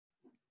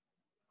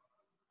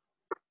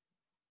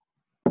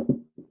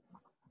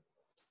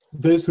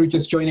Those who are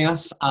just joining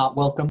us,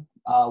 welcome.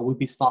 We'll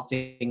be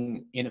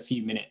starting in a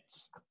few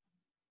minutes.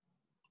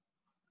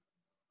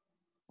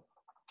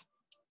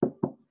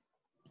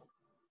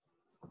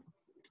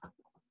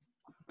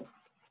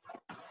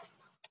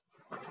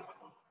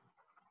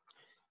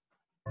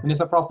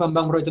 Mr. Prof.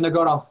 Bambang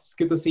Brodjonegoro, it's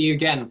good to see you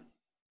again.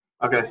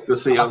 Okay, good to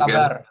see you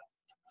again.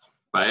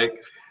 Baik,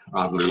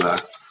 alhamdulillah.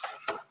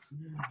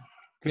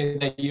 Great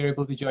that you're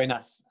able to join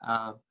us,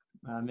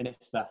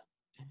 Minister.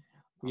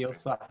 We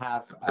also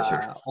have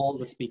all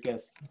the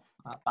speakers,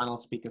 panel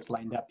speakers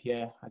lined up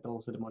here, and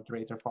also the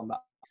moderator from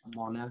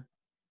Mona,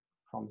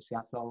 from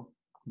Seattle,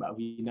 Mbak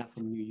Vina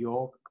from New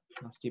York,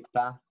 Mas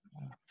Cipta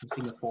from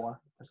Singapore,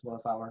 as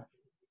well as our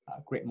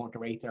great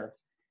moderator,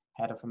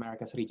 Head of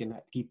Americas Region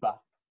at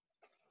GIPA,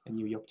 and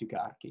New York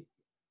juga Arki.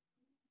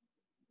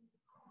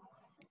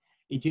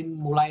 Izin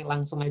mulai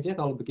langsung aja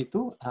kalau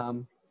begitu,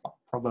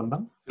 Prof.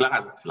 Bambang.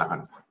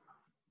 Silakan.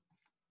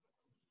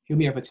 He'll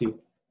be over to you.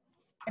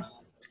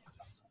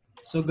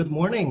 So good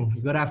morning,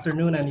 good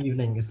afternoon, and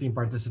evening, esteemed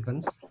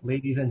participants,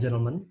 ladies and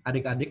gentlemen,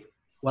 adik-adik,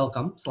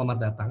 welcome,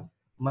 selamat datang.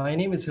 My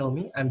name is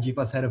Hilmi, I'm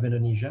GIPA's head of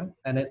Indonesia,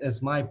 and it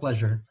is my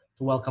pleasure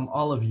to welcome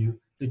all of you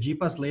to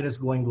GIPA's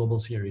latest Going Global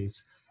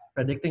series,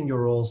 Predicting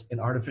Your Roles in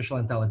Artificial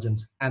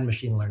Intelligence and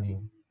Machine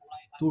Learning.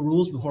 2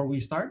 rules before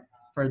we start.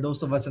 For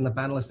those of us in the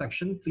panelist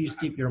section, please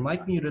keep your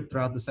mic muted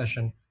throughout the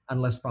session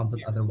unless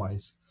prompted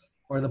otherwise.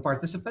 For the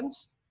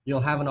participants,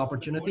 you'll have an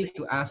opportunity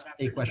to ask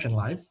a question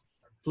live.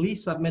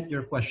 Please submit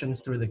your questions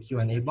through the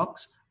Q&A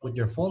box with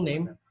your full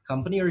name,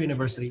 company or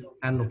university,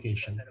 and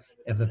location.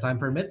 If the time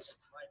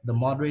permits, the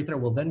moderator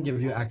will then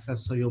give you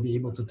access so you'll be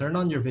able to turn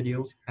on your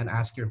video and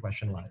ask your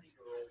question live.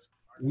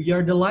 We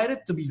are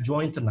delighted to be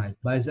joined tonight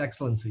by His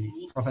Excellency,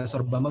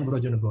 Professor Bambang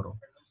Brodjonegoro,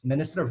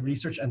 Minister of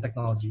Research and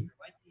Technology,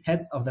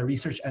 Head of the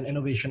Research and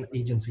Innovation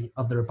Agency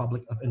of the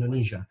Republic of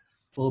Indonesia,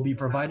 who will be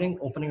providing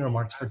opening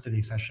remarks for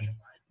today's session.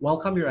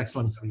 Welcome, Your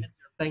Excellency.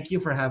 Thank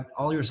you for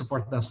all your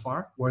support thus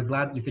far. We're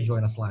glad you could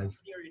join us live.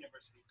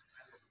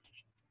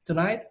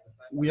 Tonight,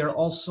 we are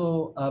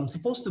also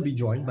supposed to be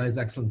joined by His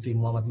Excellency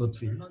Muhammad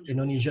Lutfi,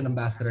 Indonesian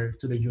Ambassador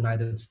to the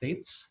United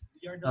States,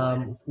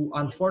 who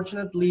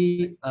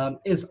unfortunately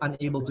is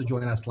unable to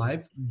join us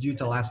live due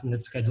to last-minute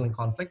scheduling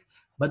conflict,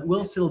 but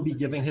will still be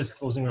giving his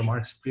closing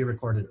remarks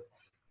pre-recorded.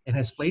 In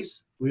his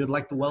place, we would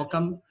like to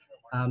welcome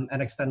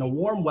and extend a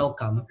warm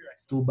welcome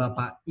to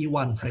Bapak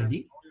Iwan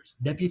Freddy,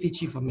 Deputy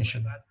Chief of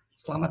Mission.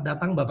 Selamat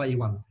datang, Bapak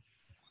Iwan.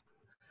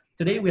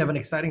 Today, we have an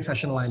exciting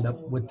session lined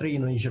up with 3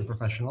 Indonesian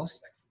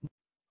professionals.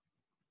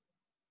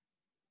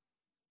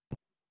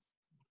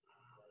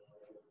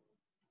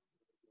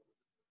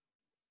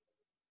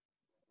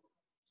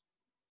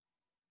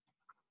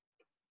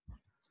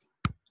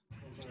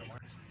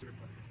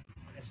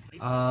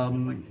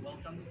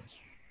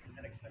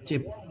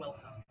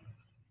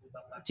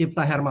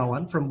 Cipta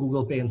Hermawan from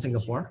Google Pay in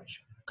Singapore,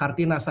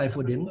 Kartina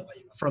Saifuddin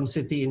from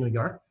Citi in New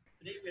York.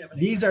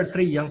 These are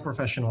 3 young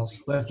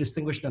professionals who have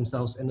distinguished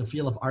themselves in the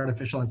field of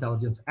artificial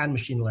intelligence and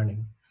machine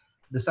learning.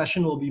 The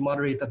session will be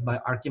moderated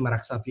by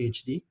Kemenristek,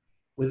 PhD.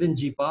 Within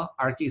GIPA,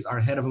 Arki is our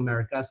Head of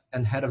Americas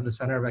and Head of the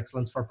Center of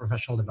Excellence for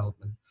Professional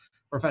Development.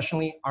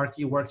 Professionally,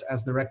 Arki works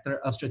as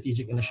Director of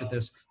Strategic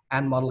Initiatives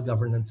and Model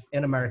Governance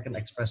in American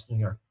Express,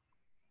 New York.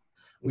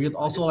 We would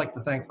also like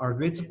to thank our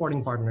great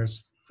supporting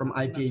partners from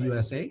IPA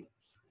USA,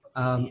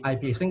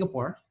 IPA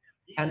Singapore,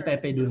 and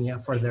Pepe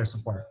Dunia for their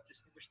support.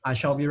 I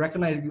shall be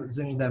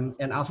recognizing them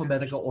in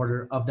alphabetical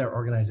order of their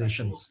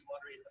organizations.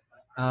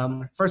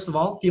 First of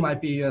all, Team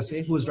IPA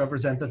USA, who is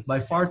represented by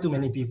far too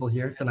many people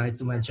here tonight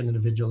to mention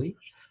individually.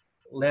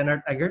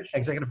 Leonard Eggert,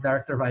 Executive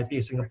Director of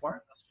IPA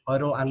Singapore.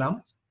 Hoirul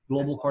Anam,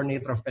 Global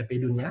Coordinator of Pepe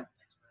Dunia.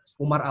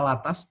 Umar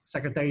Alatas,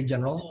 Secretary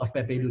General of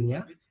Pepe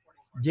Dunia.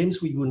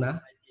 James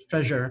Wiguna,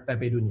 Treasurer,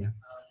 Pepe Dunia.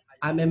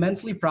 I'm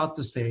immensely proud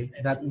to say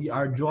that we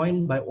are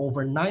joined by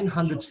over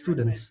 900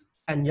 students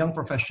and young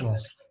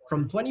professionals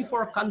from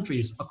 24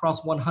 countries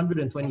across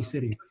 120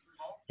 cities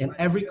in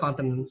every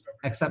continent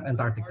except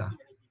Antarctica,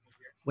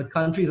 with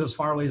countries as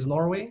far away as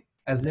Norway,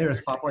 as near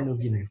as Papua New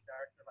Guinea.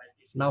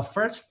 Now,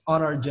 first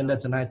on our agenda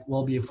tonight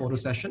will be a photo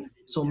session,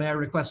 so may I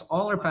request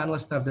all our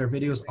panelists to have their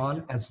videos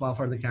on and smile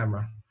for the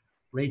camera.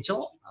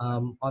 Rachel,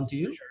 on to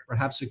you.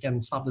 Perhaps we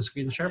can stop the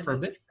screen share for a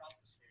bit.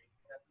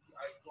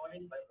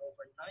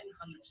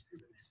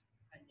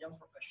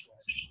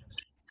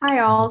 Hi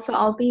all, so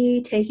I'll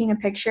be taking a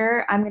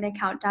picture. I'm going to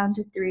count down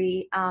to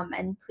 3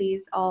 and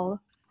please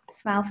all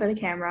smile for the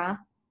camera.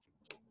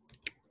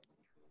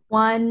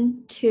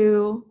 1,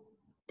 2,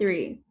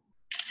 3.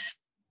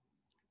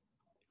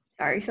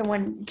 Sorry,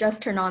 someone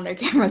just turned on their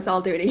camera, so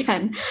I'll do it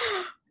again.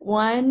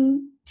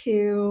 1,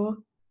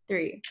 2,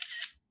 3.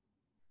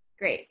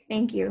 Great,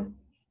 thank you.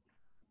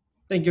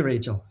 Thank you,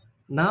 Rachel.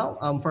 Now,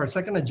 for our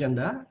second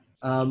agenda,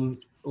 it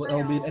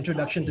will be an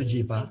introduction to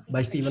GIPA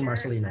by Stephen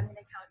Marcelino.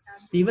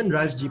 Stephen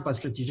drives GIPA's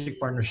strategic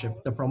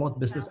partnership to promote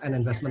business and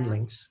investment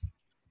links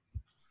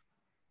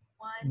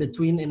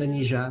between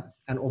Indonesia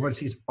and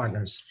overseas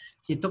partners.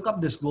 He took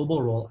up this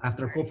global role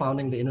after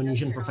co-founding the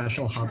Indonesian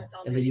professional hub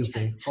in the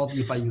UK called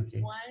GIPA UK,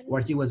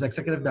 where he was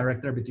executive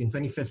director between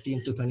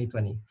 2015 to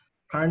 2020.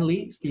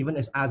 Currently, Stephen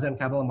is ASEAN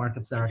Capital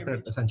Markets Director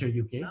at Accenture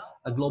UK,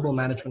 a global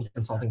management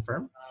consulting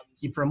firm.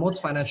 He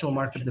promotes financial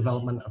market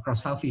development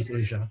across Southeast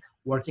Asia,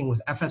 working with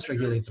FS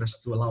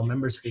regulators to allow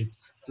member states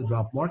to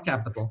drop more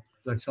capital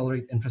to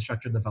accelerate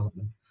infrastructure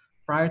development.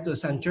 Prior to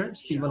Accenture,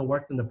 Stephen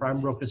worked in the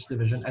prime brokerage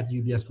division at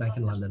UBS Bank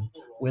in London.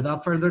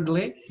 Without further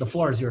delay, the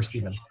floor is yours,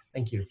 Stephen.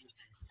 Thank you.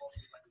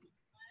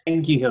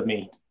 Thank you,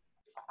 Hilmi.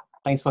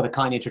 Thanks for the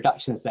kind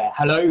introductions there.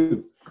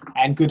 Hello,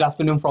 and good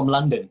afternoon from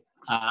London.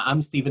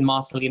 I'm Stephen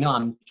Marcelino.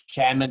 I'm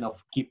chairman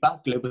of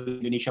GIPA, Global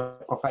Indonesia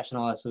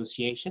Professional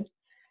Association,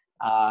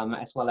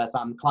 as well as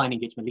I'm client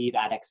engagement lead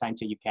at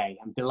Accenture UK.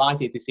 I'm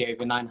delighted to see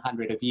over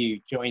 900 of you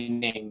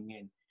joining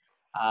in,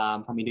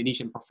 from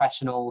Indonesian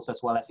professionals as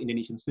well as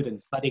Indonesian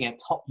students studying at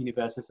top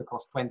universities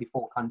across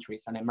 24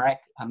 countries and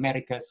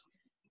Americas,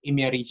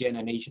 EMEA region,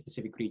 and Asia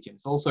Pacific region.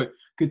 It's also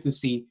good to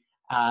see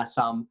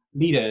some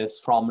leaders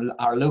from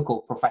our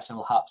local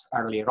professional hubs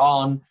earlier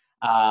on.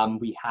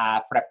 We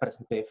have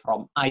representative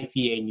from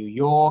IPA New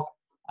York,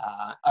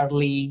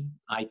 Early,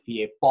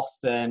 IPA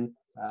Boston,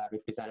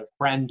 Representative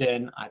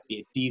Brandon,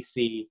 IPA DC.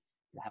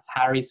 We have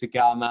Harry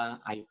Sugama,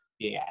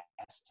 IPA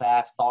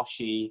SF,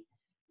 Toshi.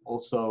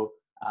 Also,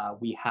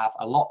 we have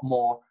a lot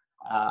more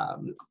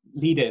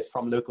leaders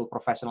from local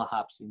professional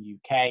hubs in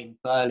UK,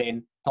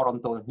 Berlin,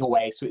 Toronto,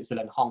 Norway,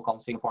 Switzerland, Hong Kong,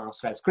 Singapore, and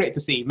Australia. It's great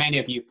to see many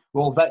of you.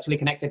 We're all virtually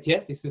connected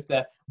here. This is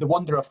the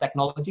wonder of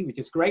technology, which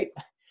is great.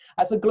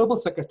 As a global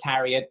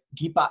secretariat,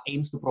 GIPA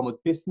aims to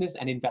promote business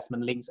and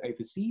investment links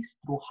overseas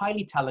through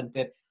highly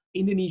talented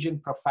Indonesian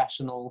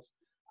professionals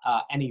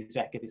and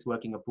executives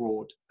working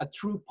abroad, a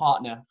true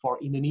partner for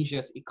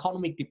Indonesia's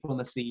economic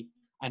diplomacy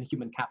and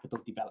human capital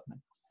development.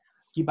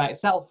 GIPA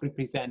itself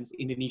represents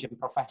Indonesian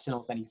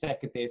professionals and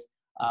executives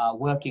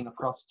working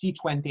across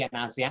G20 and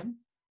ASEAN,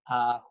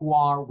 who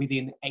are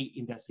within 8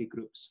 industry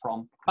groups,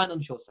 from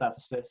financial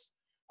services,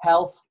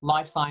 health,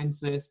 life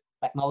sciences,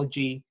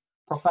 technology,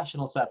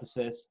 professional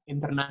services,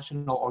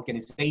 international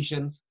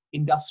organizations,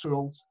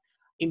 industrials,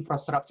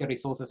 infrastructure,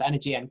 resources,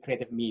 energy, and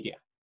creative media.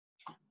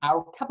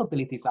 Our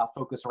capabilities are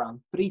focused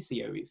around 3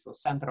 COEs, or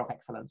Center of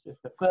Excellences.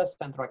 The first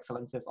Center of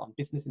Excellence is on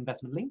business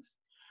investment links,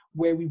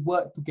 where we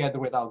work together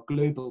with our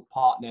global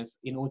partners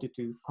in order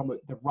to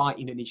promote the right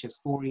Indonesia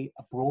story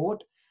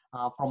abroad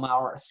from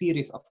our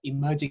series of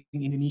Emerging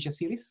Indonesia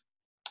series.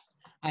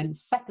 And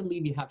secondly,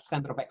 we have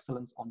Center of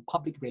Excellence on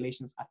public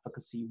relations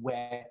advocacy,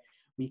 where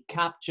we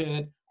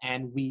captured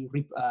and we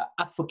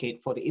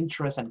advocate for the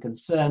interests and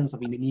concerns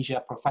of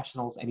Indonesia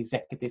professionals and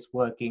executives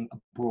working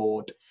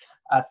abroad.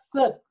 A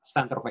third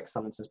Center of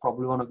Excellence is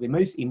probably one of the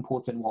most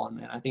important one,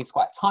 and I think it's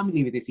quite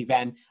timely with this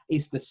event,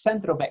 is the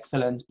Center of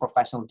Excellence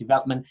Professional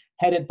Development,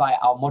 headed by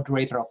our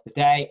moderator of the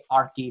day,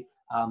 Arki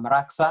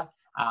Maraksa,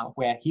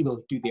 where he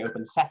will do the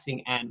open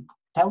setting and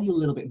tell you a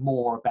little bit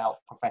more about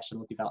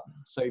professional development.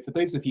 So for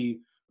those of you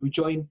who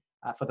join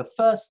for the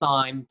first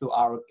time to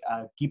our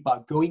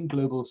GIPA Going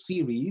Global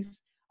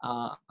series,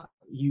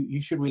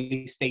 you should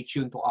really stay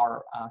tuned to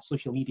our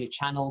social media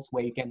channels,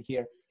 where you can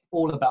hear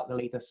all about the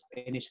latest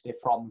initiative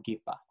from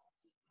GIPA.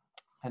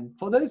 And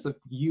for those of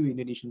you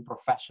Indonesian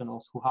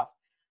professionals who have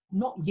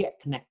not yet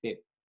connected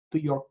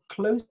to your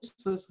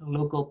closest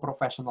local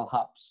professional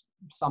hubs,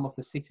 some of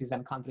the cities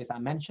and countries I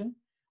mentioned,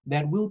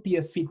 there will be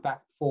a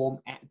feedback form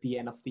at the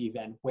end of the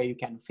event where you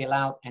can fill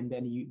out, and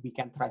then we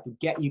can try to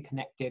get you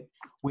connected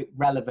with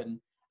relevant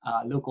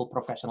local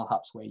professional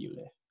hubs where you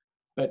live.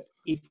 But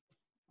if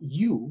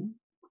you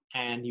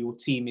and your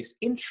team is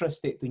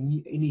interested to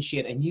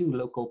initiate a new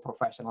local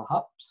professional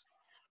hubs,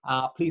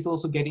 please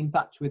also get in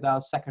touch with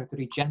our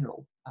Secretary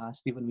General,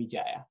 Stephen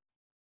Wijaya.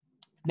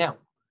 Now,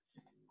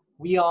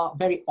 we are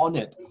very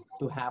honored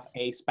to have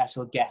a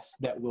special guest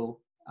that will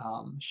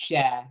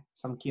share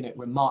some keynote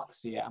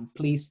remarks here. I'm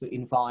pleased to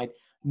invite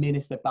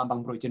Minister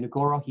Bambang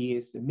Brodjonegoro. He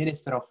is the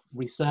Minister of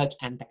Research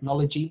and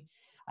Technology,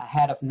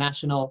 head of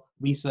National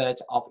Research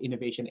of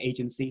Innovation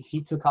Agency.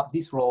 He took up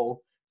this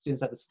role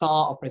since at the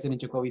start of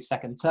President Jokowi's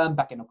second term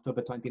back in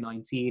October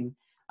 2019.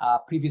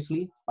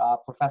 Previously,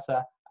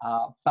 Professor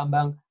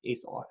Bambang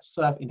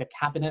served in the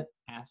cabinet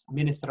as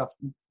Minister of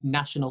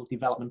National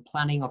Development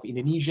Planning of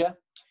Indonesia.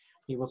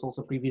 He was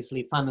also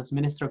previously Finance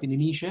Minister of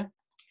Indonesia,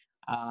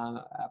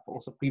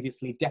 also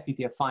previously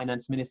Deputy of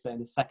Finance Minister in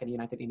the second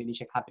United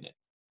Indonesia Cabinet.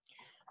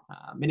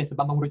 Minister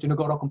Bambang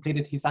Brodjonegoro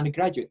completed his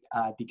undergraduate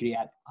degree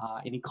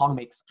in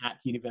economics at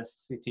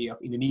University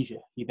of Indonesia.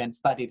 He then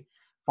studied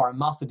for a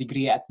master's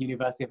degree at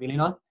University of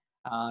Illinois.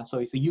 So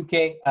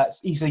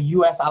he's a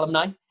US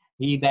alumni.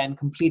 He then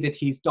completed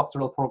his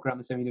doctoral program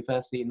at the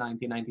university in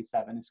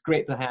 1997. It's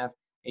great to have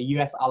a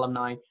US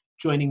alumni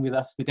joining with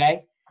us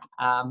today.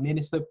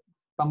 Minister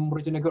Bambang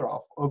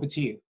Brodjonegoro, over to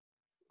you.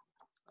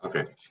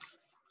 Okay.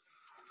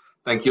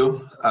 Thank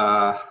you,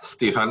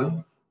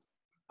 Stephen.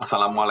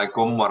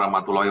 Assalamualaikum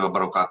warahmatullahi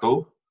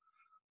wabarakatuh.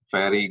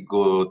 Very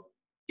good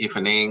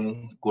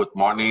evening, good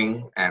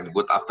morning, and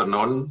good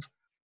afternoon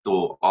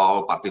to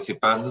all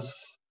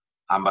participants,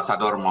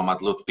 Ambassador Muhammad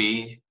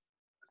Lutfi,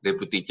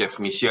 Deputy Chief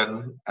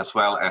Mission, as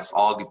well as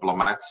all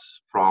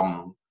diplomats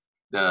from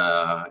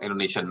the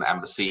Indonesian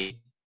Embassy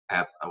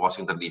at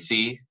Washington,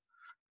 DC,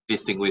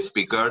 distinguished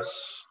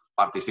speakers,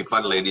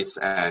 participants, ladies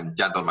and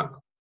gentlemen.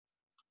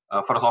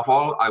 First of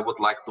all, I would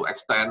like to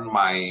extend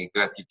my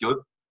gratitude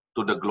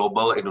to the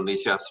Global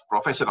Indonesia's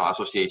Professional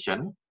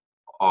Association,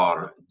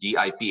 or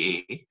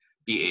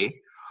GIPA,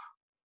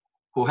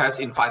 who has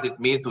invited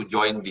me to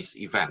join this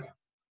event.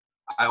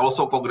 I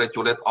also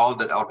congratulate all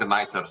the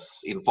organizers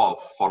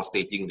involved for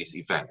staging this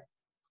event.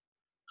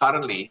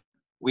 Currently,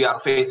 we are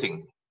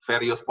facing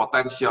various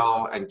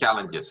potential and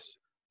challenges,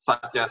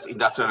 such as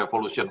Industrial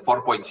Revolution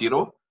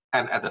 4.0,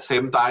 and at the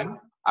same time,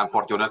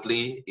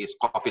 unfortunately, is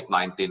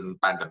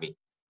COVID-19 pandemic.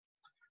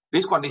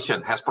 This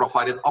condition has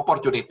provided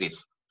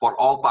opportunities for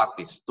all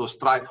parties to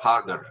strive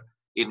harder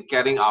in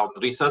carrying out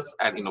research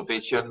and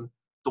innovation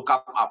to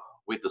come up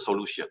with a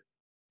solution.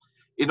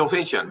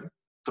 Innovation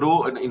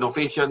through an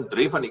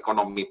innovation-driven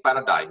economy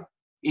paradigm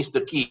is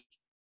the key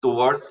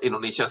towards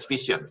Indonesia's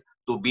vision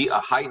to be a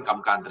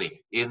high-income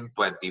country in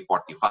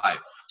 2045.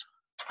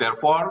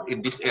 Therefore,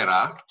 in this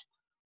era,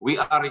 we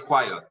are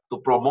required to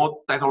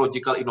promote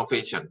technological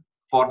innovation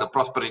for the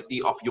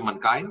prosperity of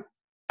humankind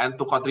and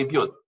to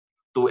contribute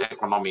to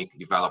economic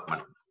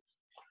development.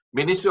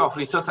 Ministry of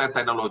Research and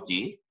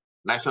Technology,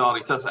 National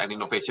Research and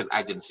Innovation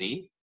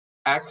Agency,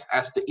 acts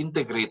as the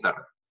integrator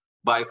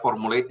by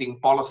formulating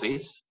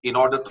policies in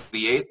order to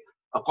create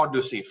a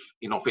conducive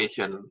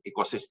innovation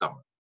ecosystem.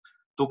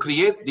 To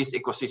create this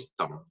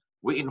ecosystem,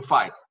 we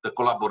invite the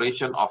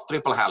collaboration of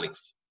triple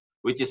helix,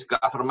 which is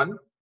government,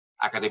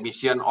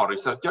 academician or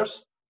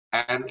researchers,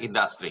 and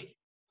industry.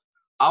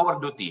 Our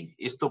duty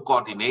is to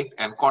coordinate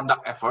and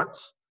conduct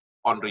efforts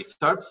on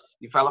research,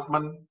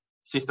 development,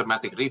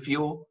 systematic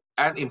review,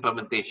 and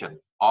implementation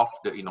of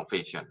the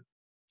innovation.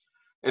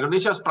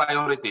 Indonesia's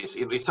priorities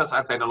in research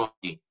and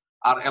technology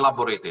are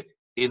elaborated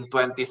in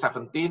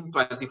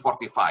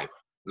 2017-2045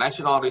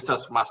 National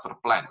Research Master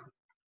Plan,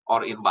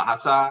 or in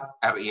Bahasa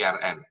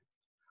RIRN,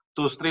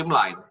 to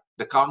streamline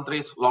the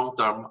country's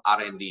long-term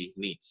R&D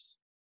needs.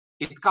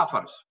 It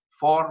covers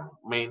 4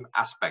 main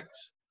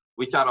aspects,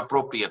 which are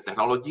appropriate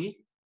technology,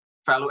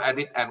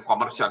 value-added and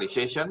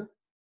commercialization,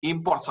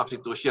 import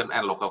substitution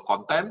and local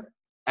content,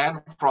 and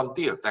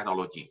frontier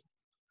technology.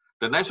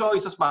 The National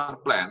Research Master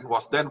Plan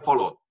was then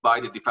followed by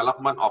the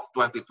development of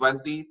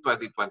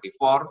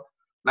 2020-2024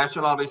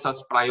 National Research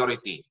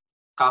Priority,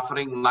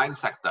 covering 9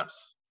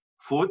 sectors: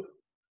 food,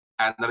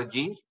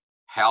 energy,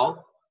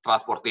 health,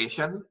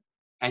 transportation,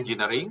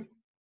 engineering,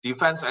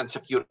 defense and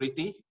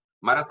security,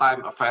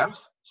 maritime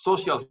affairs,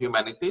 social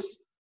humanities,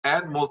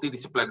 and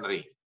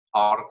multidisciplinary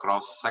or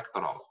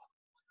cross-sectoral.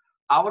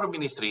 Our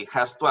ministry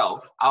has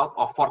 12 out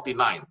of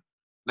 49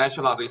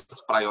 national research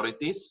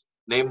priorities,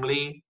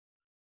 namely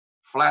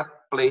flat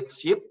plate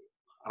ship,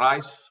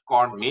 rice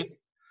corn meat,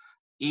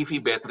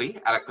 EV battery,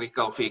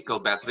 electrical vehicle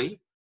battery,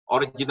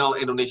 original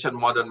Indonesian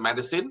modern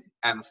medicine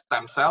and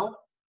stem cell,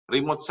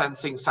 remote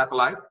sensing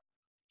satellite,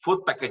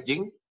 food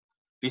packaging,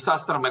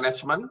 disaster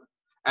management,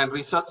 and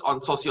research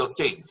on social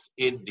change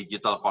in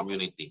digital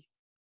community.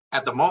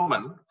 At the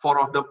moment,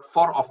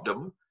 4 of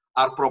them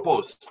are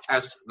proposed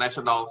as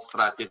national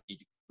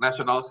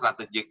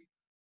strategic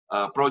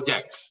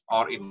projects,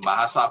 or in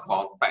Bahasa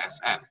called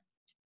PSN.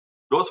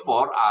 Those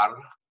 4 are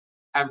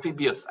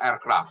amphibious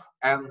aircraft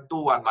and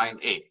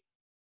 219A.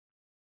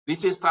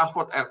 This is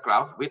transport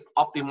aircraft with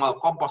optimal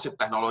composite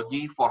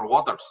technology for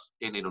waters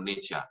in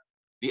Indonesia.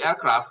 The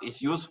aircraft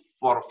is used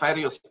for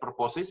various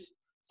purposes,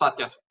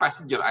 such as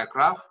passenger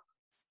aircraft,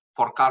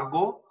 for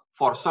cargo,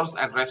 for search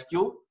and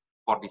rescue,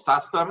 for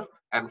disaster,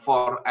 and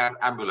for air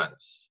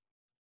ambulance.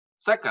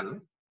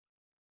 Second,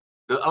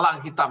 the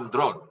Elang Hitam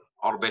drone,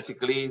 or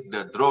basically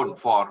the drone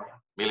for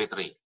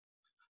military.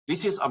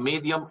 This is a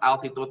medium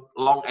altitude,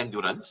 long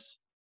endurance,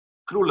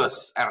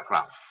 crewless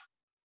aircraft.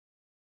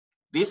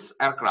 This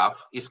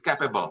aircraft is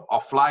capable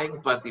of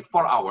flying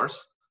 24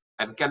 hours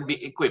and can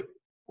be equipped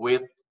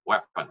with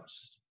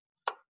weapons.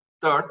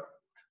 Third,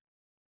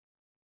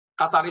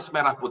 Catalyst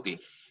Merah Putih.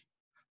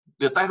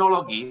 The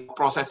technology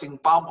processing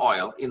palm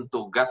oil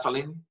into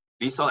gasoline,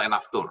 diesel, and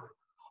after.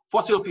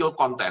 Fossil fuel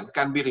content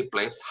can be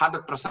replaced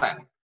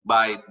 100%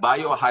 by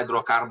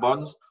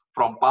biohydrocarbons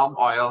from palm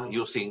oil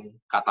using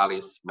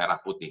Catalyst Merah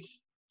Putih.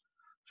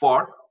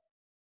 Fourth,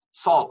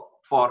 salt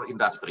for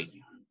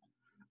industry.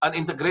 An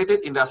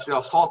integrated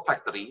industrial salt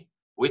factory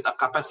with a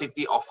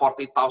capacity of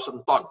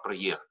 40,000 tons per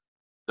year.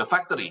 The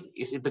factory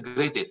is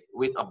integrated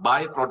with a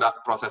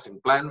byproduct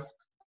processing plants,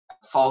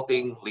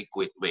 salting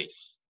liquid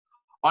waste.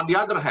 On the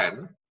other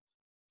hand,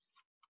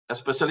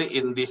 especially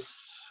in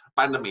this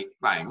pandemic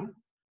time,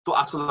 to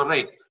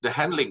accelerate the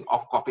handling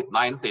of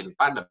COVID-19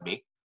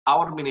 pandemic,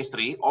 our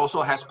ministry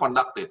also has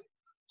conducted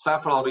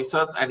several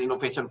research and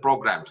innovation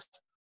programs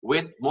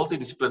with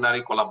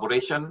multidisciplinary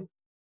collaboration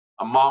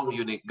among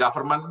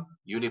government,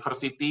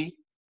 university,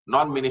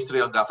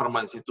 non-ministerial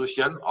government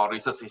institution or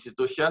research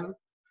institution,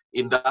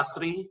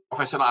 industry,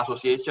 professional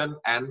association,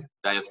 and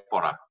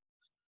diaspora.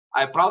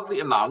 I proudly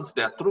announce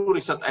that through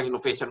Research and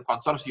Innovation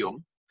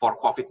Consortium for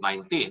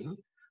COVID-19,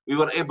 we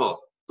were able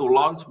to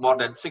launch more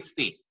than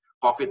 60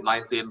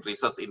 COVID-19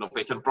 research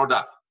innovation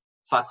products,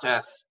 such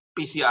as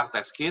PCR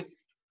test kit,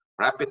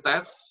 rapid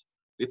test,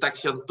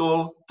 detection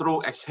tool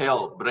through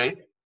exhale breath,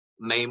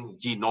 named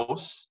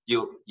GNOS,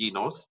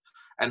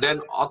 and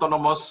then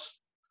autonomous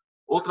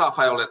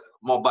ultraviolet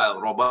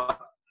mobile robot,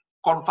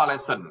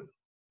 convalescent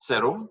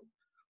serum,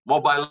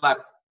 mobile lab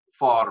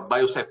for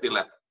biosafety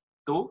lab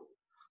 2,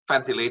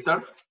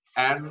 ventilator,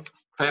 and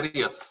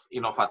various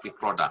innovative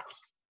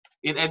products.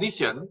 In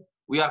addition,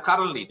 we are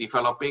currently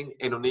developing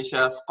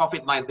Indonesia's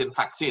COVID-19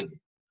 vaccine,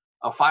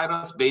 a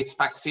virus-based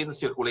vaccine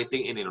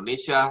circulating in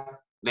Indonesia,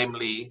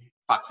 namely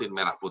vaksin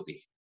merah putih.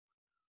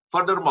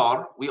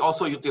 Furthermore, we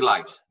also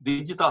utilize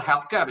digital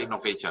healthcare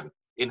innovation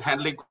in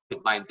handling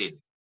COVID-19,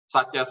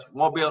 such as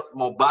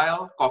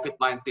mobile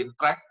COVID-19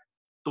 track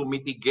to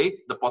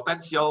mitigate the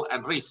potential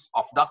and risk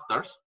of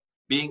doctors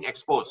being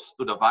exposed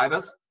to the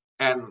virus,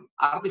 and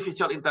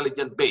artificial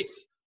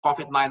intelligence-based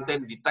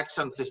COVID-19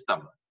 detection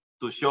system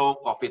to show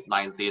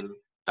COVID-19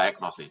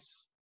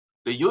 diagnosis.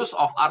 The use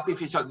of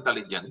artificial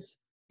intelligence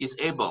is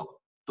able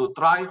to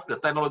drive the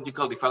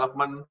technological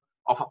development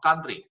of a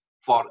country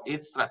for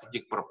its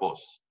strategic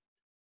purpose.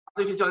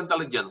 Artificial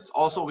intelligence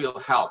also will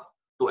help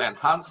to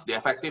enhance the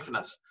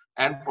effectiveness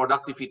and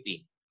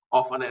productivity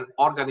of an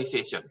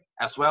organization,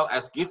 as well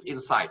as give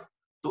insight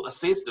to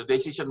assist the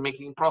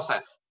decision-making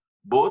process,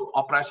 both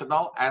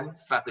operational and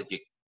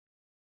strategic.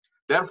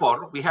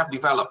 Therefore, we have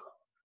developed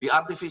the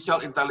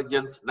Artificial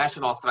Intelligence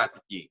National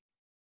Strategy,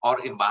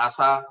 or in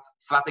bahasa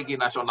Strategi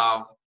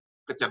Nasional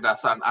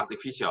Kecerdasan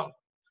Artifisial,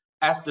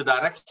 as the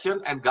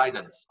direction and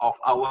guidance of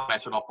our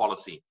national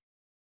policy.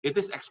 It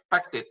is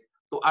expected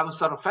to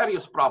answer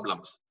various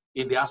problems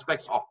in the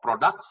aspects of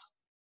products,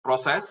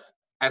 process,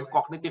 and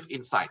cognitive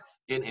insights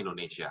in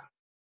Indonesia.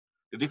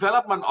 The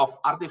development of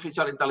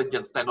artificial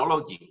intelligence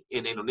technology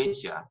in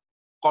Indonesia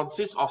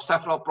consists of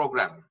several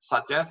programs,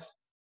 such as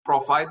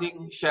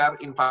providing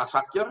shared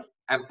infrastructure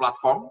and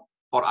platform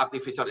for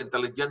artificial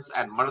intelligence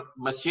and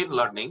machine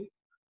learning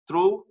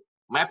through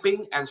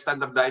mapping and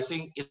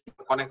standardizing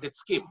interconnected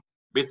scheme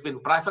between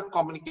private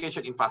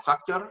communication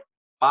infrastructure,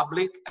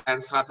 public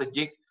and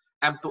strategic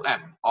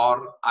M2M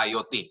or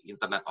IoT,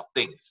 Internet of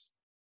Things.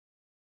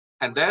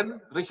 And then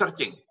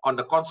researching on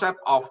the concept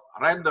of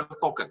render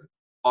token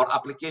or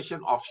application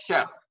of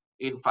shared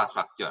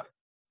infrastructure.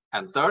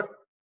 And third,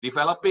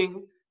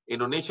 developing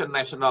Indonesian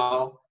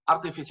National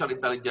Artificial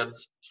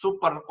Intelligence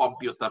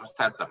Supercomputer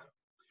Center.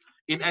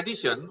 In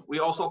addition, we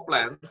also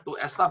plan to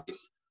establish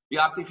the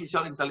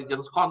Artificial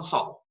Intelligence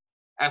Council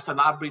as an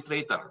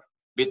arbitrator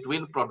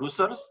between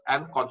producers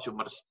and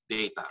consumers'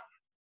 data.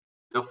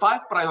 The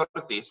 5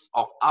 priorities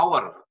of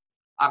our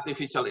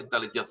Artificial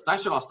Intelligence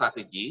National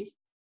Strategy: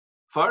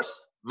 first,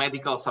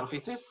 medical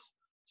services;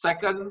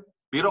 second,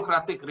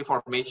 bureaucratic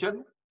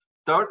reformation;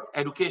 third,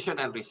 education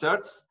and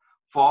research;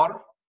 fourth,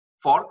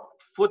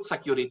 food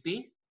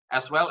security;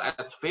 as well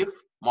as fifth,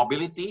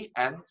 mobility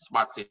and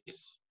smart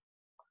cities.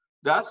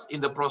 Thus, in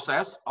the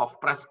process of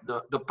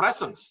the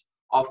presence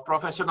of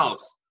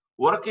professionals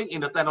working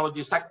in the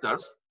technology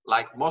sectors,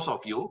 like most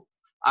of you,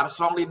 are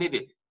strongly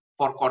needed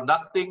for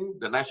conducting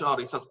the national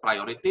research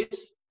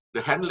priorities,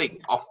 the handling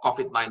of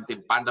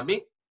COVID-19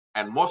 pandemic,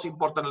 and most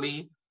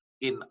importantly,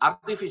 in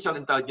Artificial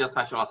Intelligence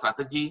National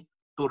Strategy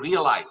to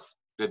realize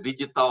the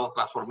digital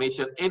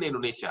transformation in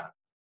Indonesia,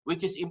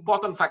 which is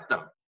important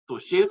factor to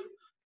shift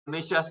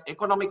Indonesia's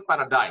economic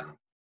paradigm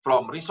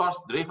from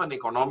resource-driven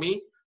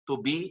economy to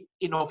be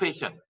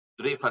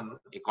innovation-driven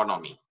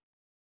economy.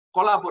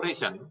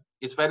 Collaboration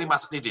is very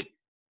much needed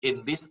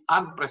in this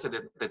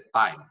unprecedented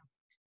time.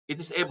 It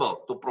is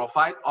able to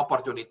provide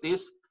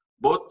opportunities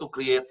both to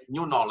create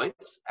new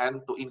knowledge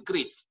and to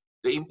increase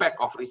the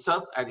impact of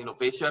research and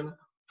innovation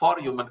for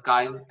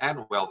humankind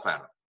and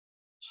welfare.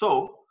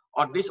 So,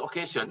 on this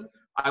occasion,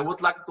 I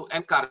would like to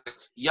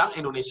encourage young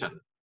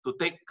Indonesians to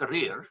take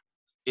career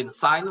in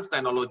science,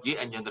 technology,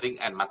 engineering,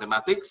 and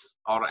mathematics,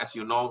 or as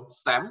you know,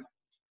 STEM,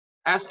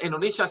 as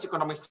Indonesia's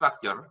economic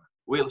structure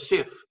will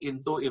shift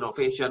into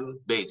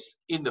innovation-based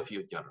in the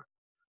future.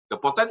 The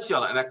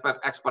potential and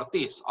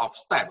expertise of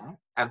STEM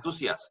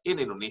enthusiasts in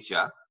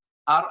Indonesia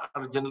are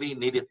urgently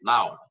needed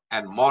now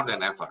and more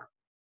than ever.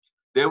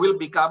 They will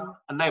become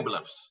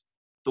enablers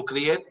to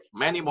create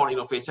many more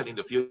innovation in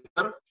the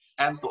future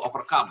and to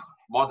overcome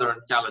modern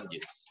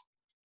challenges.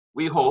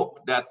 We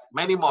hope that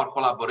many more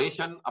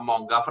collaboration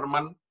among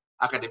government,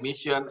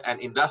 academician, and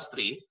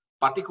industry,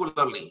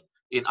 particularly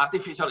in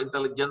artificial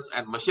intelligence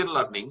and machine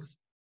learning,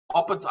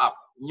 opens up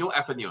new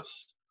avenues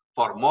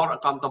for more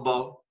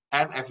accountable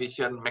and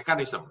efficient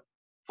mechanism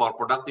for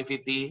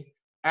productivity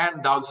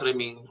and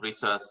downstreaming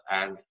research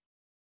and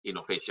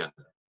innovation.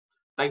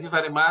 Thank you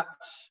very much.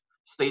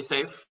 Stay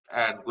safe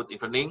and good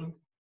evening.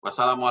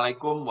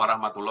 Wassalamualaikum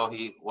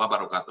warahmatullahi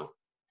wabarakatuh.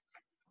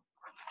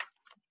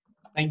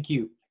 Thank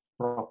you,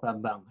 Prof.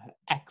 Bambang.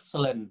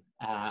 Excellent,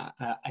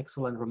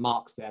 excellent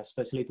remarks there,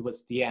 especially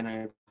towards the end.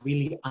 I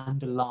really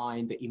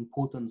underline the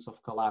importance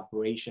of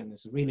collaboration.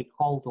 It's really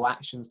call to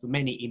actions to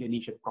many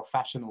Indonesian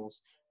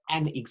professionals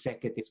and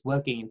executives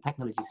working in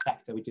technology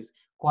sector, which is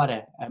quite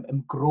a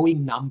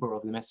growing number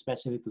of them,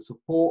 especially to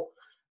support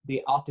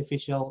the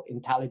Artificial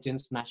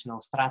Intelligence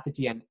National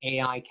Strategy and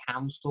AI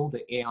Council,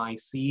 the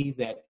AIC,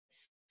 that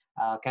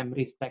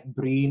Kemenristek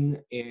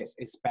BRIN is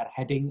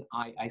spearheading.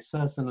 I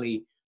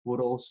certainly would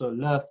also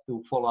love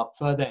to follow up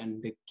further,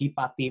 and the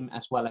GIPA team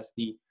as well as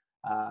the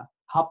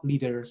hub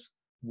leaders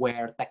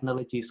where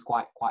technology is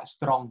quite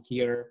strong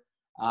here.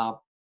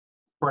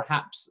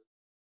 Perhaps,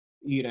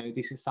 you know,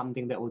 this is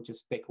something that will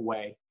just take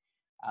away.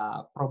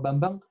 Prof.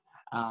 Bambang,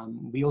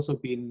 we also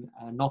been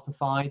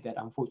notified that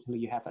unfortunately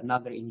you have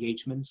another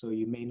engagement, so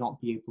you may not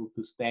be able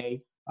to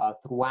stay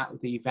throughout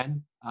the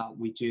event,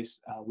 which is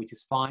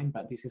fine,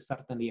 but this is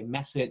certainly a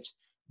message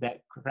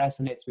that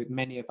resonates with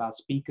many of our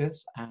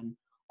speakers. And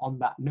on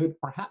that note,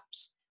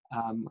 perhaps,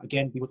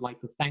 again, we would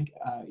like to thank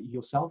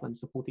yourself and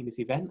supporting this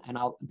event, and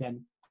I'll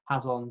then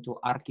pass on to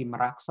Arki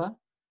Maraksa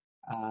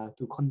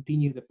to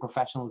continue the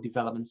professional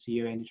developments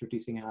here and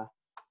introducing our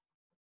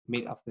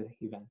mid of the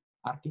event.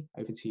 Arki,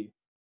 over to you.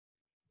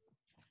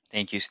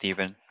 Thank you,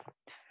 Stephen.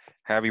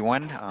 Hi,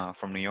 everyone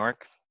from New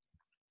York.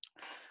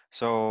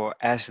 So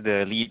as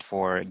the lead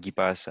for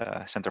GIPA's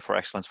Center for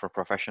Excellence for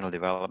Professional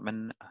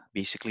Development,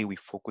 basically we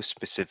focus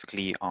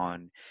specifically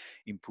on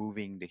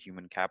improving the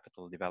human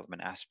capital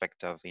development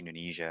aspect of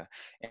Indonesia.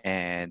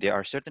 And there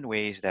are certain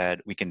ways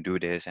that we can do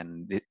this.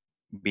 And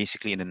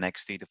basically in the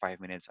next 3 to 5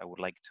 minutes, I would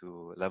like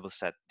to level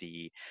set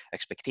the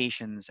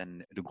expectations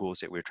and the goals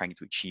that we're trying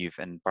to achieve,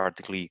 and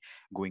particularly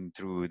going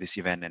through this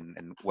event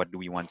and what do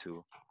we want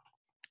to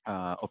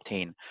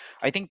obtain.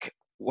 I think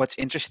what's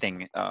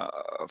interesting,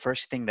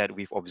 first thing that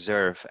we've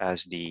observed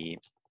as the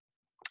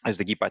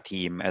GIPA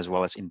team, as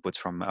well as inputs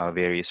from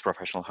various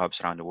professional hubs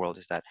around the world,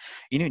 is that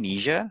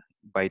Indonesia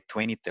by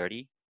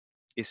 2030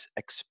 is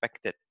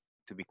expected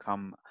to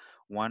become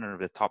one of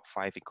the top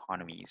 5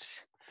 economies.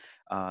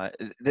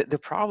 The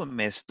problem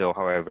is, though,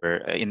 however,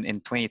 in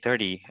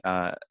 2030,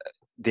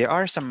 there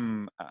are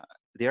some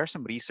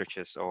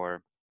researches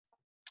or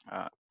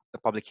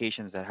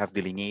publications that have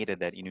delineated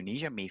that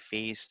Indonesia may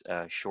face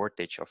a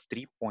shortage of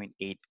 3.8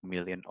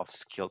 million of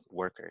skilled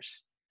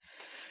workers.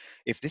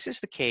 If this is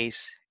the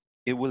case,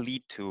 it will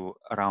lead to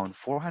around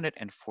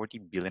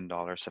 $440 billion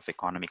of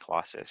economic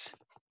losses.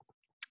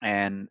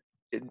 And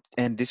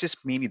this is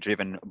mainly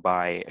driven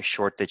by a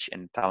shortage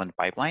in talent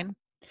pipeline.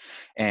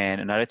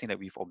 And another thing that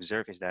we've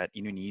observed is that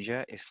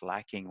Indonesia is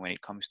lacking when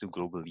it comes to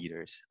global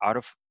leaders. Out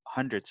of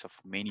hundreds of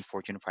many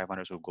Fortune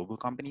 500 or global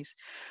companies,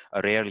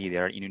 rarely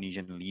there are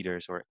Indonesian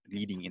leaders or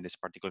leading in this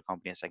particular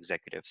company as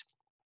executives.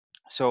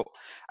 So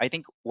I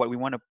think what we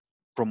want to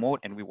promote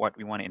and what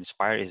we want to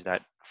inspire is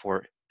that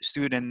for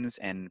students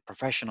and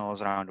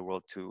professionals around the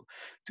world to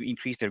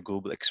increase their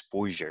global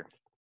exposure.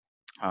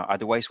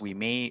 Otherwise, we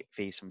may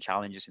face some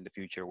challenges in the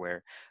future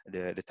where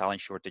the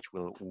talent shortage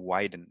will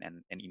widen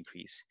and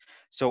increase.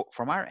 So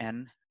from our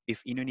end,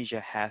 if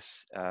Indonesia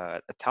has a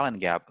talent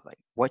gap, like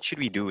what should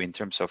we do in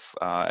terms of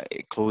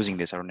closing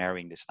this or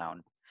narrowing this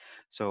down?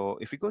 So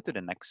if we go to the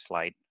next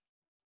slide.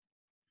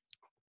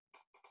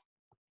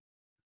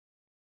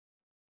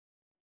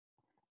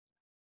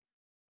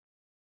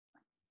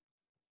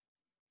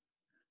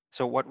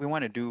 So what we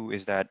want to do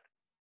is that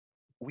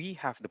we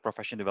have the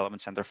Professional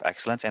Development Center of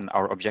Excellence, and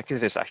our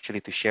objective is actually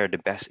to share the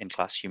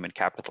best-in-class human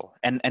capital.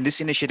 And this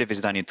initiative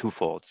is done in 2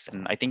 folds.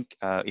 And I think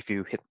if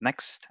you hit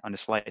next on the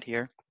slide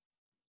here,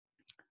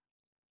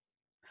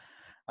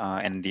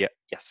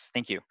 yes,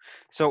 thank you.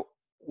 So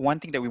one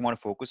thing that we want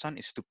to focus on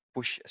is to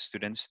push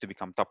students to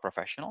become top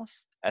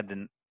professionals.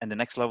 And the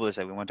next level is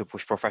that we want to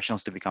push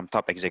professionals to become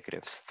top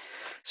executives.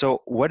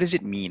 So what does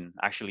it mean,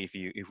 actually,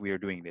 if we are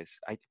doing this?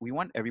 We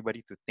want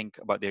everybody to think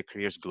about their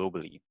careers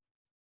globally.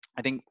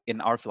 I think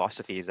in our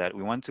philosophy is that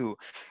we want to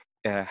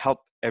help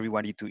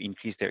everybody to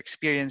increase their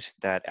experience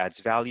that adds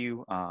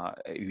value.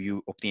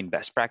 You obtain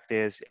best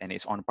practice and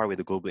it's on par with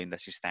the global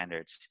industry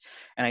standards.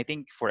 And I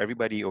think for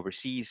everybody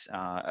overseas,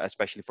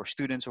 especially for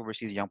students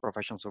overseas, young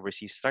professionals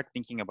overseas, start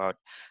thinking about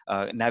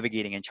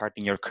navigating and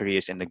charting your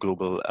careers in the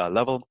global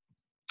level.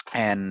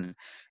 And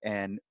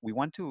we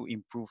want to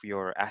improve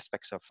your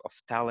aspects of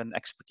talent,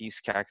 expertise,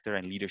 character,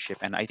 and leadership.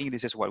 And I think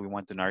this is what we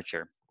want to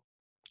nurture.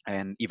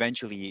 And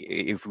eventually,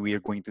 if we are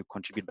going to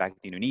contribute back to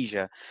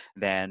Indonesia,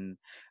 then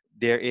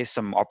there is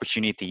some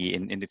opportunity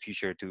in the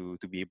future to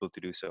be able to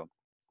do so.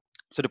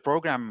 So the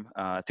program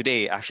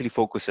today actually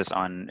focuses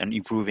on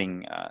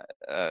improving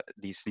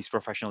these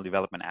professional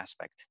development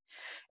aspect.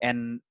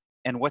 And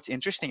what's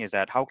interesting is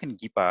that how can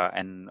GIPA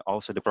and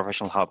also the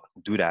Professional Hub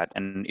do that?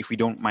 And if we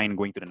don't mind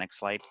going to the next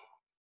slide.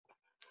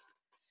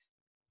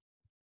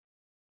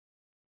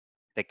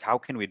 Like, how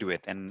can we do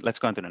it? And let's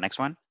go on to the next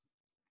one.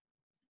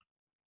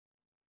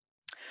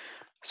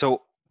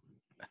 So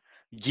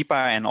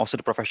GIPA and also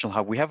the Professional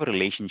Hub, we have a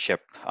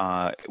relationship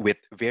with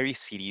various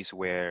cities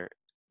where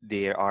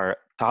there are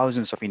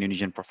thousands of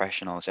Indonesian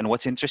professionals. And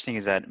what's interesting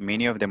is that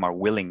many of them are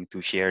willing to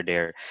share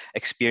their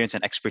experience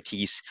and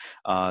expertise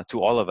to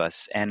all of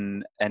us.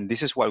 And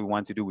this is what we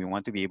want to do. We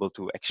want to be able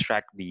to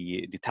extract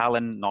the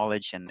talent,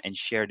 knowledge, and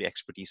share the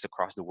expertise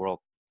across the world.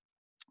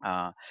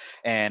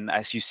 And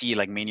as you see,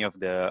 like many of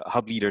the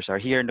hub leaders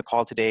are here in the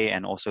call today,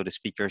 and also the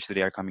speakers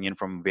today are coming in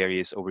from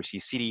various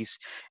overseas cities.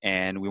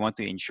 And we want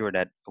to ensure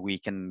that we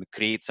can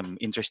create some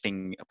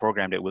interesting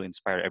program that will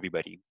inspire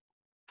everybody.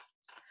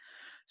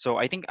 So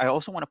I think I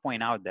also want to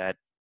point out that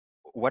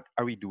what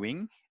are we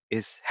doing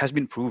has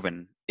been proven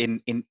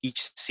in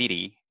each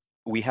city.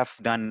 We have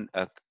done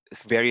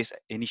various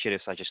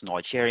initiatives such as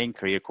knowledge sharing,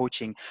 career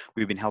coaching.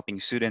 We've been helping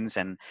students,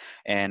 and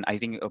I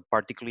think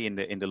particularly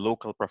in the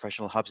local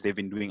professional hubs,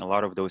 they've been doing a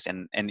lot of those,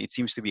 and it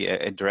seems to be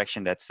a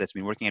direction that's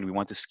been working, and we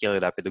want to scale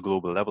it up at the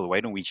global level.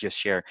 Why don't we just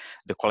share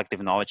the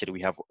collective knowledge that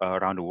we have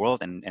around the world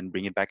and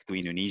bring it back to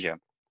Indonesia?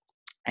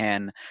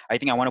 And I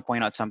think I want to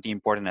point out something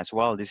important as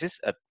well. This is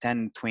a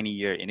 10,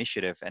 20-year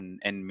initiative,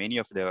 and many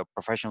of the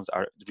professionals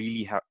are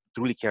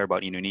truly care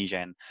about Indonesia.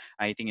 And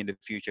I think in the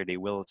future, they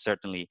will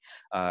certainly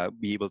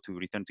be able to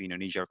return to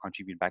Indonesia or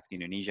contribute back to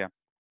Indonesia.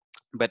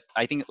 But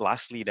I think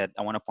lastly that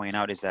I want to point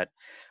out is that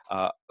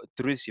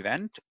through this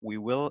event, we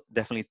will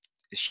definitely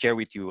share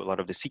with you a lot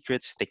of the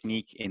secrets,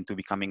 technique into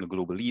becoming a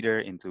global leader,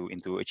 into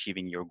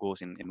achieving your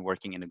goals in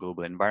working in a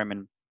global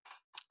environment.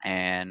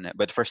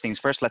 But first things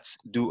first, let's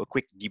do a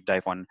quick deep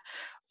dive on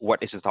what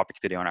is the topic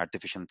today on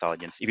artificial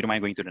intelligence. If you don't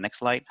mind going to the next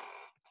slide.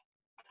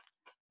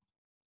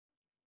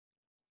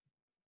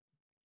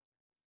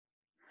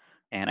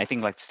 And I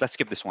think let's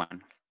skip this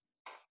one.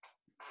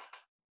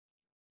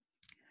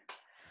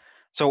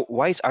 So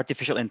why is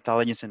artificial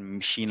intelligence and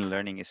machine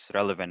learning is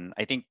relevant?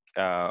 I think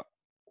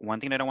one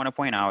thing that I want to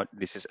point out,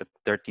 this is a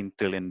 $13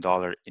 trillion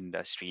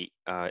industry.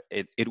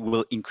 It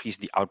will increase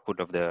the output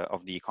of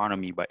the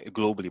economy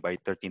globally by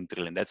 13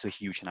 trillion. That's a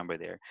huge number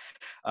there.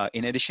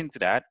 In addition to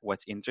that,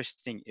 what's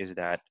interesting is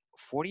that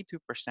 42%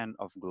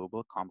 of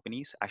global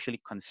companies actually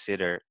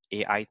consider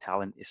AI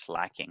talent is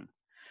lacking.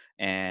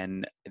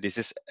 And this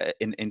is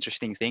an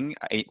interesting thing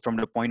from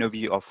the point of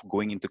view of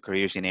going into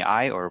careers in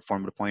AI, or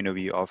from the point of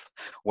view of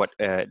what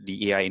the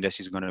AI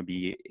industry is going to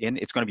be in.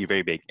 It's going to be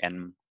very big.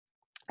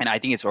 And I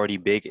think it's already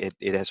big.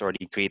 It has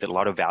already created a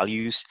lot of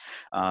values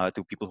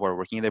to people who are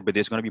working there, but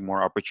there's going to be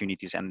more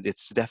opportunities, and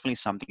it's definitely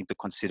something to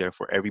consider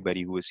for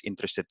everybody who is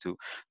interested to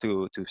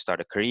start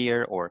a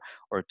career or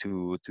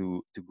to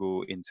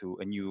go into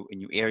a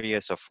new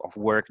areas of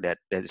work that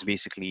is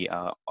basically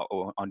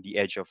on the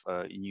edge of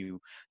new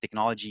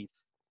technology.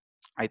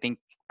 I think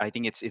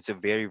it's a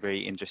very, very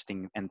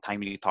interesting and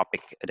timely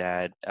topic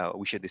that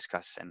we should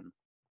discuss.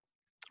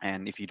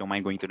 And if you don't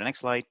mind going to the next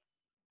slide.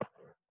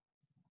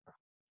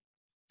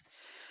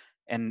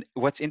 And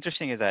what's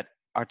interesting is that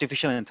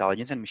artificial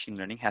intelligence and machine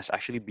learning has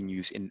actually been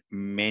used in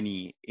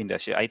many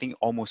industries. I think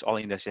almost all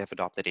industries have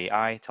adopted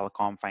AI,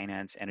 telecom,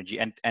 finance, energy,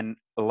 and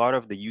a lot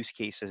of the use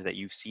cases that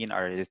you've seen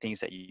are the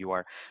things that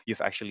you've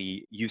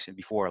actually used it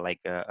before, like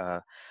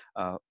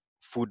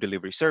food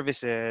delivery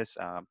services.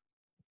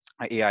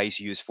 AI is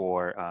used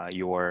for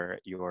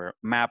your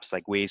maps,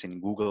 like Waze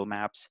and Google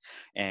Maps,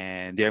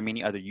 and there are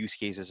many other use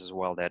cases as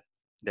well that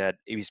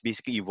it is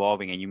basically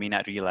evolving, and you may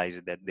not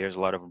realize that there's a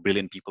lot of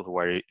brilliant people who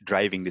are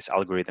driving these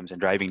algorithms and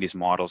driving these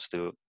models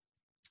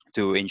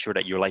to ensure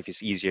that your life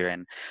is easier,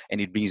 and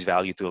it brings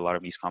value to a lot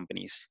of these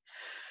companies.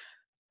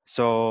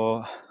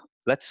 So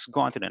let's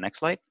go on to the next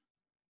slide.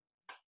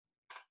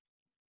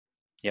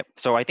 Yep.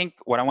 So I think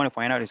what I want to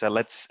point out is that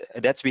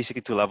that's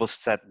basically to level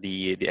set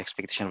the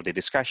expectation of the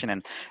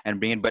discussion and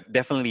bring it. But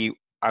definitely,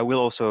 I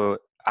will also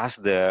ask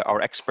our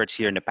experts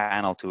here in the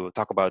panel to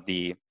talk about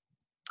the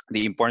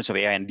importance of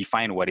AI and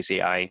define what is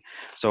AI.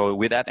 So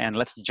with that, and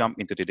let's jump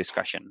into the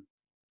discussion.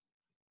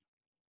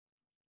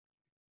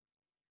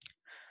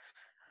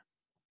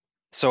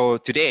 So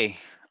today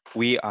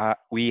we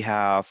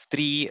have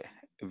three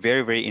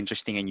very, very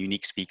interesting and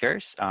unique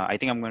speakers. I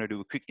think I'm going to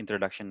do a quick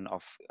introduction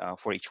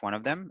for each one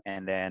of them,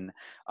 and then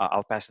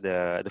I'll pass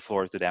the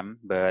floor to them.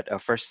 But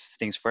first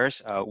things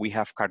first, we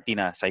have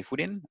Kartina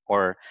Saifuddin,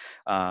 or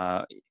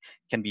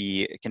can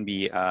be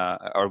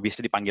or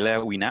bisa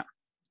dipanggilnya Wina.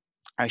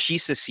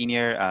 She's a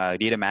senior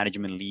data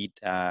management lead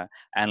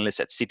analyst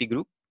at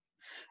Citigroup.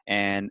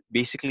 And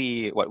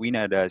basically what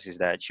Wina does is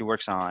that she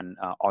works on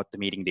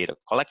automating data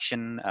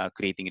collection,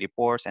 creating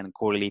reports, and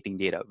correlating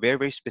data, very,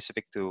 very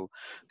specific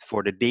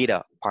for the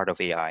data part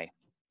of AI.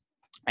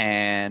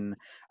 And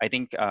I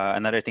think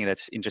another thing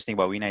that's interesting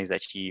about Wina is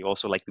that she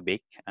also likes to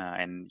bake,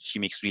 and she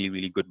makes really,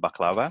 really good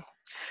baklava.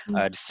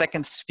 The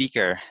second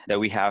speaker that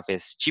we have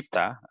is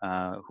Cipta,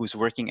 who's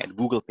working at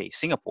Google Pay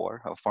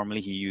Singapore.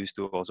 Formerly, he used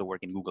to also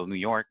work in Google New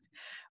York.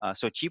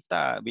 So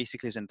Cipta,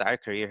 basically his entire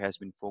career has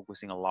been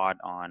focusing a lot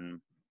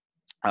on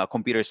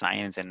computer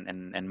science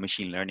and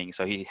machine learning.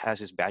 So he has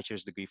his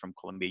bachelor's degree from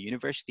Columbia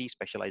University,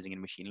 specializing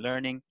in machine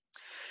learning.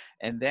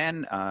 And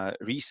then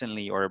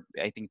recently, or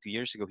I think 2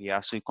 years ago, he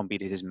actually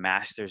completed his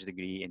master's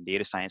degree in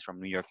data science from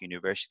New York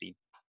University.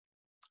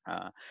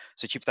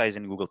 So Cipta is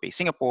in Google Pay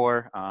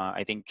Singapore.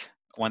 I think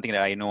one thing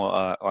that I know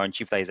on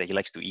Chipta is that he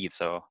likes to eat.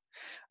 So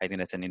I think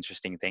that's an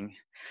interesting thing.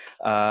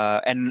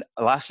 And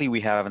lastly,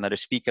 we have another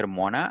speaker,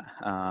 Mona,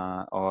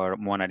 or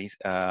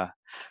Nurvirta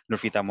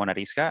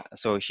Monarizqa.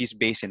 So she's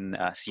based in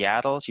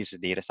Seattle. She's a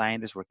data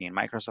scientist working in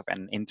Microsoft.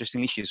 And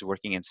interestingly, she's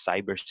working in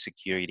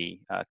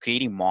cybersecurity,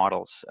 creating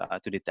models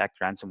to detect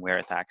ransomware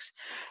attacks.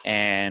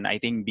 And I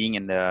think being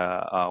in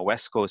the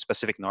West Coast,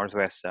 Pacific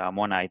Northwest,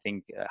 Mona, I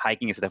think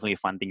hiking is definitely a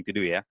fun thing to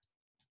do, yeah?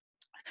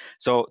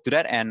 So to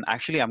that end,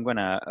 actually, I'm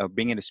gonna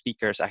bring in the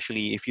speakers.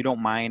 Actually, if you don't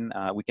mind,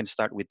 we can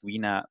start with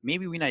Weena.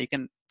 Maybe Weena, you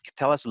can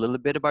tell us a little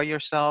bit about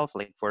yourself,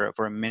 like for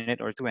a minute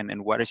or two,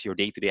 and what is your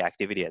day-to-day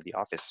activity at the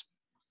office?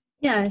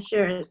 Yeah,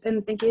 sure.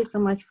 And thank you so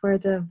much for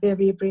the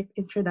very brief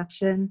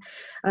introduction,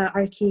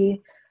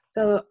 Arki.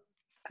 So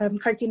I'm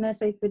Kartina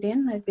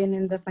Saifuddin. I've been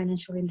in the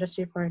financial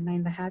industry for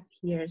 9.5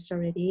 years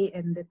already,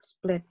 and it's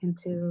split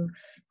into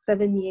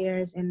 7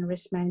 years in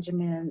risk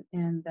management,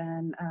 and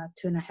then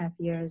 2.5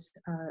 years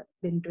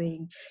been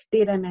doing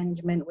data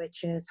management,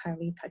 which is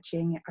highly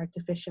touching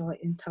artificial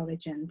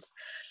intelligence.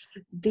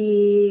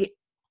 The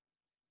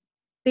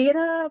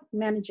data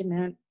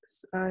management,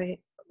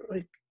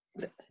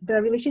 the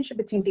relationship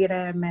between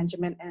data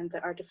management and the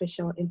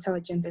artificial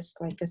intelligence is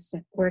like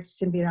works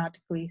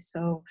symbiotically.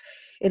 So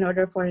in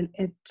order for an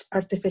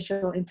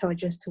artificial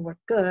intelligence to work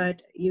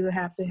good, you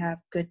have to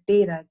have good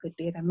data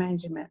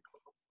management.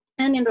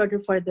 And in order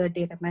for the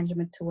data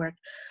management to work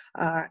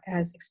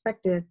as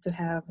expected, to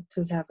have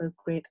a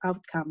great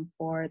outcome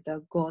for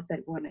the goals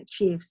that we want to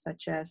achieve,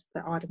 such as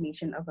the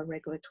automation of a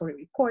regulatory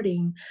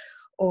reporting,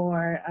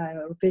 or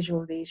a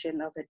visualization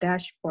of a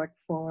dashboard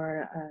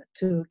for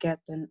to get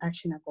an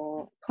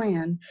actionable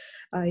plan,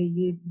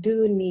 you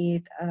do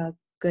need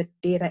good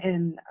data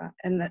and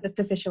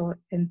artificial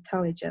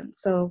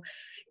intelligence. So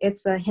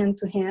it's a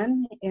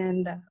hand-to-hand,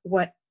 and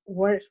what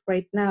works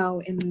right now,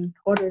 in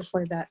order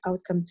for that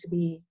outcome to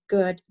be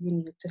good, you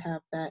need to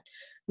have that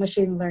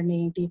machine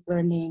learning, deep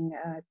learning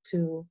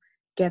to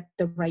get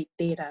the right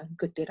data,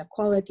 good data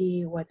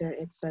quality, whether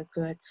it's a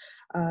good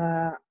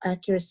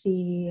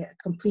accuracy,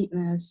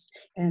 completeness,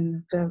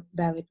 and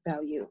valid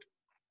value.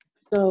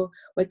 So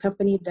what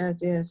company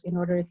does is, in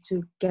order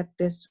to get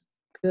this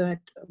good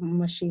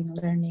machine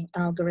learning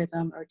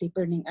algorithm or deep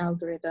learning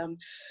algorithm,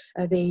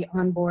 they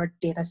onboard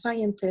data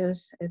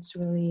scientists. It's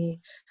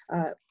really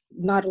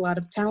not a lot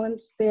of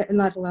talents there,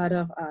 not a lot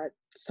of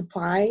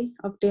supply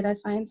of data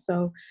science.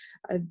 So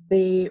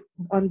they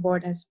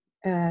onboard as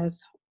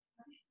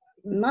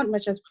not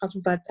much as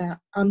possible, but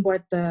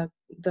onboard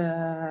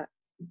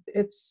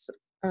it's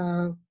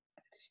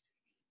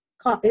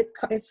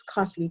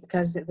costly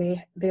because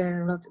they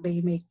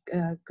make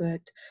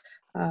good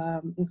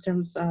in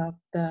terms of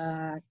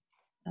the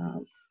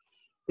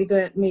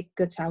they make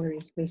good salary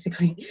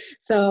basically.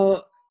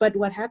 So, but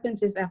what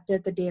happens is, after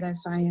the data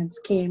science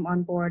came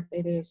on board,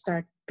 they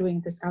start doing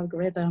this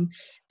algorithm.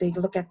 They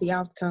look at the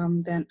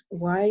outcome. Then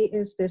why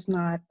is the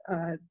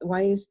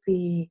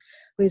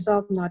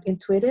result not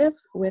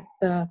intuitive with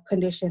the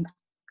condition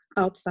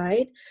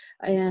outside?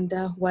 And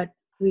what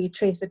we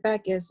trace it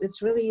back is,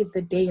 it's really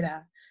the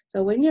data.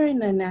 So when you're in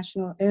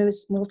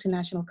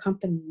multinational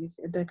companies,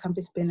 the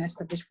company's been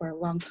established for a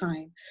long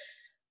time,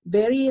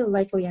 very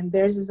likely, and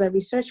there's a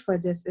research for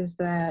this, is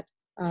that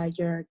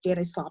your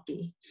data is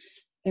sloppy.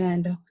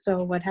 And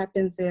so what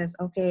happens is,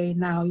 okay,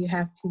 now you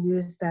have to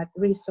use that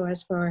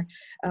resource for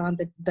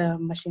the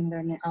machine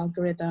learning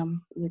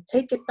algorithm. You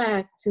take it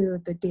back to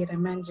the data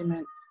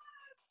management,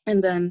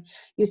 and then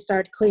you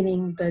start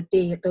cleaning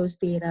those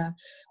data,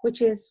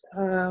 which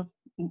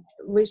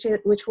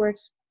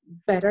works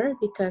better,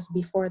 because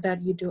before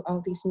that you do all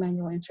these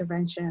manual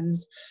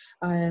interventions,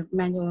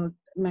 manual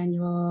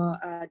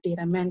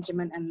data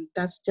management, and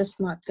that's just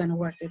not going to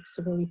work. It's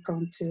really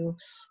prone to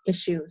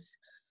issues.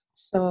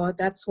 So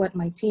that's what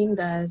my team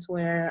does,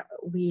 where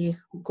we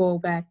go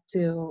back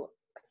to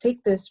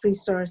take this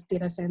resource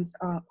data science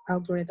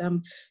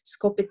algorithm,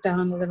 scope it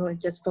down a little, and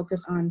just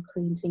focus on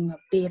cleansing of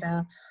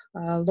data.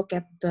 Look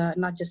at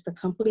not just the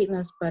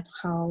completeness, but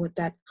how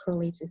that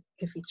correlates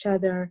with each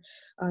other,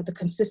 the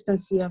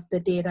consistency of the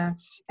data,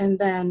 and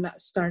then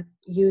start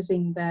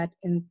using that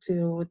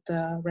into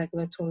the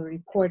regulatory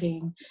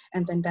reporting,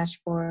 and then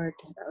dashboard,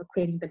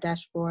 creating the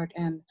dashboard.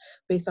 And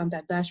based on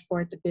that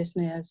dashboard, the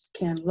business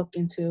can look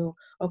into,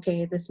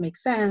 okay, this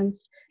makes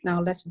sense.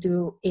 Now let's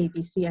do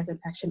ABC as an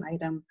action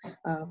item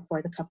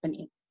for the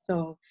company.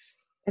 So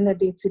in the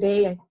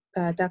day-to-day,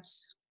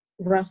 that's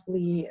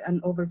roughly an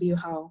overview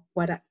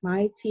what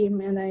my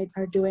team and I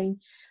are doing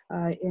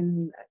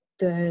in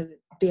the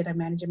data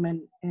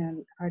management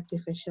and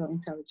artificial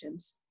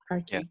intelligence.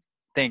 Yeah.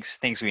 Thanks,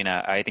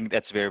 Veena. I think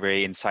that's very,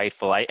 very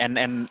insightful.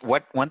 And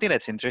one thing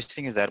that's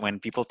interesting is that when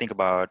people think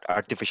about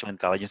artificial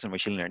intelligence and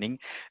machine learning,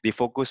 they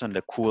focus on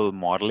the cool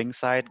modeling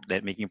side,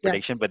 that making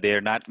prediction, Yes. but they're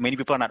not. Many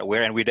people are not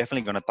aware, and we're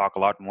definitely going to talk a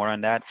lot more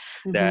on that.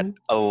 That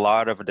Mm-hmm. a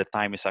lot of the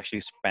time is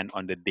actually spent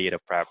on the data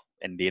prep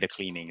and data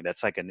cleaning.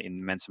 That's like an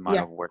immense amount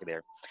Yeah. of work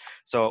there.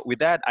 So with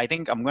that, I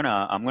think I'm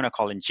gonna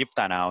call in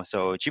Chipta now.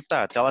 So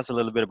Chipta, tell us a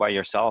little bit about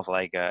yourself,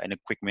 like in a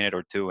quick minute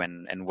or two,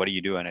 and what do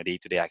you do on a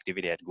day-to-day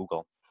activity at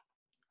Google?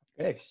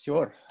 Okay,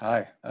 sure.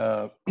 Hi.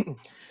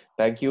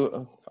 Thank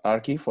you,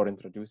 Arki, for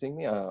introducing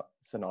me.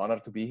 It's an honor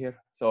to be here.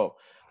 So,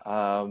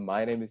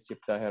 my name is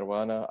Chipta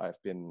Herwana.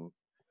 I've been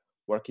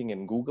working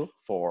in Google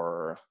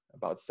for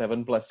about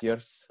 7+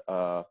 years.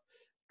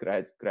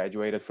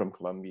 Graduated from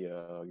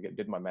Columbia,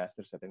 did my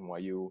master's at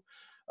NYU.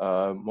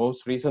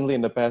 Most recently,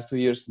 in the past 2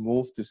 years,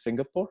 moved to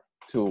Singapore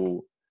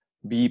to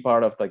be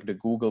part of like the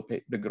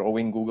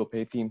growing Google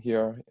Pay team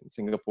here in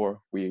Singapore.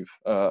 We've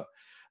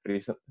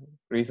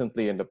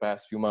recently in the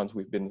past few months,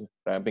 we've been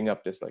ramping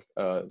up this like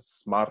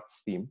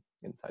smarts team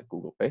inside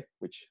Google Pay,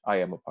 which I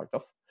am a part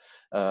of.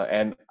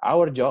 And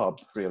our job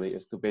really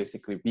is to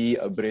basically be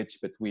a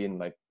bridge between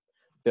like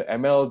the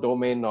ML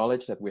domain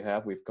knowledge that we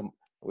have. We've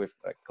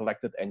like,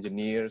 collected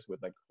engineers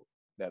with like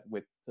that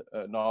with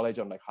knowledge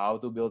on like how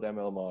to build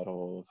ML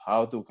models,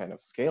 how to kind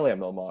of scale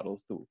ML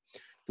models to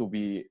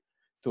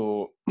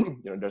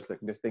you know, there's like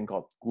this thing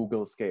called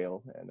Google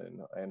Scale,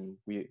 and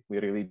we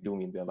really do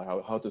mean that, like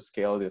how to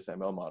scale this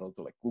ML model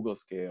to like Google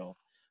Scale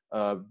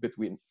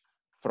between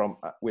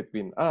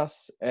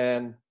us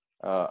and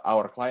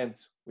our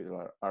clients, which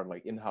are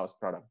like in-house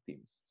product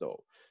teams.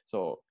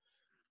 So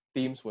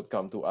teams would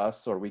come to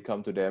us, or we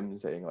come to them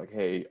saying like,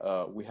 hey,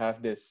 we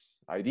have this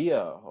idea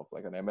of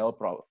like an ML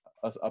problem,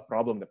 a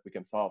problem that we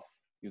can solve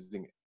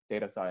using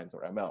data science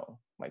or ML.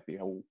 Might be,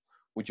 how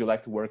would you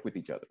like to work with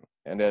each other?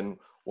 And then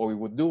what we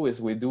would do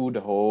is we do the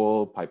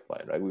whole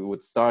pipeline, right? We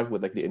would start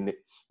with like the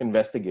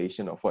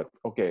investigation of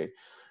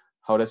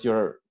how does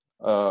your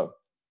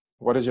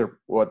what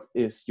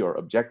is your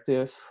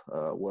objective?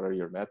 What are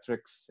your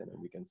metrics? And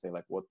then we can say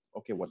like, what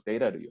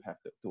data do you have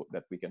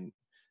that we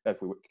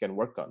can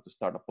work on to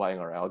start applying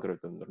our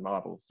algorithms or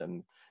models?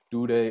 And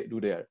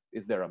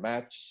is there a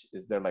match?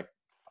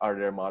 Are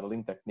there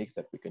modeling techniques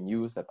that we can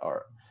use that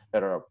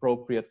are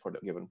appropriate for the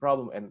given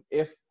problem? And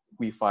if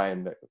we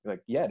find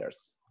like, yeah,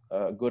 there's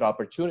a good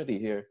opportunity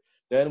here,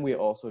 then we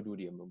also do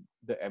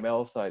the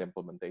ML side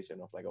implementation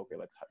of like, okay,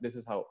 this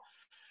is how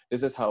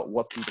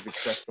what we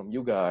request from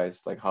you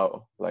guys, like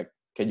how, like,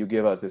 can you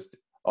give us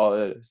all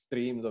the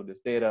streams of this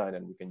data, and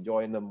then we can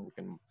join them, we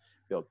can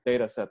build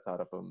data sets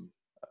out of them,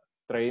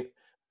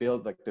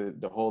 build like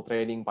the whole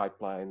training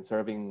pipeline,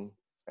 serving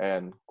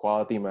and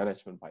quality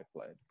management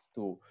pipelines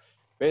to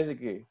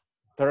basically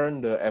turn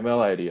the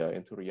ML idea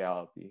into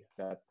reality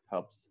that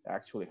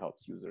actually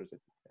helps users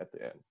at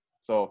the end.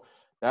 So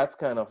that's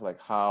kind of like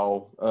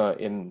how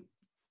in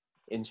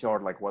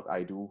short, like what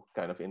I do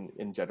kind of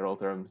in general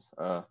terms.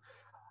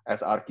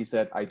 As Arki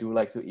said, I do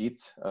like to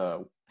eat.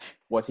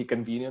 What he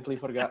conveniently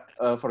forgot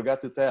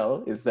to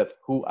tell is that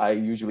who I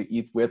usually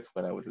eat with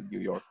when I was in New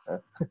York.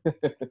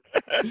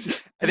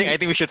 I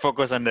think we should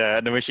focus on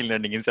the machine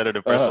learning instead of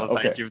the personal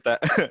side, Chipta.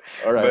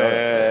 All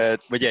right.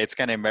 But yeah, it's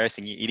kind of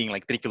embarrassing eating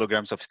like 3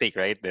 kilograms of steak,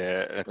 right?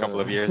 A couple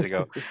of years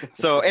ago.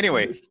 So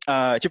anyway,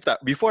 Chipta,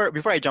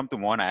 before I jump to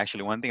Mona,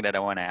 actually, one thing that I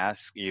want to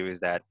ask you is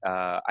that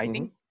I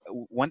think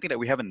one thing that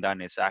we haven't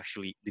done is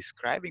actually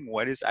describing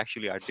what is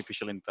actually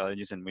artificial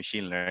intelligence and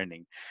machine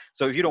learning.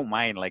 So if you don't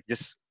mind, like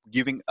just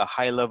giving a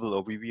high level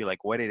overview,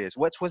 like what it is.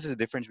 What's the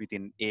difference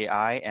between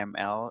AI,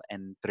 ML,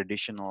 and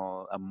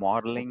traditional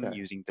modeling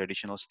using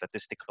traditional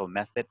statistical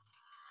method?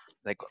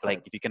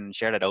 Like if you can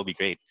share that, that'll be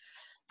great.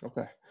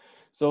 Okay.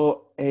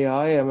 So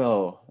AI,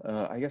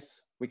 ML, I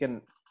guess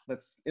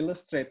let's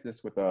illustrate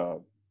this with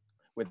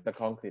the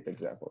concrete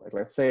example. Like,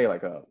 let's say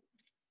like a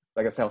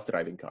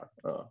self-driving car,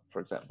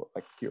 for example.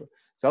 Like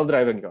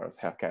self-driving cars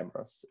have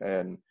cameras,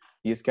 and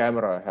these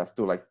camera has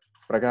to like,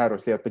 mereka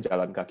harus lihat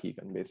pejalan kaki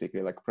kan,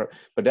 basically like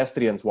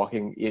pedestrians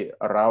walking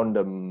around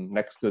them,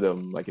 next to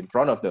them, like in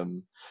front of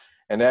them,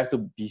 and they have to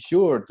be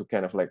sure to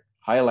kind of like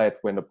highlight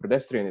when the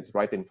pedestrian is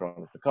right in front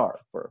of the car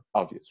for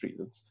obvious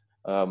reasons.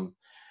 And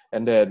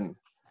then,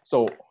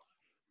 so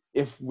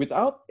if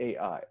without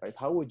AI, right,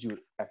 how would you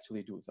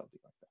actually do something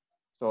like that?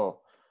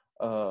 So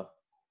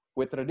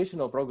with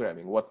traditional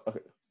programming,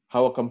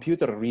 how a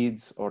computer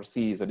reads or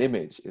sees an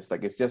image is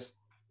like, it's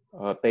just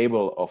a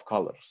table of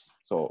colors.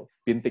 So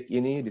bintik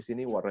ini di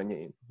sini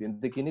warnanya ini,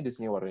 bintik ini di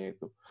sini warnanya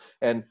itu.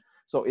 And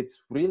so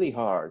it's really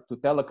hard to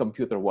tell a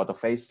computer what a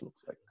face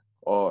looks like,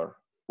 or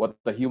what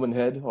the human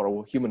head or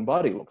a human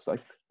body looks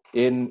like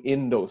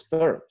in those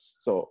terms.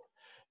 So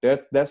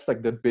that's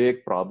like the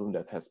big problem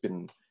that has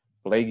been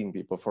plaguing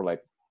people for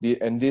like,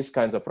 and these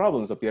kinds of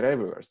problems appear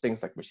everywhere.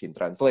 Things like machine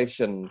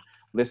translation,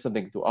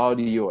 listening to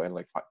audio, and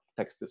like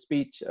text to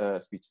speech,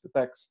 speech to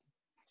text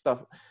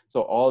stuff.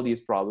 So all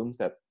these problems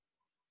that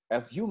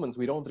as humans,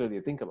 we don't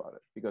really think about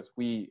it because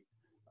we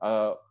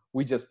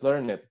just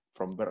learn it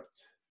from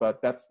birth. But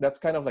that's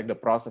kind of like the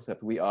process that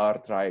we are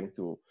trying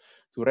to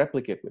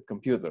replicate with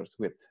computers,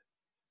 with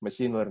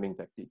machine learning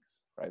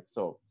techniques, right?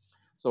 So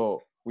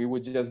we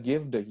would just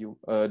give the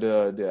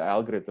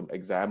algorithm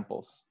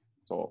examples.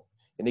 So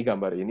ini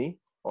gambar ini,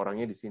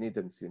 orangnya di sini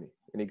dan di sini.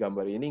 Ini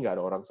gambar ini nggak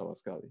ada orang sama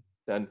sekali.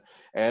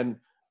 And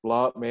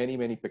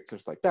many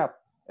pictures like that.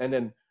 And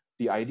then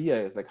the idea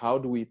is like, how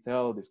do we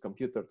tell this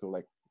computer to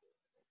like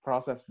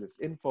process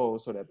this info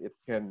so that it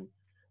can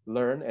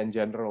learn and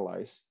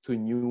generalize to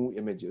new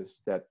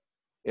images that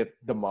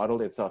the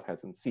model itself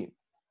hasn't seen.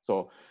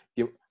 So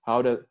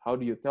how do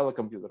you tell a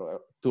computer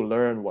to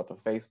learn what a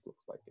face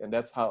looks like? And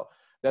that's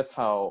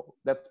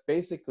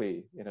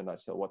basically, in a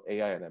nutshell, what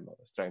AI and ML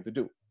is trying to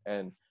do.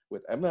 And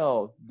with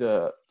ML,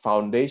 the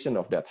foundation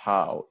of that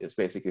how is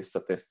basically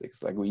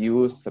statistics. Like we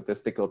use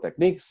statistical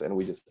techniques and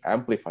we just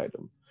amplify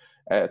them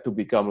to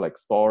become like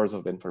stores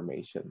of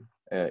information.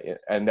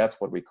 And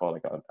that's what we call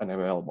like an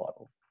ML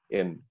model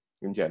in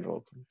general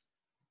terms.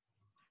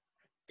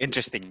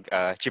 Interesting,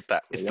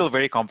 Cipta. It's still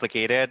very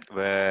complicated,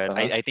 but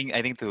I think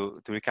to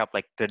recap,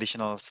 like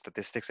traditional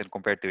statistics and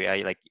compared to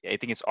AI, like I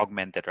think it's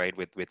augmented, right,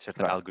 with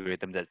certain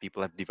algorithms that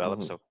people have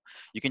developed. So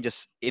you can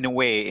just, in a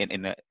way,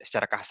 in a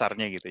secara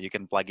kasarnya gitu, you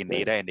can plug in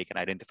data and they can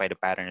identify the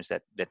patterns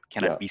that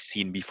cannot be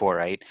seen before,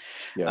 right?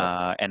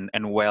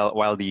 And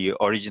while the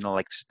original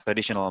like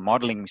traditional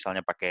modeling,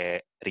 misalnya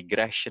pakai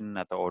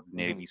regression atau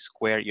ordinary least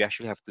square, you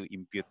actually have to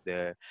impute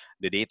the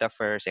data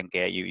first, and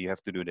kayak you have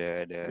to do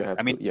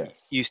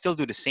you still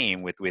do the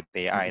same with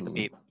AI,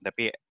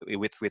 tapi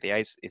with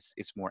AI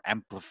it's more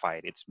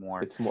amplified. It's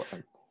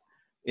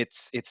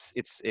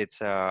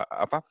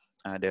apa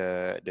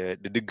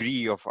the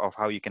degree of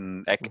how you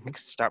can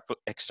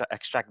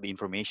extract the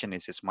information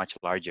is much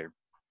larger.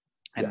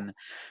 And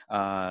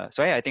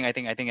so yeah, I think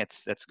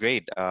that's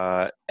great.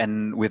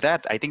 And with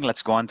that, I think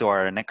let's go on to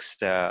our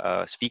next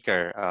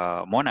speaker,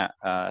 Mona.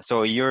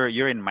 So you're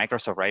in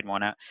Microsoft, right,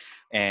 Mona?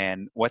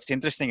 And what's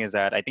interesting is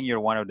that I think you're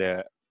one of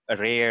the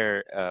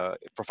rare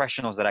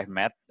professionals that I've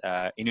met,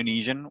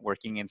 Indonesian,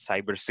 working in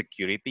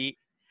cybersecurity.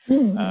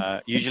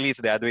 Usually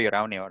it's the other way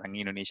around. Orang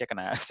Indonesia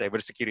kena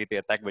cybersecurity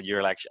attack, but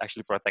you're like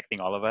actually protecting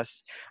all of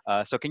us.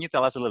 So can you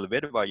tell us a little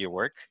bit about your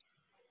work?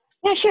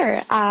 Yeah,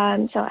 sure.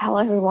 So hello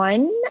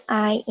everyone.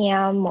 I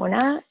am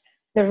Mona,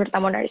 Nurvirta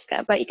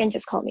Monarizqa, but you can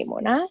just call me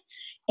Mona.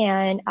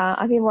 And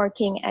I've been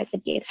working as a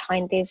data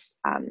scientist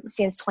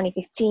since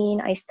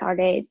 2015. I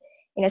started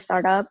in a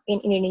startup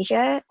in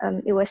Indonesia.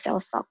 It was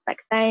Cellstock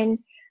back then.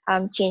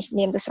 Changed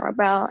name to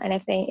Sorabel, and I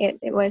think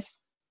it was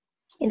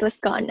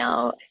gone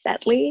now,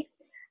 sadly.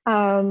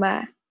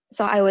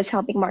 So I was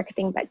helping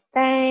marketing back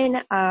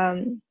then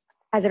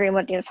as a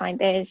remote data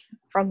scientist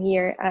from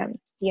here,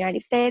 the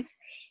United States.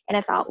 And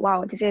I thought,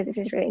 wow, this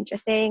is really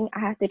interesting. I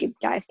have to deep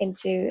dive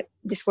into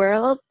this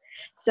world.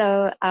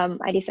 So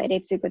I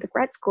decided to go to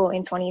grad school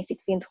in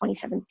 2016,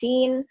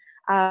 2017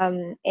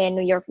 in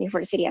New York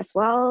University as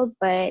well.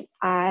 But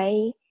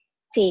I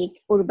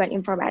take urban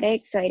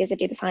informatics. So it is a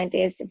data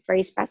scientist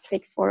very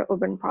specific for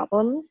urban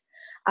problems.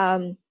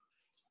 And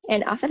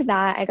after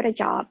that, I got a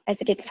job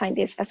as a data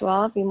scientist as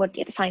well, remote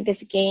data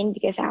scientist again,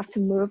 because I have to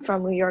move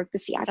from New York to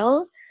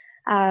Seattle.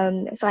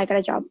 So I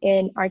got a job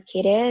in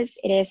Arcadis.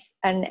 It is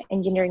an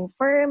engineering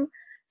firm.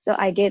 So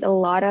I did a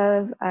lot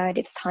of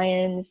data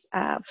science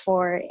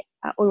for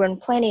urban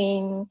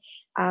planning,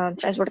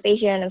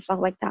 transportation and stuff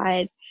like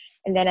that.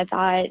 And then I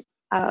thought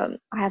I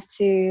have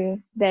to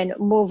then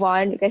move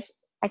on, because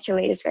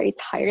actually it is very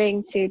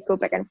tiring to go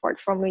back and forth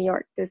from New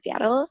York to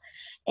Seattle.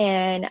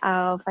 And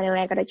finally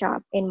I got a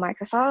job in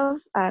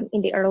Microsoft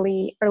in the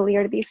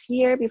earlier this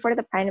year before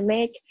the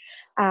pandemic.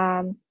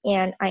 And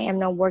I am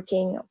now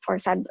working for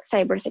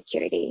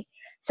cybersecurity.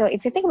 So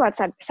if you think about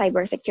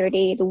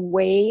cybersecurity, the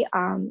way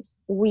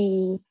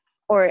the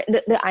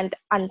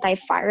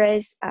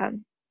antivirus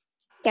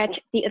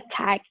catch the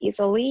attack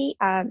easily,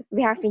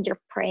 we have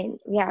fingerprint,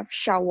 we have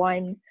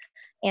SHA-1.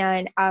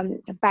 And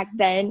back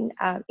then,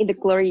 in the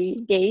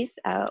glory days,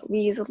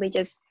 we usually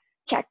just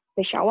check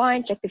the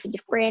SHA-1, check the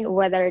fingerprint,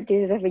 whether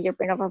this is a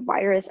fingerprint of a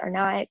virus or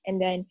not. And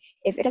then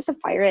if it is a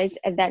virus,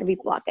 and then we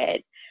block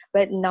it.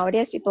 But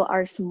nowadays, people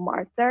are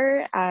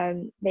smarter.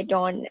 They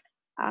don't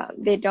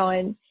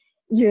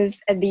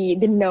use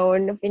the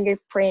known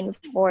fingerprint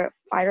for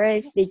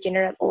virus. They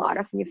generate a lot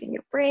of new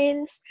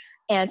fingerprints.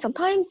 And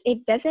sometimes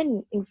it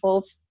doesn't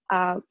involve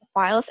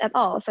files at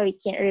all. So we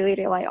can't really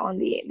rely on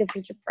the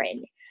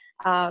fingerprint.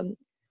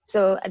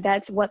 So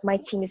that's what my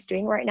team is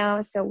doing right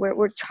now. So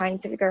we're trying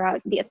to figure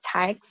out the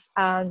attacks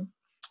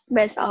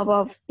based off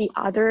of the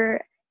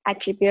other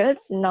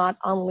attributes, not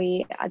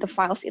only the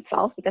files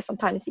itself, because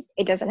sometimes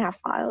it doesn't have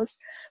files,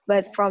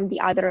 but from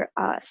the other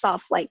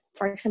stuff, like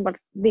for example,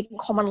 the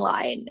command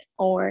line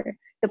or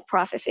the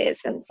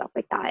processes and stuff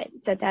like that.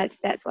 So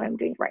that's what I'm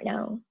doing right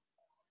now.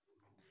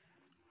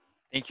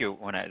 Thank you,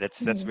 Mona.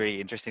 That's very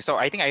interesting. So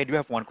I think I do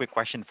have one quick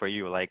question for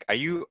you. Like, are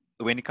you,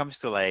 when it comes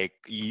to like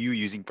you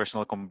using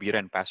personal computer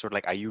and password,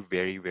 like, are you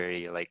very,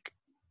 very like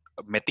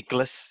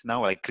meticulous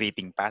now, like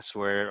creating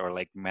password or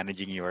like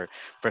managing your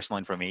personal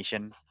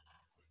information?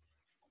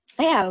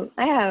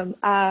 I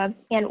have.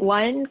 And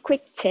one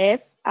quick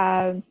tip,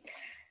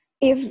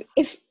 if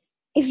if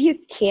if you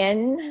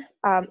can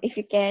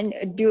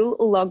do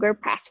logger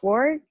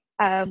password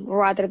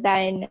rather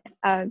than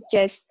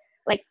just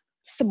like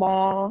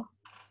small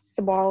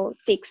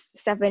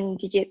 6-7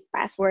 digit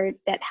password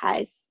that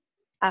has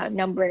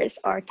numbers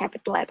or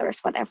capital letters,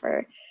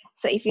 whatever.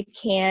 So if you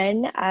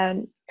can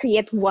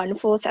create one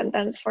full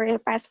sentence for your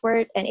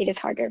password, and it is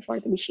harder for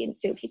the machine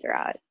to figure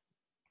out.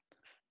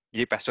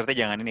 Jadi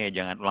passwordnya jangan ini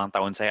ya, jangan ulang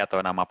tahun saya atau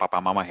nama papa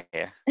mama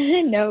ya.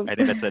 No. I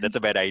think that's a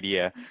bad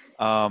idea.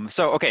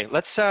 So okay,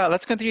 let's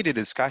continue the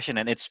discussion,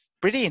 and it's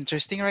pretty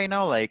interesting right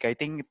now. Like I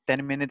think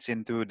 10 minutes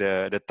into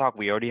the talk,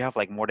 we already have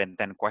like more than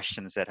 10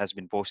 questions that has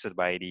been posted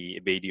by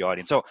the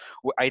audience. So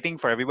I think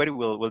for everybody,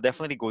 we'll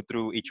definitely go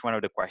through each one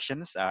of the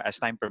questions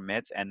as time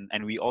permits, and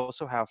we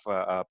also have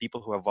people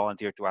who have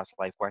volunteered to ask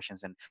live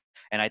questions, and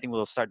I think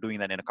we'll start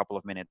doing that in a couple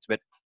of minutes. But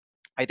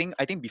I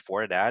think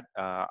before that,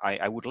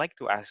 I would like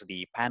to ask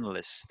the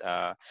panelists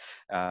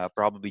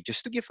probably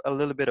just to give a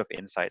little bit of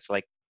insights.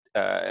 Like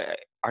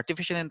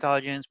artificial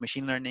intelligence,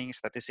 machine learning,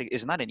 statistics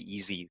is not an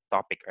easy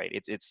topic, right?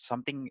 It's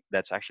something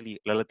that's actually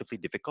relatively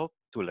difficult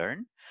to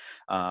learn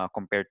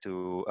compared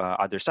to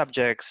other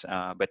subjects.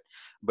 But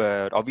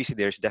obviously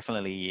there's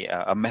definitely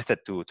a method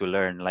to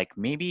learn. Like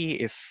maybe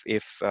if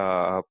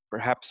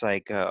perhaps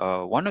like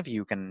one of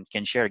you can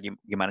share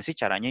gimana sih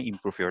caranya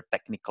improve your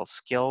technical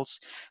skills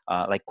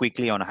like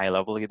quickly on a high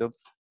level gitu.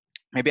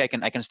 Maybe I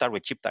can start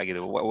with Cipta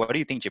gitu. What do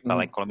you think, Cipta?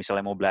 Like kalau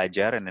misalnya mau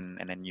belajar and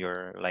then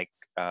you're like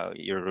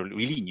you're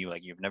really new,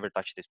 like you've never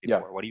touched this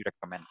before. What do you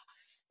recommend?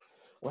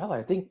 Well,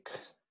 I think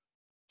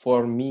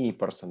for me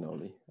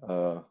personally,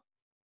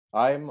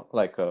 I'm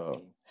like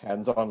a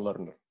hands-on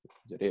learner.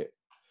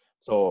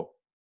 So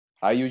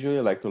I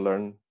usually like to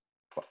learn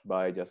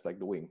by just like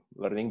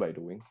learning by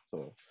doing.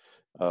 So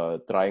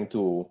trying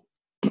to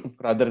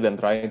rather than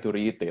trying to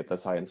read data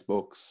science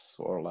books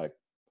or like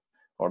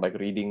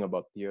reading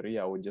about theory,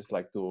 I would just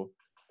like to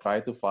try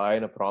to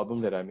find a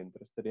problem that I'm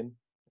interested in.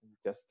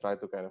 Just try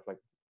to kind of like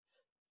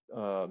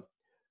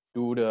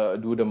do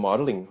the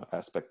modeling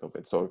aspect of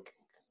it.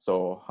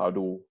 So how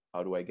do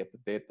I get the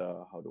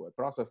data? How do I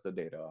process the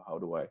data? How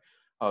do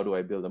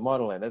I build a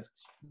model? And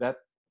that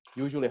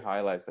usually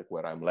highlights like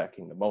where I'm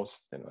lacking the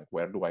most and like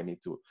where do I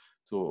need to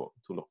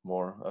look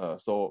more.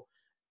 So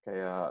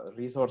kayak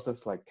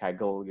resources like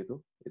Kaggle gitu,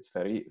 it's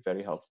very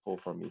very helpful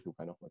for me to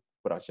kind of like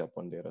brush up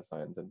on data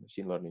science and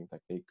machine learning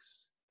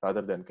techniques rather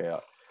than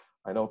kayak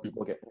I know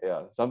people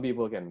some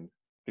people can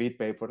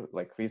read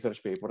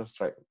research papers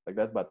right like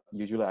that, but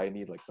usually I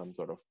need like some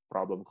sort of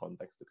problem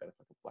context to kind of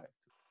like apply it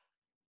to.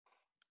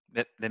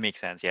 That makes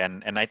sense, yeah,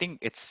 and I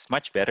think it's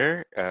much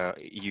better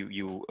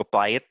you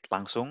apply it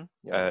langsung.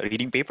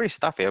 Reading paper is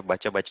tough ya,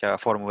 baca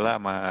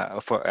formula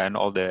and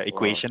all the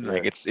equation,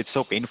 like it's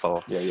so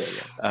painful.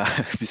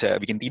 Bisa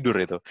bikin tidur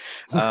itu.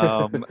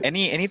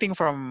 Anything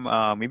from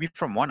maybe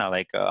from Mona,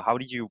 like how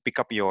did you pick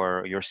up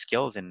your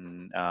skills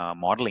in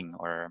modeling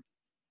or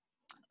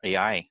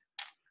AI?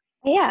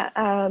 Yeah,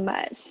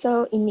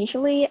 so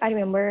initially I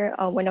remember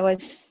when I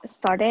was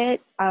started,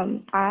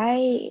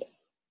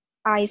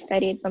 I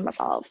studied by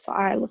myself. So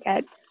I look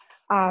at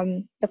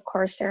the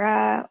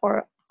Coursera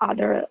or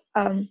other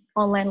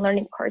online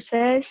learning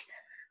courses,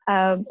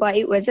 but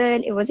it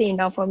wasn't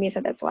enough for me.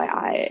 So that's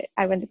why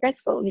I went to grad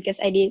school, because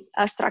I did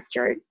a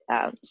structured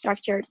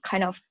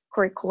kind of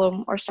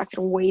curriculum or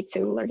structured way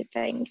to learn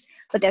things.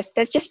 But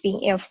that's just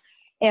being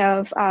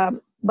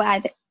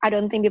but I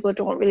don't think people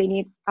don't really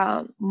need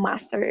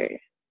master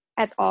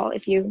at all.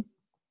 If you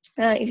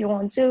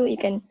want to, you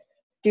can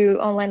do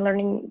online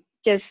learning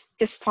just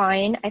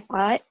fine, I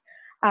thought.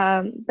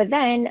 But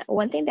then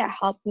one thing that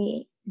helped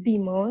me the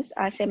most,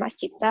 same as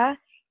Cipta,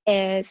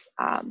 is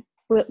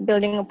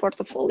building a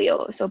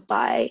portfolio. So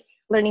by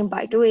learning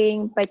by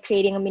doing, by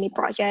creating a mini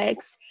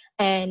projects,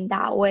 and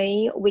that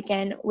way we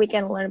can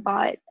learn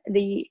about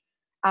the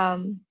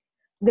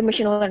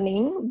machine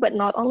learning. But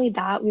not only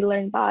that, we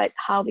learn about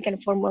how we can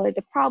formulate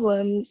the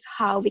problems,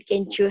 how we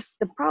can choose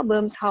the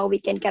problems, how we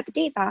can get the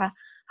data,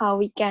 how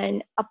we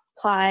can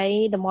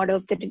apply the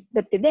model to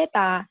the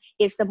data.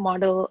 Is the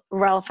model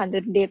relevant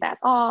to the data at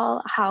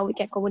all? How we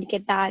can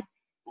communicate that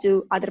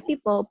to other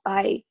people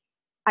by,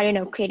 I don't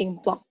know,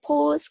 creating blog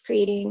posts,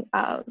 creating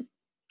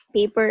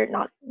paper,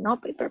 not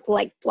paper, but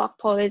like blog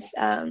posts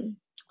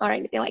or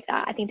anything like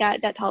that. I think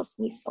that helps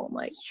me so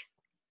much.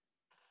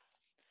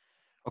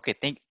 Okay,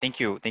 thank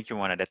you,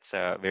 Mona. That's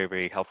very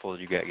very helpful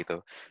juga gitu.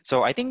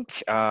 So I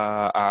think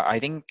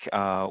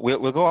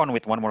we'll go on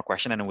with one more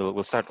question, and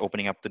we'll start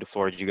opening up to the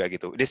floor juga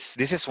gitu. This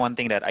is one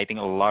thing that I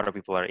think a lot of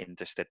people are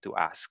interested to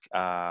ask.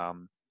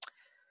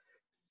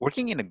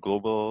 Working in a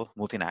global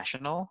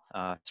multinational,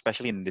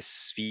 especially in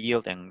this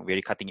field and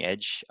very cutting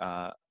edge,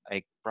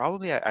 I'd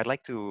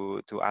like to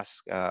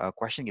ask a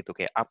question gitu,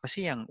 kayak apa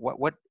sih yang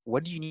what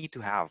do you need to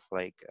have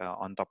like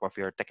on top of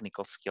your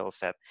technical skill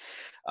set?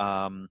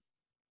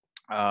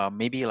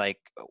 maybe like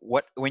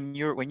what when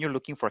you're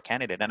looking for a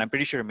candidate, and I'm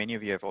pretty sure many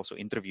of you have also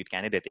interviewed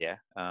candidate, yeah,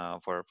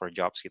 for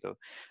jobs gitu.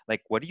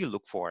 Like, what do you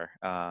look for?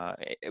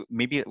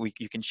 Maybe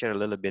you can share a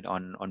little bit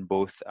on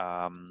both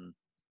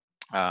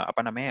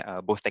apa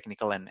namanya, both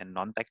technical and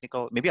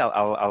non-technical. Maybe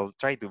I'll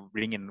try to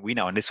bring in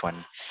Wina on this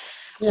one.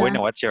 Yeah.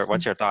 Wina, what's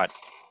your thought?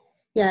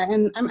 Yeah,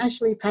 and I'm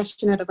actually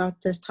passionate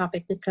about this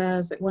topic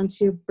because once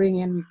you bring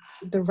in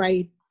the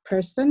right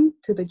person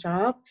to the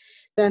job,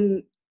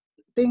 then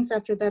things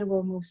after that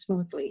will move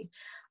smoothly.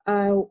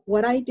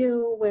 What I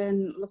do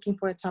when looking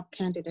for a top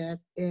candidate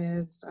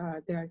is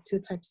there are two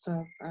types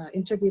of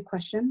interview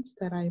questions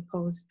that I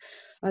pose.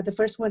 The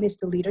first one is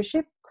the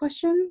leadership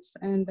questions,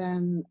 and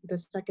then the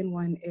second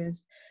one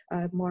is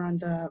more on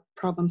the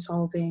problem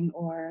solving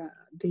or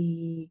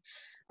the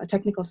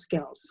technical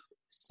skills.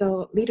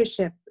 So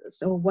leadership.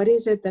 So what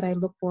is it that I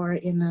look for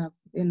in a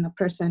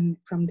person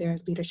from their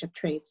leadership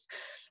traits?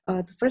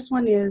 The first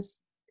one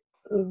is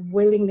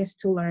willingness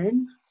to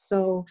learn.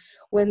 So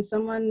when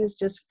someone is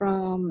just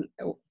from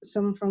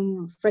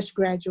fresh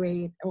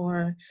graduate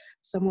or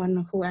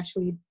someone who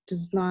actually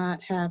does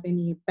not have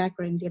any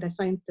background in data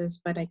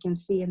scientist, but I can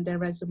see in their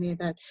resume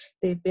that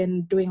they've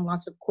been doing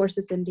lots of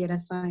courses in data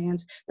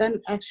science,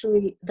 then I'm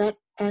actually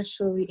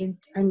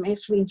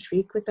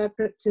intrigued with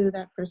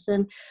that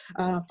person,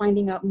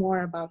 finding out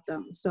more about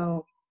them.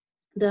 So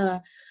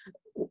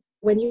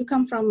when you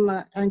come from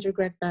an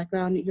undergrad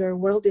background, your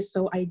world is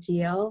so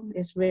ideal.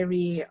 It's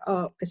very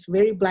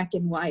black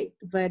and white.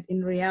 But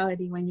in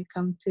reality, when you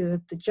come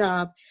to the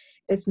job,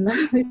 it's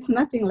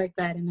nothing like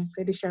that. And I'm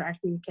pretty sure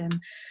Aki can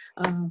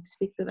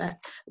speak to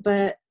that.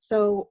 But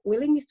so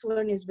willingness to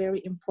learn is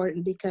very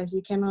important because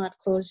you cannot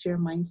close your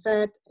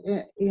mindset.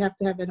 You have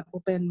to have an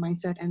open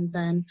mindset, and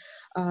then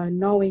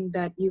knowing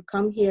that you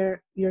come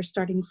here, you're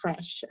starting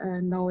fresh,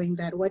 knowing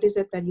that what is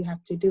it that you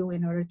have to do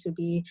in order to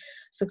be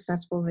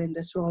successful in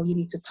this role. You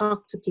need to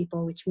talk to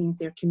people, which means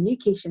their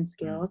communication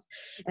skills,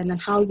 and then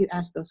how you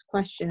ask those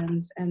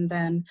questions. And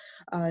then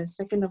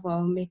second of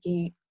all,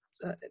 making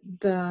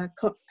the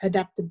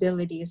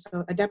adaptability.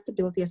 So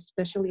adaptability,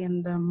 especially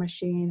in the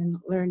machine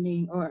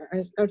learning or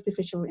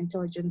artificial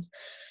intelligence,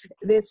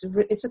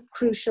 it's a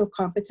crucial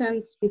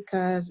competence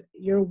because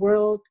your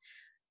world,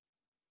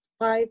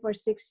 5 or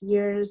 6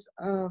 years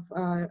of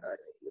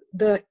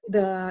the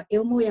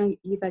ilmu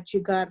that you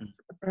got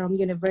from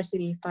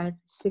university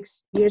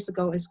 5-6 years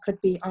ago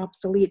could be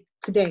obsolete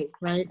today,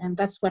 right? And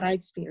that's what I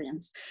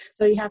experienced.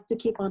 So you have to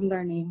keep on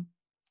learning.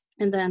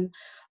 And then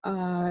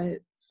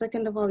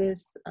second of all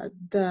is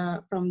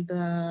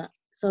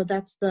so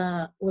that's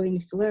the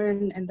willingness to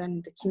learn, and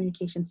then the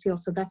communication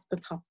skills. So that's the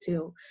top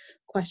two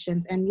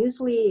questions. And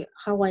usually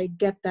how I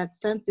get that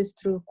sense is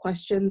through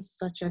questions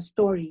such as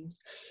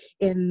stories.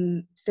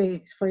 In,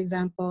 say, for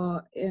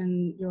example,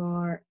 in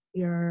your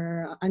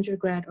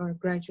undergrad or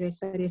graduate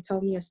studies,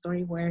 tell me a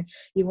story where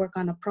you work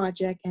on a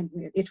project and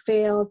it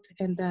failed,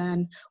 and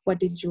then what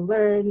did you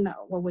learn?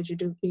 What would you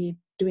be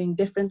doing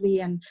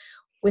differently? And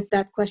with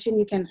that question,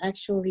 you can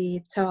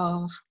actually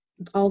tell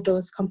all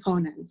those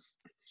components.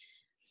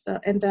 So,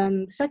 and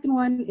then the second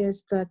one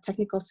is the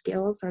technical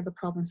skills or the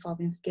problem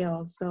solving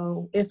skills.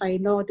 So if I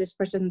know this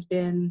person's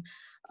been,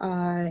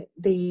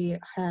 they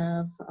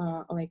have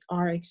like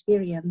R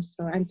experience,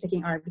 so I'm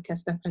taking R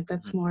because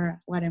that's more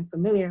what I'm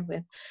familiar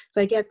with.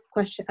 So I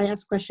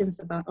ask questions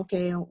about,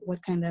 okay,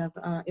 what kind of,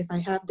 if I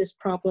have this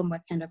problem,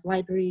 what kind of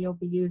library you'll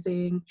be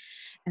using?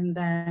 And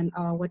then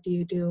what do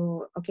you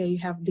do? Okay, you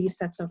have these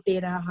sets of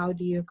data, how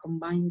do you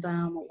combine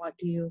them?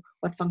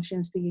 What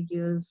functions do you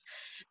use?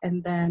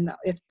 And then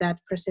if that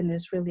person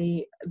is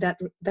really,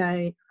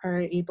 they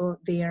are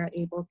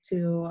able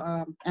to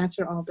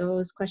answer all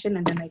those questions,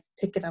 and then I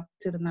take it up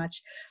to the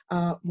notch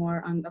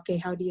more on, okay,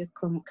 how do you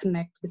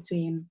connect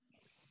between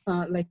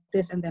like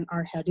this and then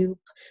our Hadoop,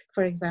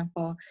 for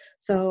example.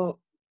 So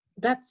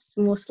that's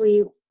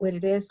mostly what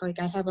it is. Like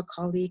I have a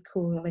colleague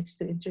who likes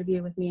to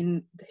interview with me,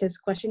 and his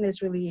question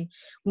is really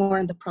more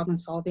on the problem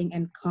solving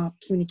and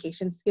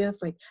communication skills,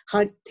 like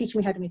teach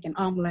me how to make an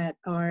omelet,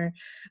 or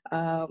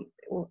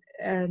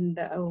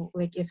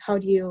like how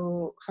do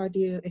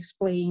you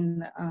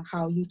explain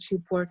how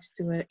YouTube works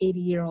to an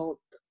 80-year-old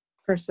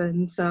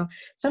person. So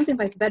something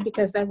like that,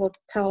 because that will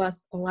tell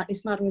us a lot.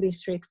 It's not really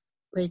straight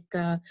like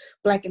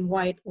black and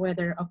white,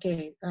 whether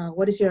okay,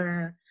 what is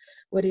your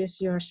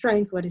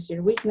strength, what is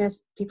your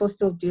weakness. People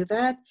still do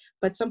that,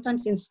 but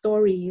sometimes in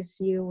stories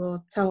you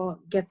will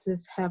get to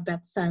have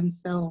that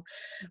sense. So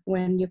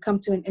when you come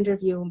to an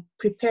interview,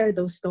 prepare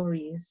those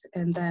stories,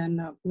 and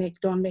then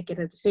don't make it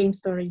the same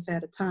stories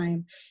at a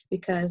time,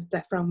 because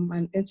that from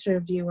an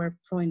interviewer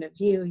point of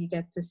view, you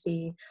get to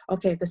see,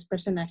 okay, this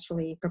person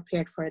actually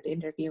prepared for the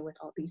interview with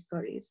all these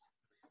stories.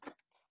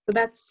 So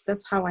that's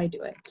how I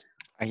do it.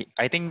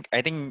 I think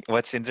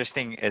what's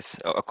interesting is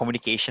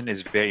communication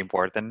is very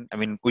important. I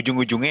mean,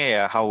 ujung-ujungnya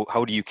ya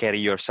how do you carry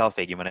yourself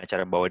ya, gimana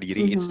cara bawa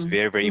diri, it's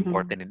very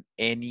important in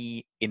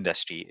any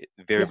industry,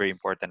 very Yes.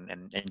 important,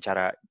 and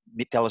cara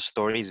tell a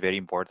story is very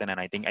important. And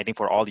I think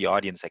for all the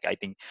audience, like I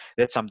think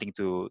that's something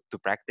to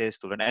practice,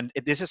 to learn, and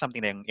this is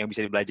something yang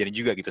bisa dipelajarin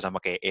juga gitu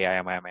sama kayak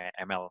AI sama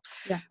ML.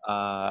 Yeah.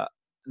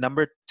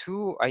 Number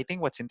two, I think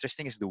what's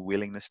interesting is the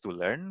willingness to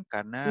learn,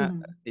 karena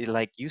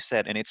like you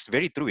said, and it's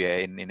very true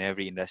ya in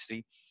every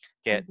industry,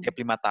 kayak tiap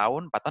 5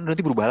 tahun, 4 tahun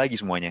nanti berubah lagi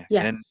semuanya.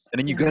 Yes. And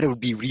then you gotta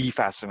be really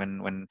fast when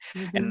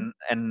and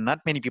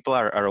not many people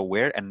are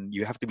aware, and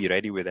you have to be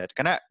ready with that.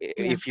 Karena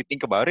if you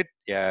think about it,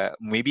 ya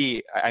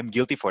maybe I'm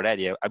guilty for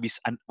that ya. Abis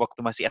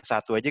waktu masih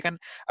S1 aja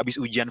kan, abis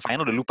ujian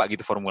final udah lupa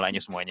gitu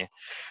formulanya semuanya.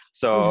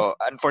 So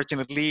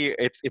unfortunately,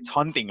 it's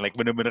haunting. Like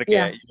bener-bener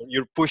kayak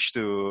you're pushed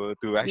to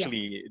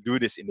actually do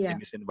this in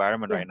this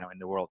environment right now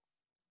in the world.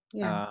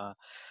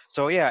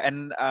 So yeah,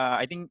 and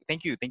I think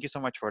thank you so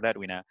much for that,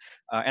 Wina.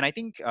 And I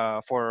think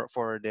for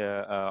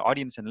the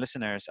audience and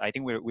listeners, I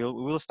think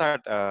we'll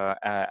start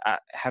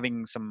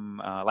having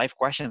some live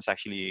questions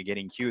actually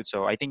getting queued.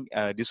 So I think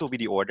this will be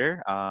the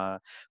order.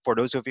 For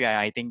those of you,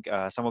 I think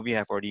some of you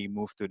have already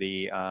moved to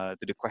the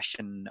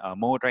question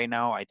mode right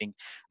now. I think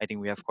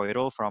we have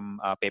Koirul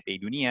from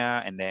PP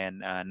Dunia, and then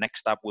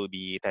next up will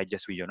be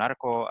Tejas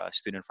Wijonarko, a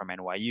student from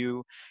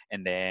NYU,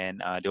 and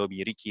then there will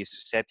be Ricky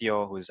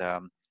Susetio, who's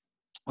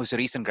a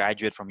recent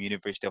graduate from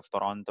University of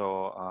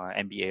Toronto,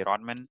 MBA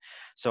Rodman.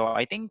 So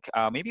I think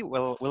maybe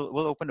we'll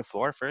open the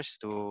floor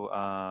first to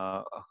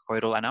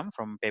Khairul Anam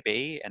from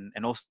PPA,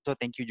 and also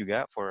thank you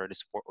juga for the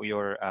support,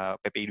 your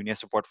PPA Dunia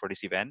support for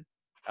this event.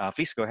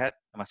 Please go ahead,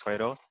 Mas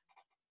Khairul.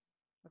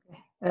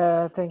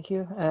 Okay. Thank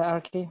you,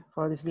 Arki,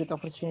 for this great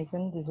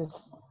opportunity. This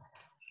is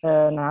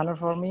an honor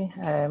for me.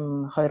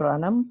 I'm Khairul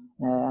Anam.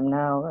 I'm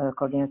now a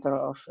coordinator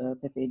of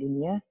PPA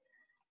Dunia.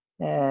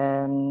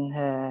 And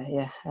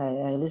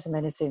I listen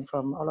many things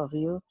from all of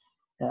you.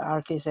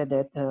 Arki said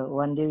that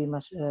one day we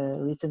must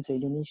return to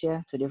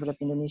Indonesia to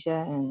develop Indonesia,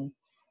 and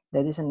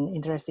that is an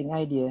interesting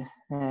idea,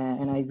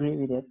 and I agree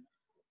with it.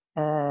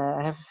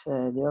 I have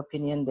the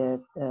opinion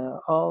that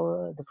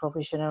all the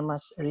professionals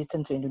must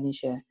return to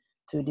Indonesia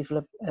to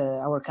develop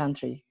our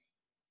country.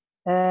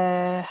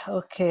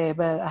 Okay,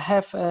 but I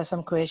have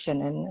some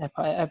question, and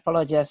I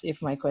apologize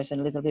if my question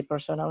a little bit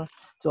personal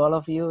to all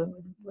of you,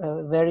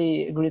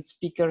 very great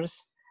speakers.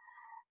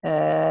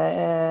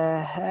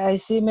 I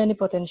see many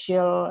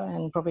potential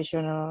and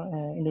professional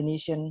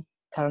Indonesian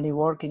currently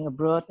working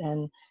abroad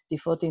and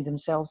devoting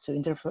themselves to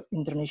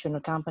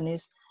international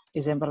companies.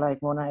 Example like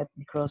Mona at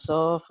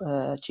Microsoft,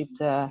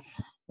 GIPA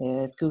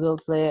at Google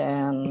Play,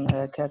 and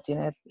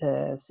Kartin at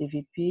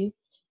CVP.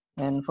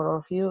 And for all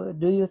of you,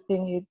 do you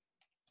think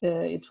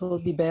it will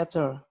be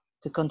better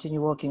to continue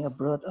working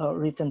abroad or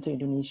return to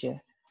Indonesia?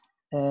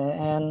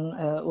 And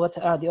what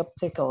are the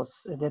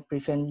obstacles that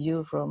prevent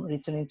you from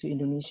returning to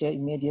Indonesia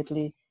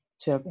immediately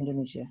to help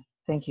Indonesia?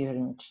 Thank you very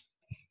much.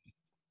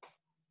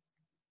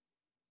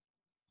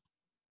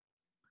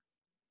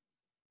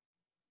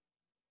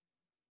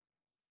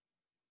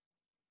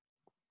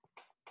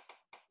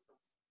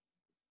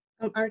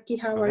 Arki,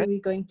 how are we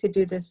going to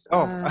do this?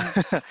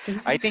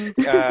 I think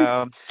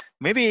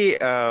maybe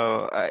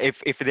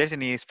if there's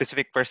any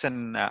specific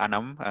person,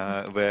 Anam,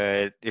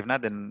 but if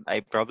not, then I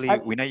probably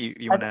Wina,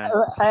 you wanna?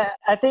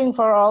 I think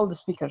for all the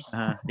speakers.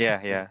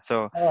 Yeah.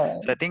 So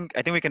I think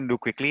we can do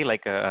quickly.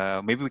 Like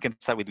maybe we can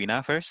start with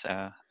Wina first.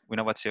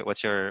 Wina,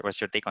 what's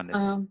your take on this?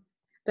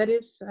 That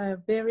is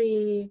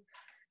very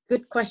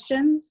good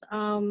questions.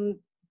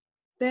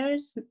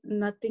 There's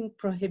nothing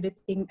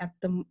prohibiting at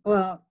the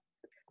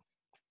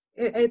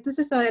this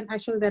is an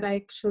actually that I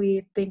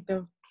actually think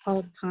of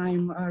all the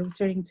time.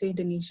 Returning to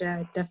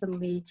Indonesia,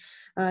 definitely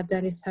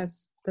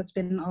that's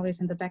been always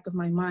in the back of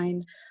my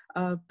mind.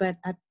 But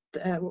at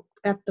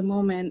the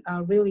moment,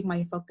 really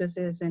my focus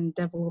is in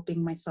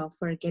developing myself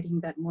for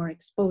getting that more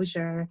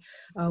exposure.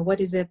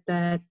 What is it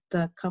that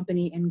the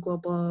company and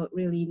global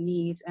really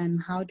needs, and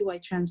how do I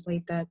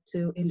translate that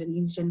to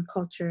Indonesian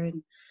culture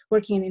and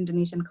working in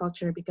Indonesian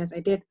culture? Because I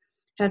did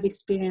have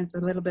experienced a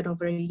little bit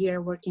over a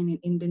year working in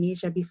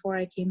Indonesia before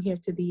I came here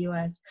to the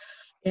US.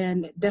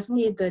 And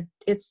definitely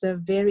it's a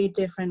very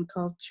different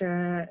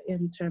culture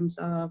in terms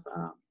of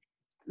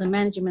the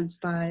management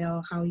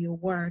style, how you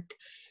work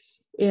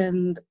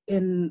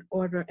in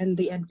order and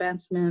the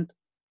advancement.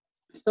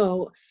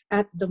 So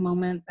at the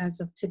moment, as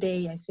of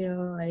today, I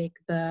feel like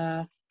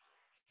the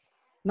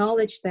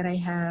knowledge that I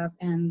have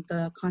and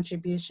the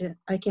contribution,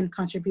 I can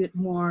contribute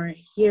more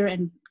here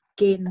and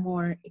gain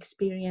more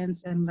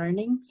experience and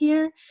learning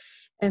here.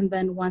 And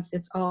then once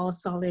it's all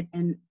solid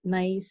and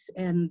nice,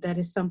 and that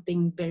is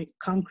something very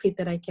concrete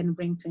that I can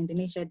bring to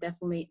Indonesia,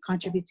 definitely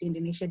contribute to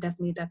Indonesia,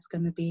 definitely that's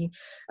going to be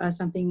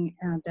something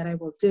that I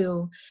will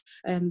do.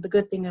 And the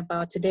good thing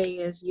about today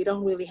is you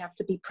don't really have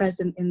to be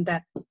present in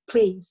that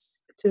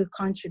place to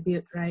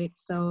contribute, right?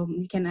 So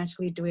you can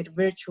actually do it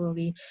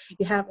virtually.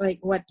 You have like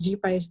what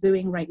GIPA is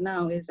doing right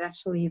now is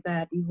actually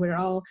that we're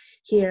all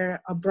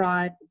here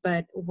abroad,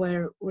 but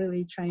we're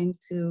really trying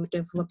to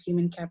develop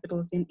human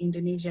capitals in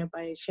Indonesia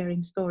by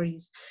sharing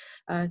stories.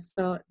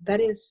 So that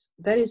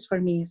is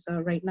for me. So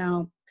right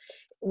now,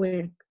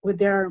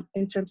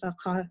 in terms of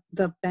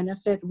the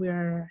benefit,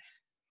 we're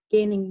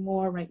gaining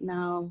more right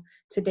now.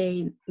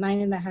 Today,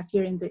 9.5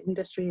 years in the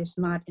industry is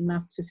not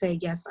enough to say,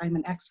 yes, I'm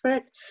an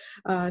expert.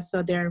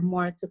 So there are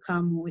more to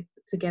come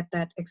to get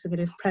that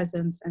executive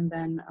presence and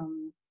then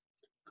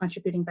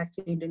contributing back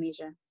to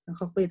Indonesia. So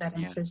hopefully that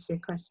answers your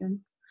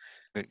question.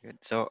 Good.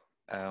 So,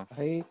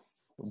 Hai,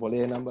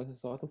 boleh nambah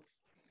sesuatu?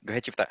 go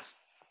ahead, Cipta.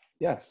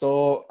 Yeah,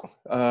 so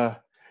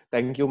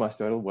thank you Mas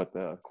Dorul buat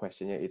the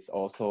questionnya. It's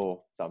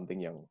also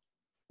something yang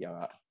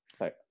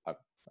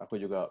aku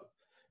juga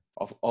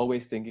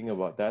always thinking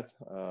about that.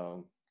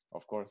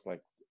 Of course,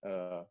 like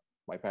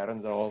my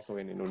parents are also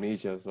in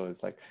Indonesia, so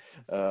it's like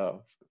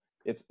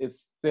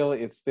it's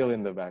still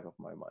in the back of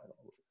my mind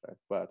always,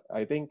 right? But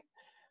I think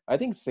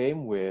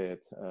same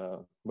with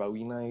Mbak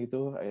Wina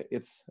itu.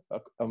 It's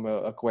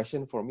a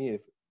question for me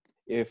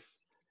if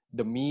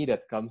the me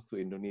that comes to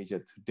Indonesia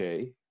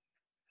today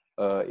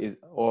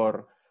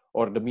or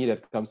the me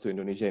that comes to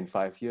Indonesia in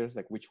 5 years,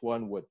 like which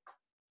one would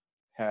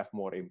have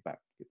more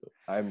impact gitu.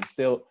 I'm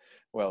still,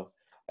 well,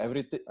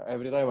 every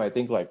time I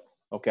think like,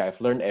 okay,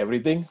 I've learned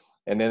everything,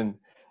 and then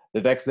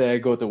the next day I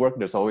go to work,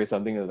 there's always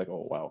something that's like,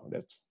 oh wow,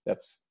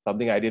 that's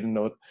something I didn't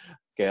know,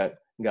 kayak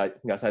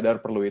nggak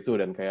sadar perlu itu.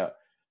 Dan kayak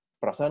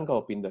perasaan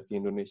kalau pindah ke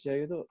Indonesia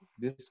itu,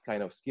 this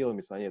kind of skill,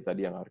 misalnya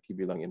tadi yang Arki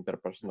bilang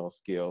interpersonal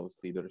skills,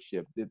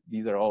 leadership,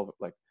 these are all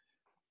like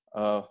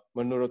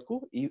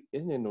menurutku in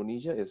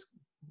Indonesia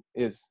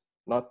is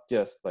not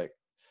just like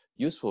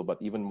useful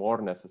but even more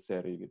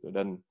necessary gitu.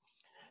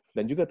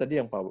 Dan juga tadi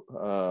yang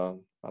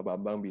Pak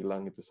Bambang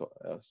bilang itu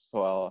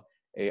soal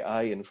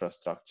AI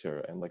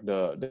infrastructure and like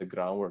the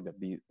groundwork that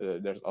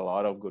there's a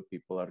lot of good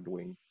people are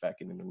doing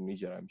back in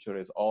Indonesia. I'm sure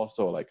is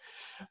also like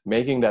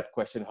making that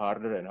question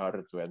harder and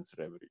harder to answer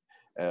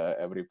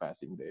every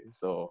passing day.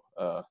 So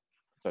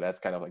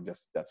that's kind of like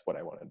that's what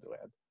I wanted to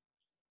add.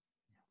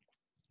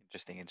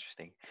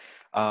 Interesting.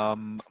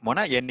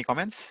 Mona, you have any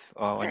comments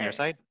on your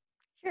side?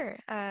 Sure.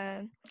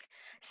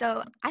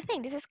 So I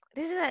think this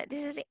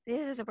is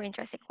a super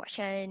interesting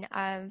question.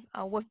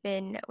 We've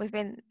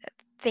been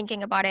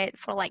thinking about it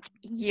for like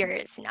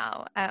years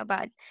now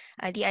about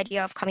the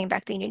idea of coming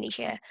back to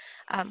Indonesia.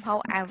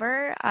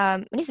 However,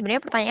 ini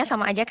sebenarnya pertanyaannya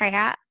sama aja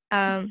kayak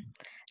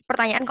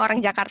pertanyaan ke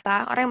orang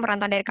Jakarta, orang yang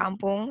merantau dari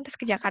kampung terus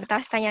ke Jakarta,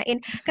 terus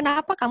tanyain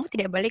kenapa kamu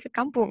tidak balik ke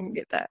kampung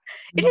gitu.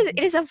 It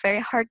is a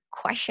very hard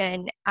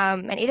question,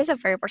 and it is a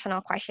very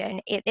personal question.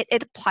 It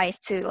applies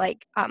to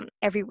like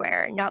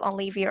everywhere, not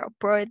only if you're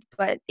abroad,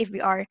 but if we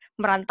are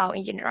merantau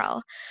in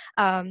general.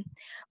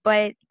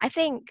 But I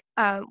think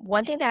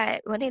one thing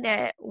that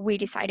we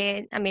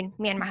decided, I mean,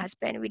 me and my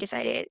husband, we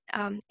decided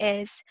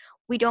is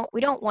we don't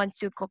want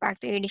to go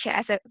back to Indonesia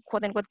as a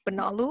quote unquote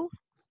penalu.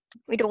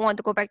 We don't want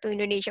to go back to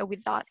Indonesia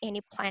without any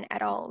plan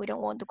at all. We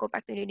don't want to go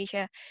back to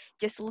Indonesia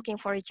just looking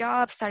for a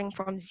job, starting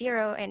from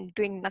zero and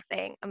doing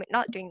nothing. I mean,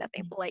 not doing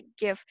nothing, but like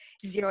give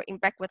zero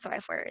impact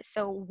whatsoever.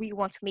 So we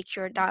want to make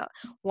sure that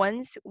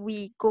once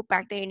we go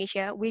back to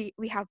Indonesia, we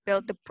have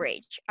built the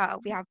bridge.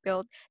 We have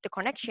built the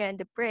connection,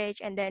 the bridge,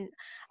 and then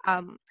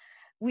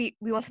we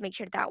want to make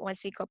sure that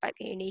once we go back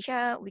to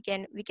Indonesia, we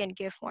can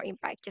give more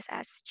impact, just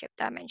as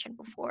Cipta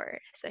mentioned before.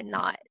 So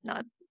not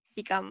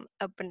become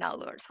a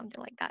penalu or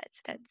something like that.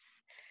 So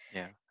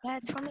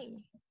that's for me.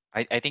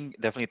 I think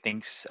definitely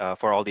thanks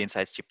for all the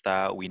insights,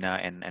 Cipta,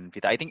 Wina, and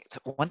Vita. I think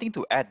one thing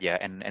to add,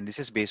 and this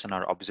is based on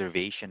our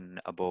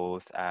observation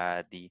both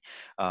at the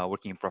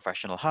Working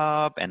Professional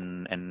Hub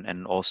and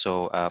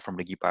also from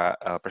the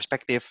GIPA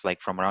perspective, like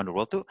from around the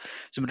world too.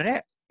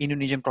 Sebenarnya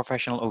Indonesian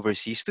professional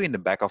overseas tuh in the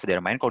back of their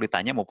mind, kalau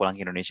ditanya mau pulang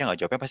ke Indonesia nggak,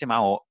 jawabnya pasti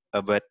mau.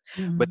 But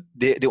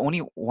the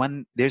only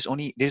one, there's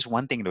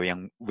one thing though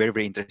yang very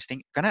very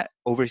interesting, karena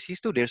overseas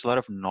too there's a lot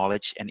of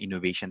knowledge and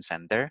innovation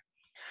center.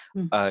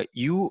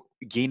 You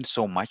gain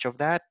so much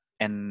of that,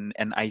 and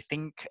I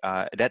think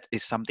that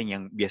is something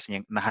yang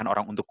biasanya nahan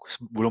orang untuk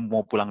belum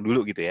mau pulang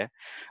dulu gitu ya.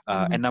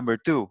 And number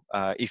two,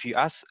 if you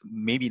ask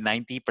maybe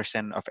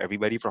 90% of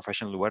everybody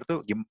professional luar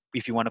tuh,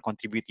 if you want to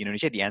contribute to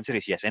Indonesia, the answer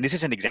is yes. And this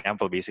is an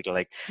example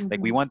basically, like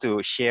we want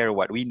to share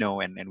what we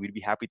know, and we'd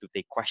be happy to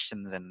take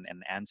questions and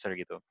answer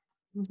gitu.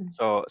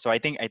 So I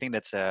think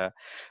that's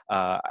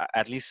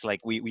at least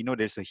like we know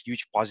there's a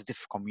huge positive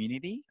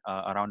community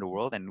around the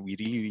world, and we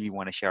really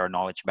want to share our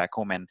knowledge back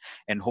home, and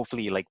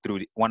hopefully like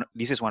through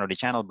this is one of the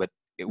channel, but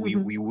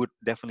we would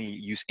definitely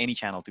use any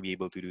channel to be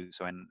able to do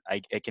so. And I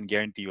can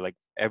guarantee you like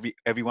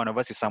every one of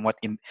us is somewhat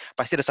in,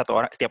 pasti ada satu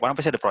orang, setiap orang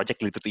pasti ada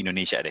project related to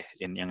Indonesia deh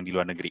yang di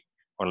luar negeri,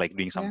 or like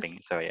doing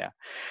something. So yeah.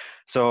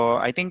 So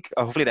I think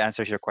hopefully that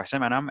answers your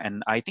question, Manam.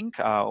 And I think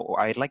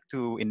I'd like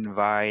to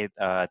invite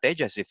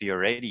Tejas if you're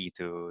ready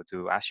to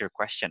ask your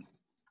question.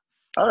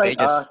 All right.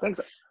 Tejas. Thanks.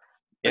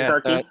 Thanks, Yeah.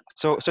 Archie.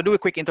 So do a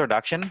quick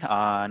introduction.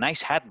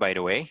 Nice hat, by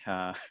the way.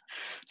 Thank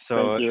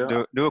So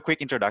you. do a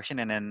quick introduction,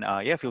 and then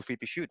yeah, feel free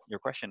to shoot your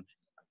question.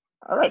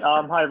 All right.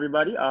 Hi,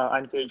 everybody.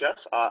 I'm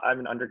Tejas. I'm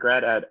an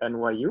undergrad at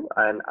NYU,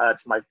 and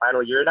it's my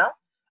final year now.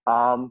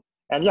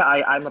 And yeah,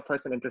 I'm a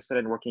person interested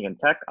in working in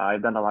tech.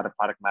 I've done a lot of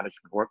product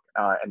management work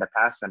in the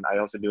past, and I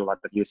also do a lot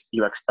of UX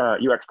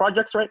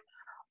projects, right?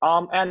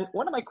 And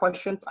one of my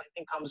questions, I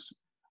think, comes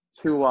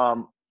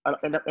to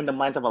in the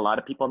minds of a lot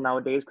of people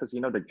nowadays, because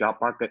the job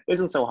market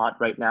isn't so hot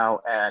right now,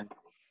 and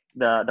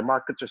the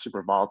markets are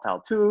super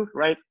volatile too,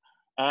 right?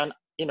 And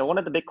one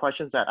of the big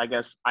questions that I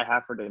guess I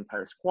have for the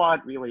entire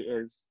squad really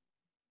is,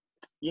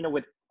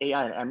 with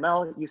AI and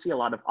ML, you see a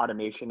lot of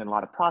automation and a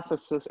lot of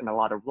processes and a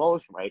lot of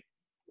roles, right?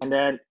 And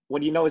then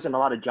what you know is in a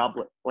lot of job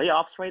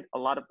layoffs, right? A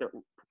lot of the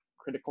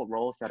critical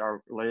roles that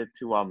are related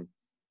to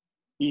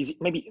easy,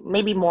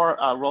 maybe more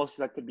roles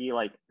that could be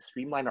like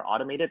streamlined or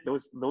automated.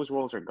 Those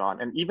roles are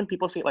gone. And even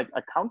people say like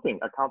accounting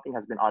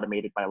has been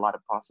automated by a lot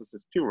of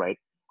processes too, right?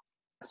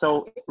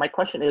 So my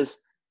question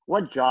is,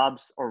 what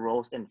jobs or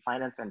roles in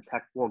finance and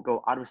tech will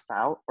go out of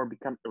style or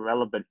become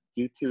irrelevant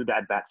due to the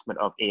advancement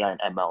of AI and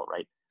ML,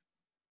 right?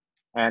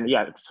 And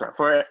yeah, it's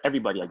for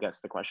everybody, I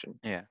guess, the question.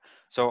 Yeah.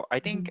 So I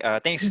think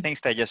thanks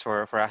Tejas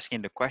for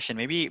asking the question.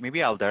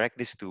 Maybe I'll direct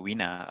this to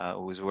Wina,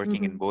 who's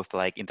working in both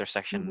like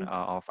intersection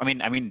of. I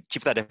mean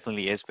Cipta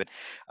definitely is, but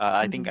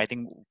I think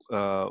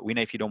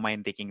Wina, if you don't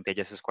mind taking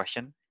Tejas's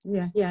question.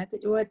 Yeah.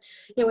 What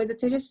the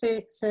Tejas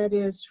said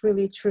is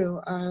really true.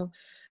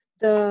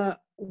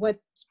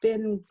 What's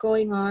been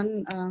going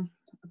on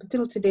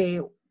until today,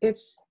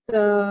 it's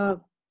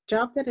the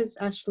job that is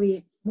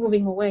actually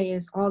moving away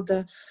is all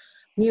the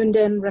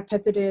mundane,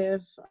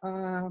 repetitive,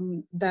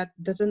 that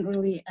doesn't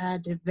really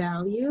add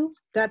value.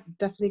 That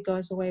definitely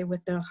goes away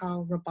with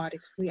how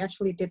robotics. We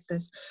actually did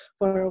this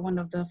for one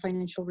of the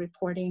financial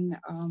reporting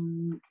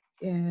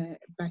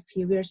back a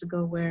few years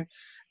ago, where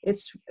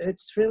it's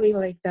really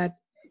like that,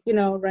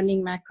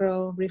 running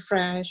macro,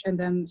 refresh, and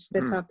then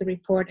spits out the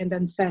report and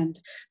then send.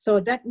 So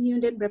that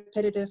mundane,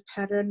 repetitive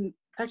pattern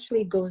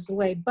actually goes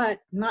away, but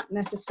not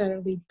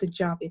necessarily the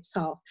job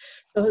itself.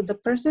 So the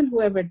person,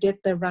 whoever did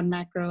the run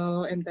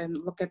macro and then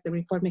look at the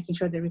report, making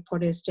sure the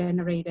report is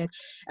generated,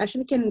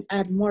 actually can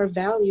add more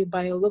value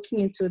by looking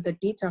into the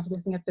details,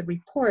 looking at the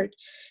report.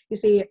 You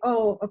see,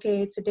 oh,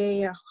 okay,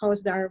 today,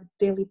 how's our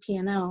daily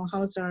P&L?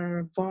 How's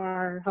our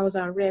VAR? How's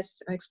our risk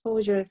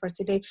exposure for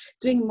today?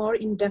 Doing more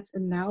in-depth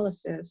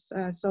analysis.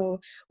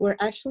 So we're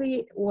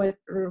actually, what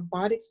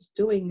robotics is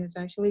doing is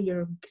actually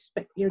you're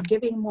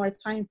giving more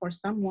time for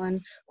someone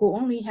who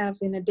only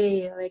has in a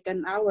day like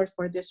an hour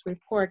for this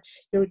report.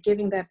 You're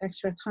giving that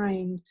extra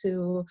time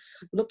to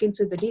look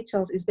into the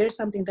details. Is there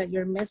something that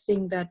you're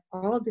missing that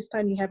all this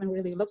time you haven't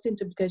really looked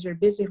into because you're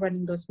busy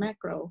running those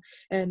macro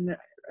and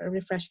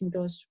refreshing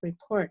those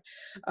report?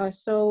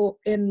 So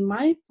in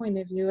my point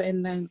of view,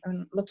 and then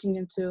looking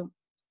into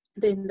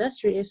the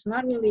industry, is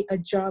not really a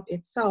job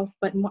itself,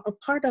 but a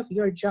part of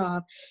your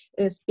job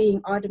is being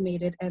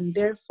automated, and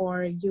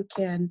therefore you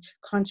can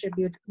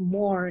contribute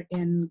more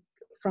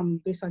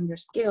based on your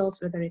skills,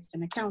 whether it's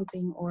in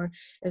accounting or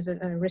as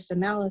a risk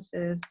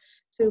analysis,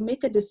 to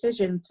make a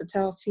decision to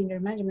tell senior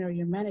management or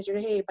your manager,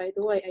 hey, by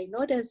the way, I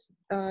noticed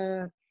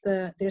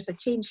there's a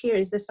change here.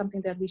 Is this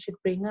something that we should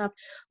bring up?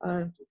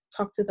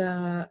 Talk to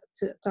the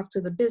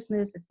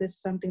business. Is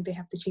this something they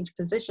have to change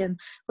position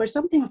or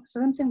something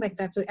like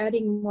that? So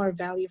adding more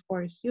value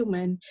for a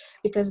human,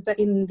 because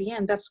in the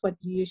end, that's what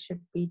you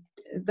should be.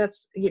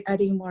 You're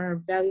adding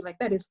more value like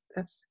that.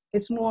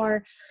 It's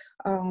more.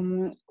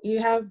 You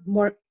have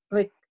more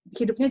like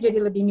hidupnya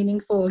jadi lebih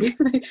meaningful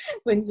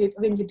when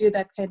you do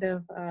that kind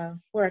of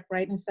work,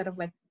 right? Instead of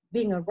like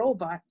being a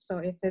robot.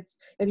 So if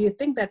you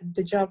think that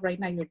the job right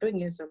now you're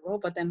doing is a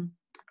robot, then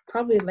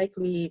probably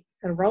likely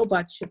a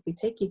robot should be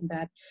taking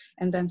that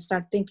and then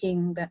start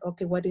thinking that,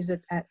 okay, what is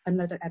it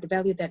another added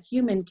value that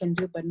human can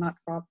do but not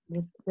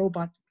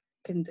robot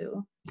can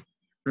do.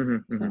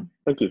 So.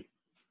 Thank you.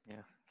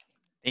 Yeah.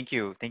 Thank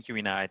you,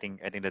 Wina. I think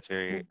that's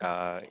very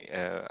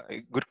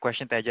good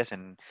question, Tejas,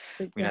 and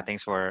Wina,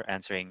 thanks for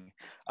answering.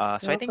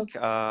 So I think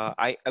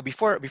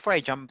before I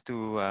jump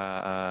to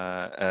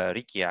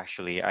Ricky,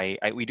 actually,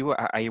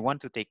 I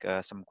want to take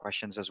some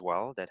questions as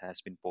well that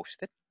has been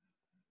posted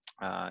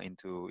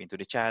into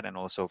the chat and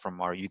also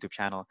from our YouTube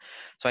channel.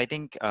 So I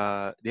think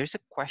there's a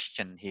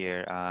question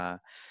here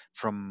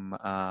from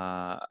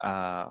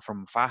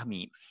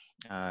Fahmi.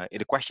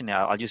 The question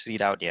I'll just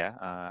read out. Yeah.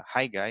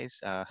 Hi guys.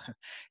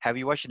 Have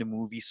you watched the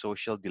movie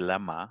Social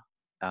Dilemma?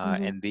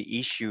 And the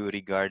issue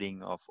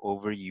regarding of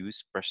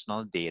overuse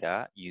personal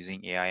data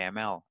using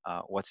AI/ML.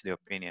 What's the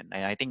opinion?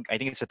 And I think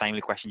it's a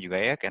timely question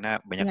juga ya,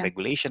 karena banyak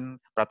regulation,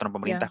 peraturan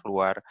pemerintah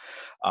keluar,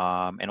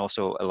 and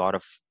also a lot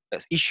of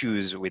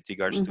issues with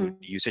regards to the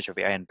usage of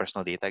AI and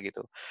personal data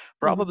gitu.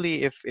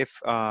 Probably if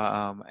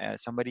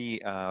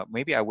somebody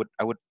maybe I would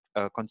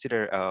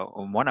consider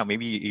Mona,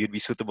 maybe you'd be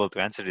suitable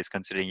to answer this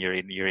considering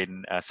you're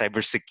in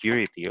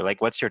cybersecurity. Or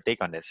like, what's your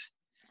take on this?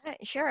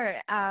 Sure.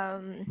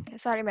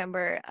 So I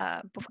remember,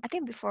 I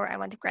think before I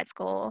went to grad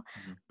school,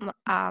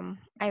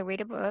 I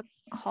read a book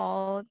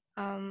called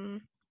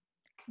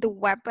The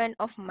Weapon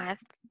of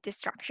Math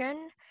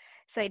Destruction.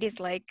 So it is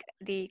like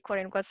the quote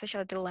unquote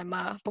social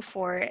dilemma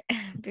before,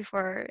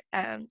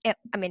 I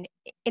mean,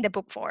 in the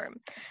book form.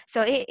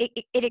 So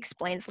it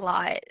explains a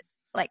lot,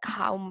 like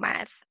how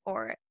math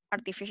or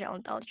artificial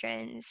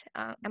intelligence,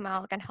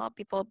 ML can help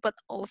people, but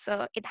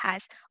also it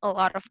has a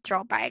lot of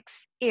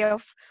drawbacks.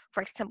 If,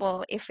 for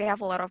example, if we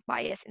have a lot of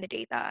bias in the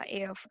data,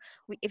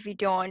 if you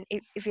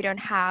don't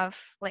have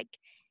like,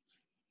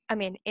 I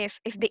mean, if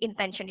the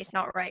intention is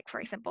not right,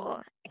 for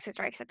example,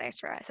 etc., etc.,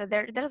 etc. So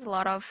there's a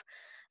lot of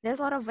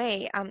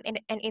way. And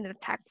in the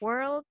tech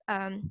world,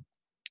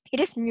 it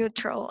is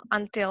neutral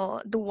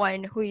until the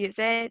one who use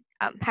it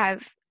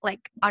have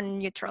like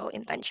unneutral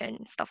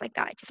intention, stuff like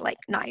that. Just like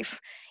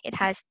knife, it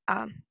has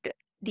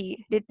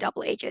the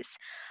double edges.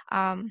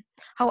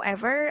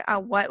 However,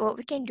 what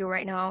we can do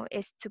right now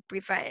is to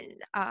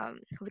prevent.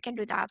 We can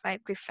do that by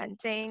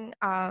preventing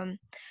that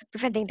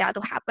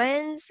to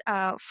happens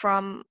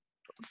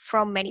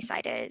from many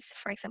sides.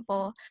 For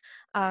example,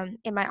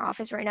 in my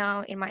office right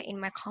now, in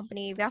my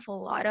company, we have a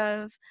lot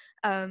of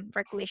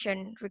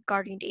regulation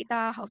regarding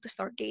data, how to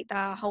store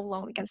data, how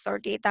long we can store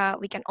data.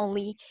 We can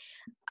only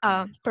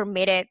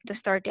permit it to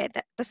store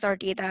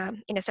data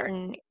in a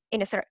certain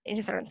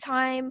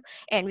time,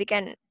 and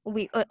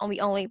we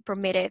only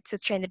permit it to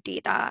train the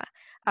data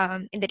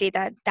in the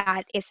data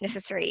that is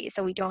necessary.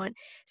 So we don't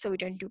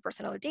do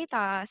personal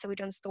data. So we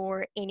don't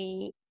store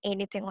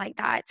anything like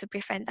that to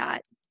prevent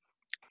that.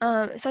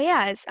 So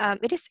yes,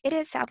 it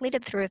is sadly the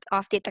truth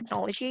of the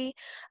technology.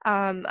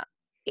 Um,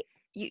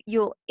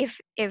 you'll if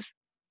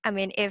I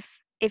mean if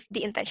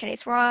the intention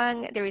is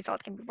wrong, the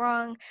result can be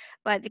wrong,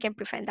 but we can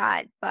prevent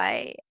that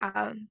by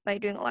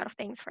doing a lot of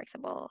things. For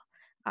example,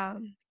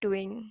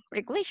 doing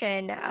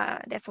regulation.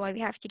 That's why we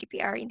have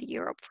GDPR in the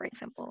Europe, for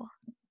example.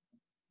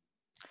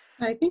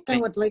 I think I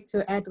would like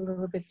to add a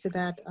little bit to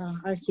that,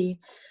 Archie.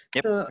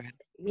 Yep, So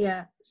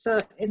yeah, so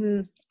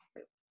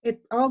it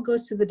all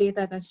goes to the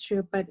data, that's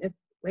true, but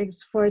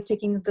it's for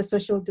taking the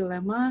social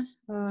dilemma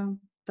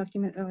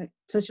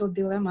social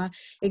dilemma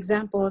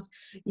examples.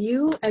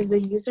 You as a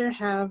user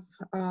have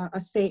a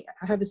say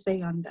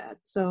on that.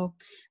 So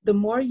the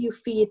more you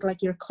feed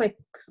like your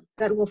clicks,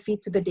 that will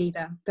feed to the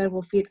data, that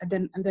will feed,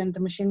 and then the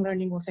machine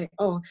learning will say,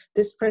 oh,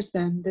 this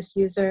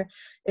user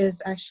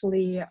is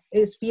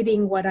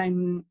feeding what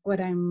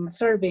I'm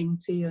serving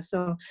to you.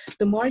 So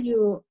the more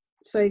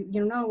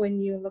when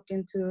you look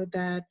into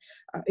that,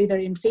 either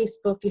in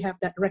Facebook, you have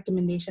that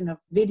recommendation of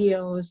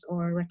videos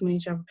or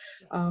recommendation of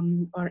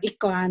or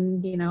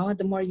iklan,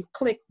 the more you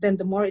click, then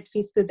the more it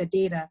feeds to the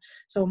data.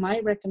 So my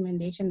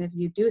recommendation, if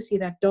you do see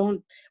that,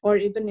 or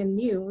even in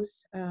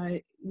news,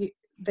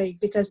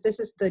 because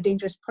this is the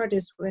dangerous part,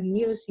 is when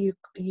news you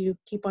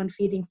keep on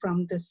feeding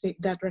from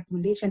that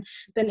recommendation,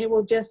 then it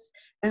will just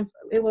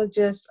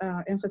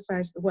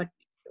emphasize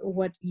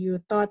what you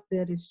thought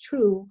that is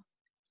true.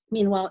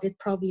 Meanwhile, it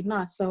probably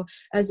not. So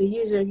as a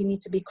user, you need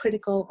to be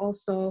critical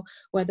also,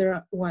 whether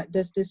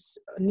is this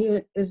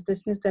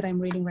news that I'm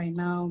reading right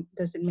now,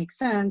 does it make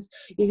sense?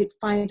 You could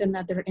find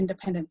another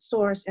independent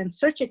source and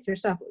search it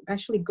yourself.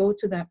 Actually go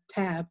to that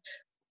tab,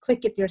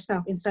 click it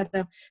yourself instead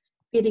of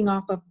feeding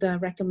off of the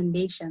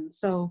recommendation.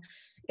 So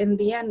in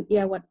the end,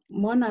 yeah, what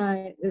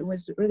Mona, it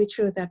was really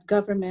true that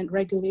government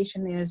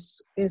regulation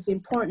is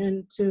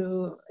important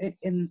to,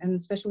 and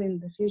especially in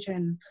the future,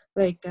 and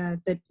like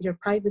that your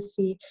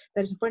privacy,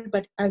 that is important.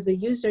 But as a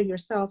user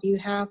yourself, you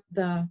have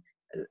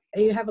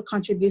a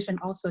contribution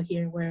also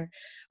here, where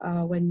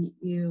when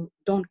you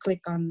don't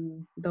click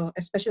on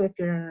especially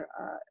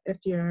if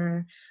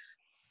you're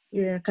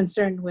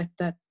concerned with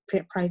that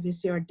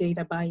privacy or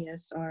data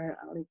bias or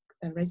like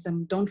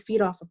racism, don't feed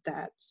off of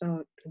that.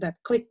 So that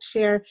click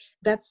share,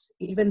 that's,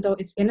 even though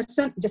it's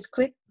innocent, just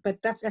click,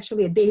 but that's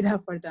actually a data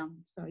for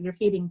them. So you're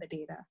feeding the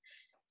data.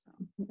 So,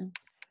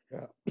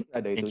 yeah.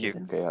 Ada itu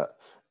kayak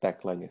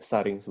tagline,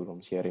 sharing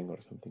sebelum sharing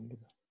or something.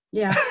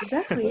 Yeah,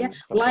 exactly. Yeah,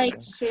 like,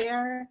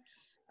 share.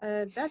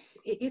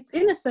 It's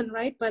innocent,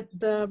 right? But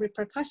the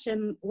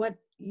repercussion,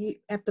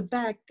 at the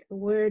back,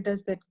 where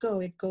does that go?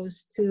 It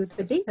goes to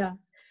the data.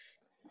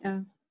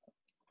 Yeah.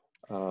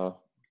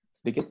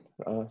 Sedikit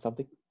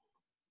something.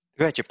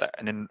 Go ahead, Cipta,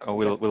 and then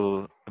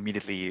we'll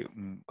immediately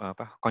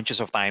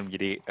conscious of time.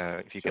 Jadi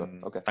if you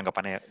can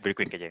tanggapannya very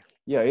quick aja.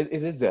 Yeah,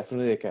 it is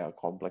definitely like a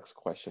complex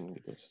question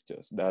gitu.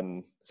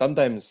 Dan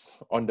sometimes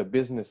on the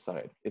business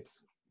side,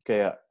 it's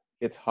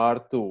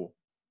hard to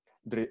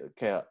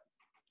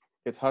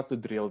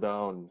drill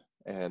down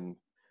and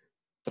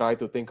try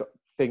to think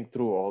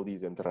through all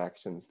these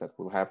interactions that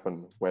will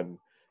happen when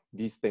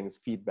these things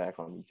feed back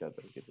on each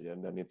other gitu.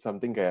 And then it's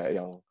something kayak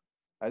yang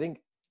I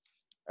think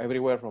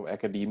everywhere from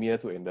academia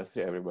to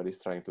industry, everybody's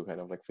trying to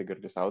kind of like figure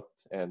this out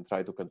and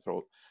try to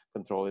control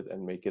it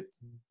and make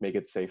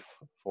it safe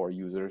for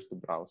users to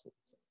browse it.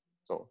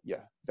 So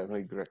yeah,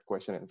 definitely great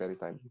question and very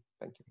timely.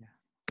 Thank you.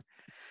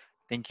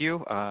 Thank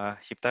you,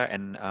 Cipta,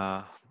 and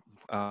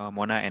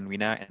Mona and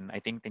Wina, and I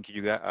think thank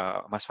you juga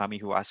Mas Fahmi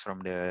who asked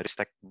from the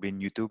Ristek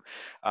BRIN YouTube.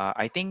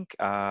 I think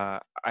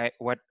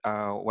what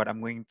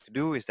I'm going to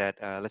do is that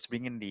let's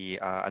bring in the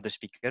other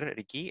speaker,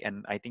 Ricky,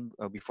 and I think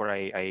before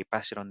I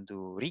pass it on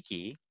to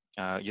Ricky,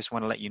 just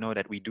want to let you know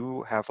that we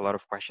do have a lot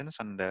of questions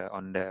on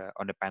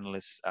the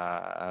panelists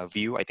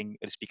view. I think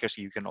the speakers,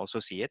 you can also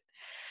see it,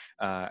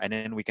 and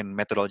then we can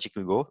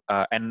methodologically go.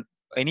 And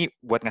ini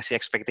buat ngasih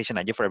expectation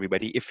aja for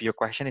everybody. If your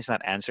question is not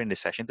answered in the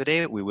session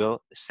today, we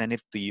will send it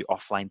to you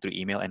offline through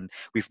email, and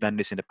we've done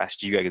this in the past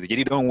juga gitu.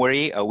 Jadi don't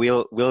worry,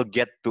 we'll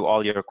get to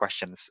all your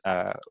questions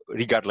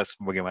regardless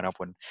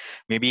bagaimanapun.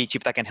 Maybe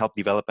Cipta can help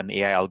develop an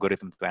AI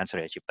algorithm to answer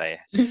ya, Cipta ya.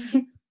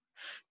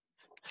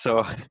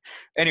 So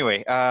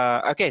anyway,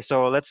 okay,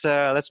 so let's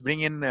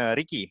bring in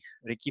Ricky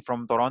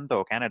from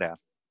Toronto, Canada.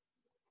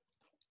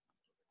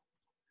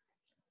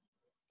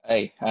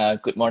 Hi,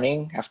 good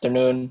morning,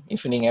 afternoon,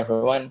 evening,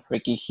 everyone.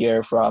 Ricky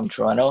here from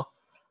Toronto.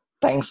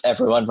 Thanks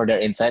everyone for their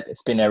insight.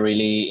 It's been a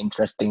really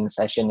interesting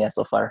session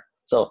so far.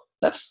 So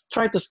let's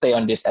try to stay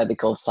on this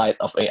ethical side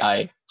of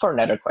AI for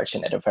another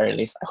question at the very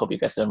least. I hope you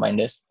guys don't mind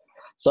this.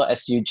 So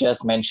as you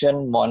just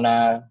mentioned,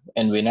 Mona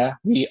and Wina,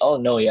 we all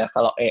know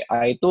kalau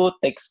AI itu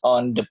takes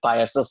on the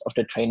biases of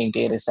the training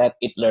data set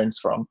it learns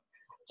from.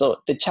 So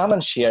the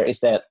challenge here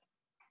is that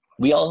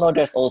we all know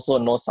there's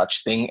also no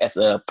such thing as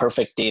a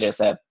perfect data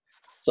set.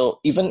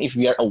 So even if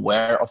we are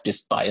aware of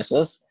these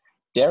biases,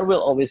 there will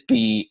always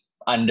be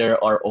under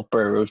or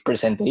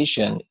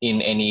overrepresentation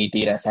in any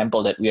data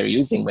sample that we are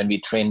using when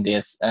we train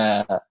these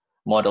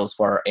models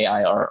for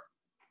AI or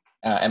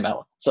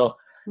ML. So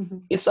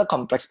it's a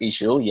complex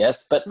issue,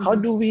 yes, but how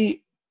do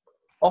we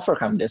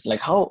overcome this?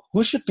 Like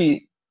who should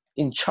be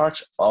in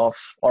charge of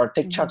or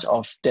take charge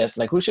of this?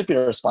 Like who should be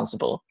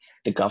responsible?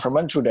 The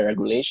government through the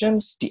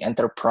regulations, the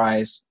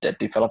enterprise that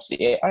develops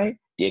the AI,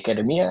 the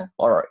academia,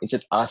 or is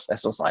it us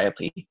as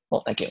society?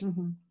 Well, thank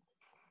you.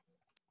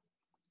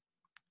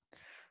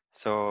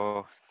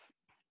 So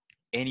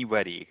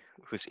anybody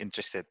who's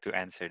interested to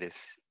answer this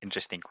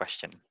interesting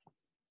question.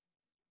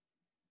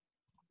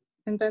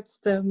 And that's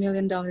the $1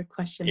 million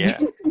question. Yeah,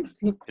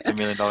 it's a $1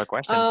 million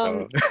question.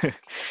 So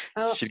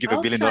should give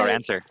 $1 billion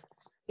answer.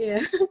 Yeah,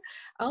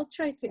 I'll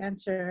try to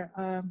answer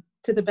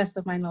to the best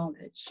of my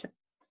knowledge.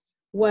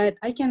 What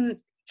I can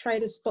try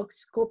to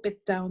scope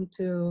it down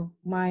to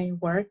my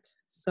work.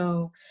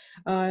 So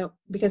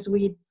because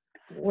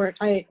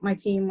my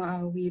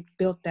team, we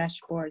built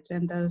dashboards,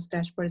 and those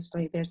dashboards,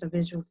 like there's a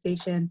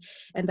visualization,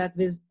 and that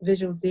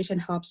visualization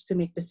helps to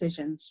make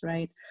decisions,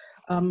 right?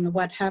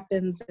 What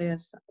happens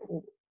is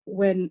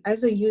when,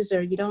 as a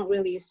user, you don't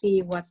really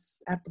see what's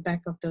at the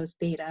back of those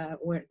data,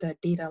 where the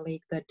data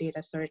lake, the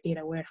data store,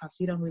 data warehouse,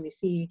 you don't really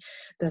see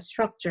the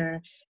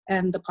structure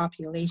and the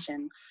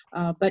population.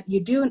 But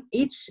you do,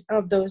 each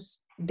of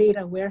those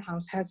data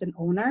warehouse has an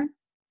owner.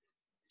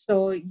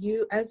 So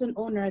you, as an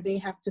owner, they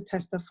have to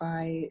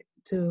testify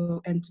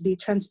to and to be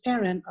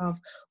transparent of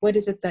what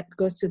is it that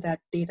goes to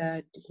that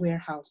data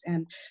warehouse.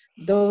 And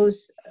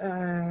those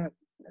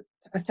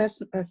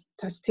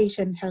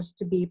attestation has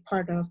to be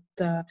part of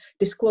the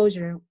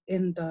disclosure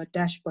in the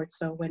dashboard.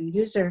 So when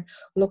user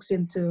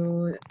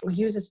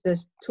uses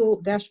this tool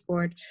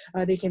dashboard,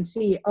 they can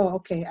see, oh,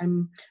 okay,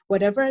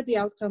 whatever the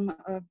outcome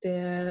of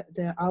the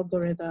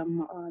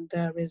algorithm,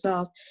 the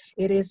result,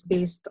 it is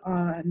based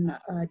on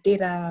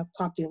data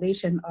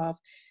population of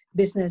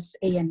business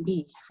A and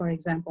B, for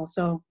example.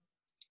 So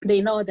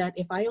they know that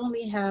if I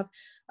only have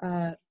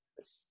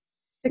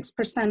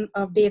 6%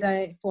 of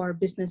data for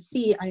business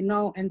C, I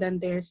know, and then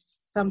there's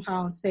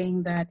somehow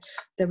saying that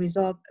the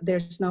result,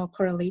 there's no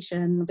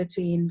correlation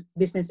between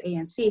business A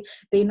and C,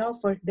 they know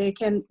they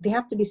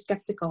have to be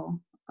skeptical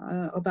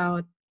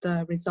about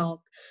the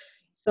result.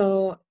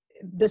 So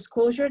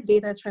disclosure,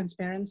 data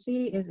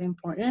transparency is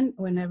important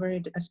whenever,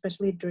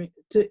 especially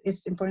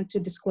it's important to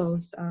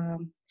disclose.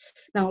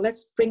 Now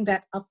let's bring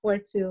that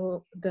upward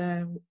to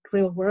the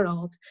real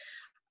world.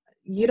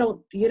 You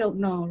don't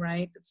know,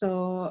 right?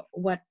 So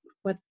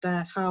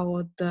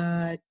how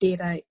the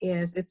data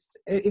is. It's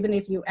even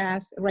if you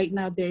ask right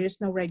now, there is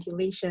no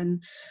regulation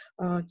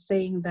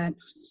saying that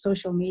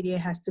social media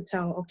has to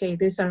tell, okay,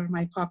 these are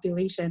my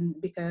population,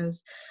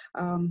 because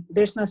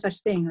there's no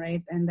such thing,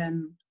 right? And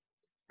then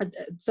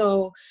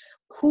so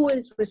who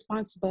is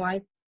responsible?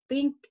 I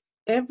think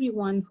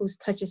everyone who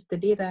touches the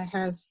data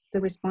has the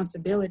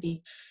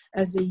responsibility.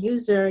 As a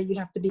user, you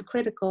have to be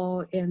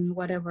critical in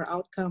whatever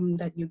outcome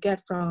that you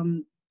get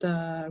from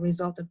the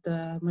result of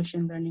the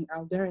machine learning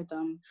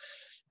algorithm.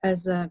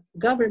 As a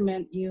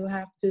government, you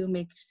have to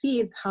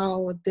see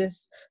how the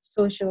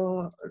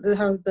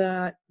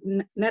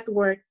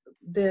network,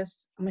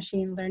 this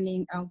machine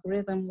learning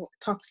algorithm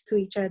talks to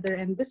each other.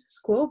 And this is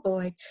global.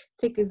 Like,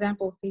 take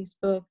example,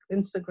 Facebook,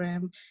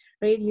 Instagram,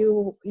 right?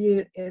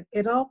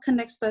 It all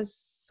connects us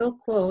so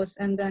close,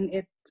 and then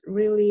it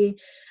really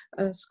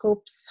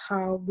scopes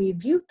how we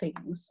view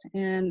things,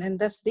 and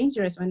that's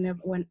dangerous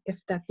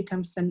if that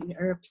becomes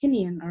your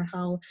opinion or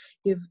how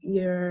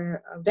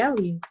your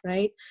value,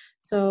 right?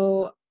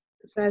 So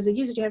as a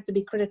user, you have to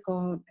be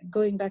critical.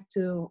 Going back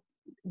to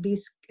be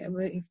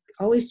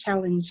always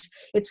challenge.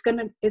 It's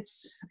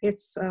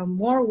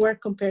more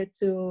work compared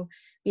to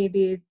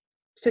maybe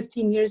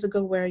 15 years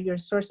ago, where your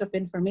source of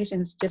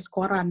information is just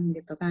koran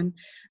gitu kan.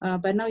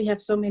 But now you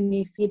have so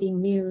many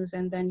feeding news,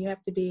 and then you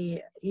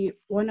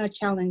want to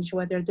challenge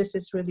whether this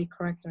is really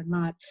correct or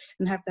not,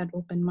 and have that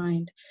open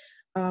mind.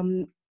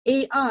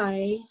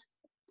 AI,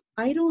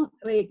 I don't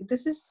like,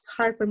 this is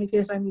hard for me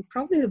because I'm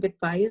probably a bit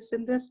biased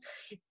in this.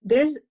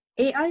 There's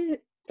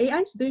AI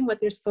is doing what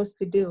they're supposed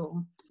to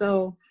do.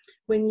 So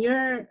when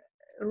you're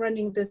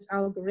running this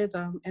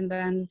algorithm and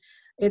then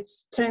it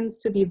tends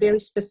to be very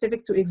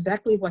specific to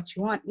exactly what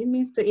you want, it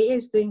means the AI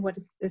is doing what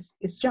is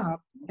its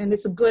job, and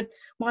it's a good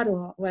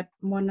model. What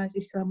Mona's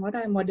istilah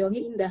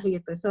modelnya indah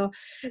gitu. So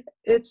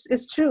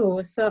it's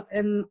true. So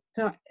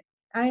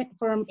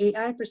from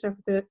AI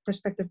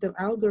perspective, the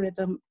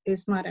algorithm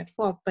is not at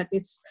fault, but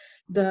it's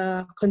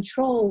the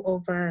control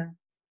over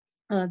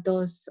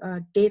those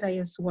data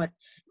is what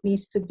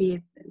needs to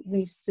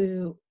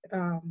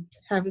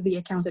have the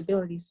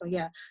accountability. So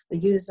yeah, the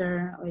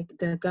user, like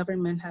the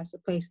government has a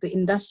place. The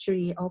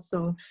industry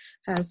also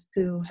has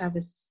to have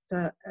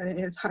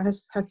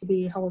has to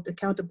be held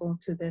accountable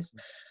to this.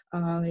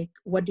 Like,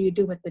 what do you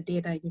do with the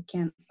data?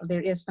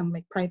 There is some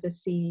like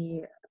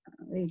privacy.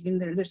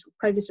 There's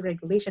privacy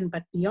regulation,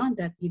 but beyond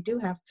that, you do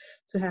have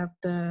to have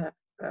the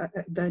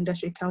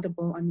industry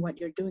accountable on what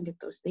you're doing with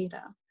those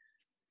data.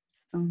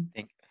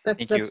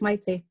 That's my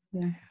take.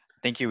 Yeah.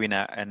 Thank you,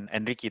 Wina.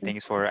 And Ricky,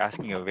 thanks for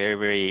asking a very,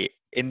 very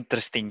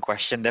interesting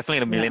question.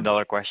 Definitely a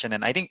million-dollar question.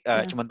 And I think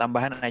cuma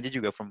tambahan aja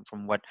juga from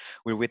what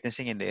we're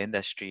witnessing in the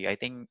industry. I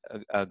think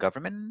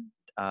government,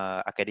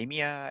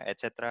 academia,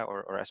 etc.,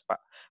 or as Pak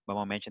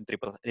Bambang mentioned,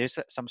 there's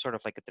some sort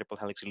of like a triple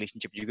helix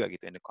relationship juga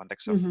gitu in the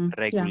context of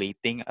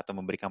regulating atau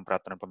memberikan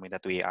peraturan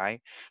pemerintah to AI.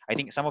 I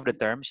think some of the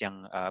terms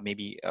yang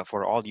maybe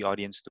for all the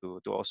audience to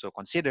also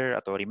consider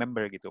atau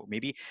remember gitu.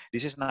 Maybe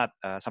this is not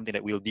something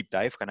that we'll deep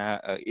dive karena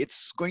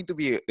it's going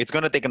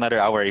to take another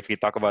hour if we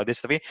talk about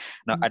this. Tapi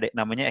ada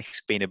namanya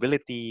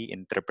explainability,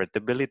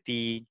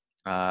 interpretability,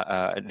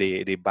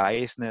 the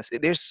biasness.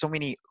 There's so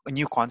many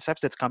new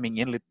concepts that's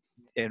coming in.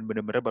 And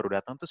benar-benar baru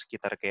datang tuh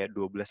sekitar kayak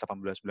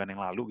 12-18 bulan yang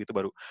lalu gitu,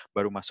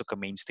 baru masuk ke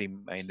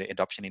mainstream in the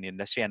adoption in the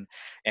industry,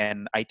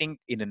 and I think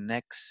in the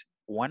next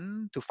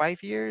 1 to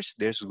 5 years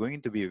there's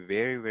going to be a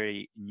very,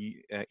 very new,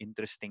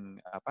 interesting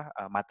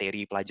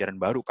materi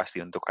pelajaran baru pasti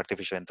untuk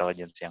artificial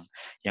intelligence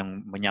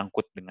yang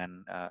menyangkut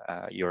dengan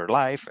your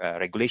life,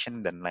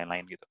 regulation dan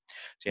lain-lain gitu.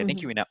 So yeah,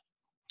 thank you, Wina.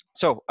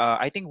 So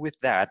I think with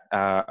that,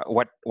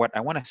 what I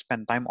want to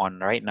spend time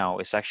on right now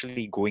is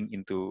actually going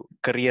into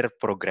career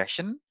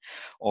progression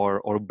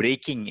or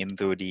breaking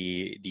into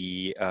the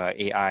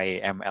AI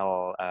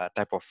ML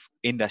type of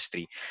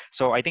industry.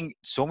 So I think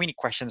so many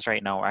questions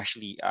right now.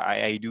 Actually,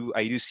 I do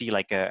see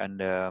like on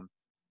the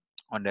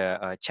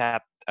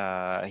chat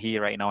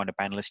here right now on the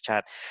panelist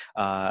chat,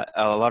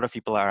 a lot of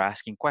people are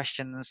asking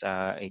questions.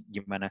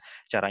 Gimana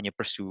caranya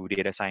pursue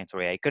data science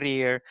or AI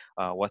career?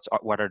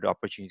 What are the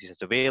opportunities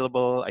that's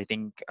available? I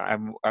think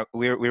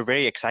we're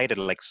very excited.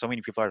 Like, so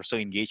many people are so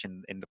engaged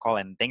in the call,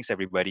 and thanks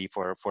everybody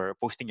for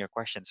posting your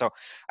questions. So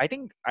I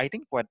think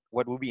what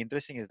will be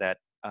interesting is that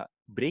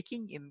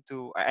breaking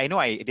into, I know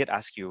I did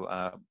ask you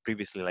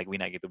previously, like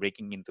Wina gitu,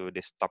 breaking into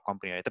this top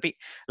company, right? Tapi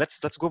let's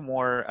go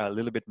more a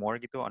little bit more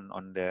gitu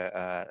on the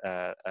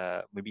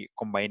maybe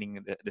combining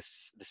the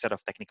set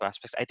of technical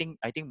aspects. I think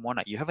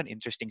Mona, you have an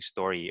interesting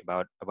story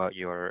about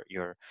your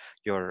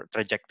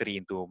trajectory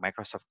into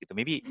Microsoft gitu.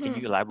 Maybe can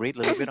you elaborate a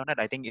little bit on that?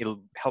 I think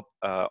it'll help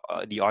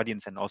the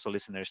audience and also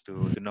listeners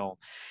to know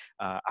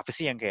apa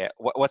sih yang kayak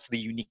what's the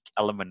unique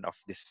element of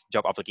this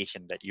job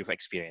application that you've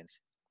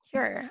experienced.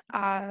 Sure.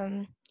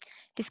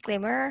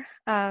 Disclaimer,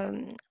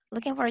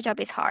 looking for a job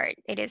is hard.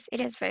 It is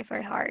very,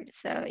 very hard.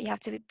 So you have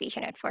to be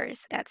patient at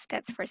first. That's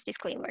first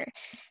disclaimer.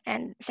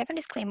 And second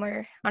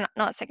disclaimer,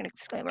 not second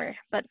disclaimer,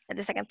 but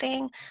the second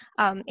thing,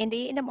 in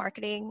the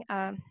marketing,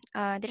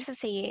 there's a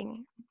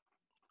saying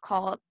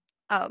called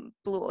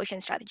blue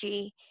ocean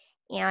strategy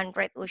and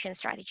red ocean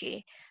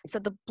strategy. So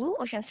the blue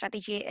ocean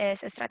strategy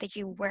is a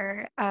strategy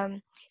where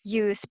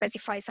you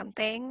specify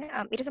something.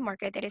 It is a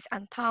market that is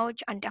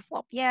untouched,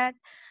 undeveloped yet.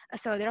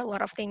 So there are a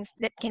lot of things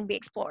that can be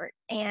explored.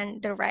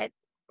 And the red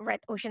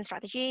ocean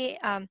strategy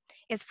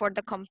is for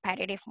the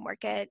competitive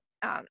market.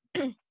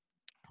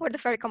 For the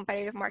very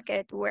competitive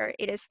market where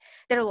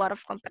there are a lot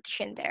of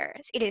competition there.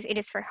 It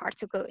is very hard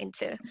to go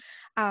into.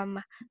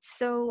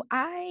 So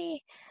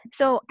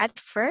at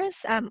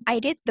first I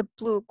did the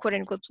quote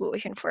unquote blue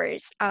ocean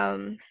first.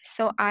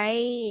 So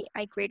I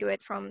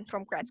graduated from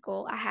grad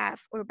school. I have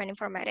urban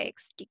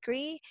informatics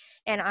degree,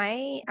 and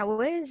I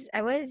was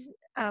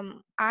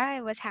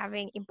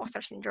having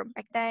imposter syndrome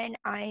back then.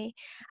 I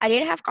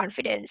didn't have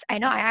confidence. I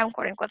know I am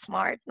quote unquote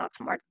smart, not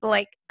smart, but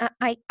like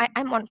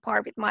I'm on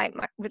par with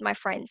my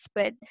friends,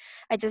 but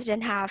I just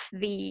didn't have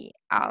the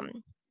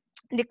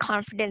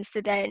confidence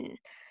to then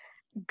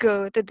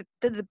go to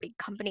the big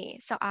company.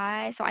 So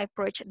I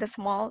approached the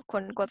small,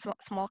 quote unquote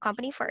small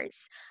company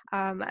first.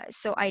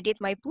 So I did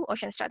my blue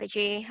ocean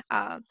strategy.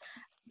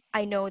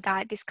 I know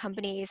that this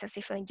company is a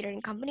civil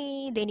engineering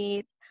company. They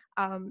need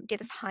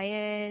data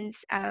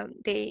science.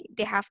 They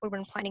have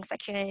urban planning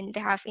section. They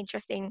have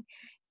interesting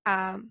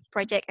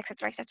project,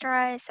 etc.,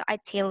 etc. So I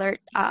tailored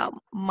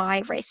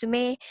my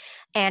resume,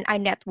 and I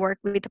network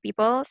with the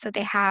people. So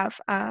they have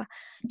a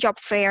job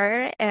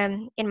fair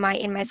in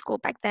my school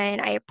back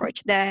then. I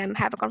approached them,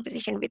 have a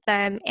conversation with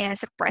them, and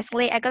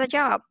surprisingly, I got a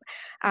job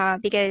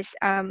because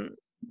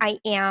I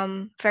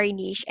am very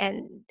niche,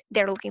 and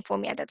they're looking for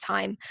me at that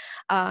time.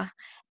 Uh,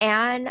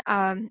 and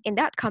in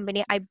that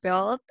company, I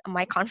built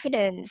my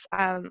confidence.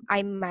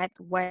 I met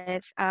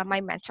with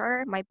my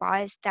mentor, my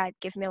boss, that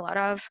gave me a lot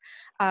of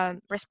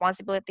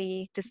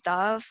responsibility to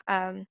stuff.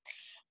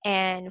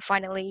 And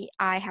finally,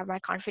 I have my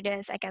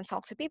confidence. I can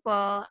talk to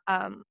people.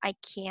 I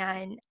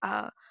can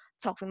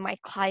talk with my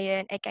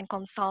client. I can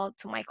consult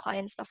to my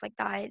client, stuff like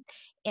that.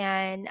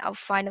 And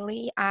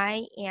finally,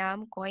 I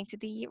am going to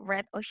the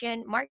red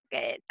ocean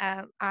market.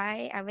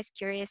 I was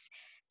curious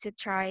to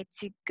try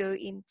to go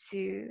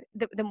into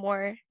the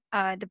more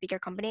the bigger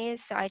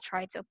companies. So I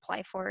tried to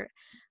apply for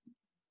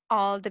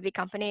all the big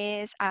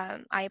companies.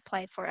 I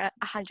applied for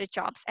 100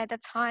 jobs at the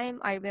time.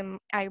 I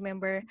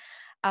remember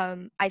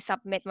I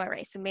submit my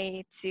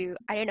resume to,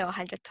 I don't know,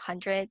 100 to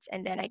hundreds,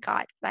 and then I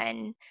got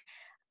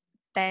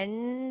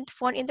 10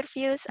 phone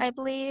interviews, I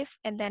believe,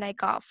 and then I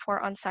got 4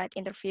 on-site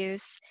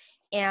interviews,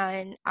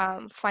 and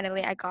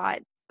finally I got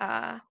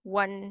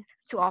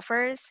 2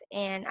 offers,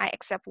 and I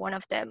accept one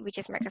of them, which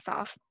is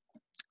Microsoft.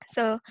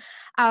 So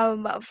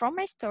from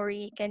my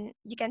story,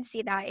 you can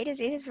see that it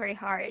is very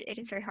hard. It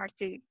is very hard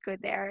to go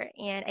there,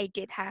 and I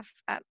did have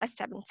a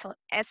stepping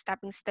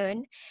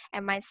stone,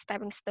 and my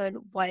stepping stone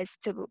was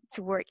to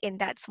work in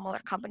that smaller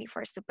company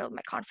first to build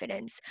my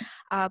confidence.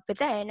 But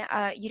then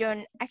you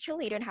don't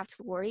have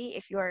to worry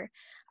if you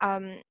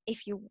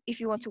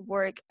want to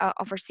work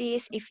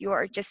overseas, if you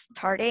are just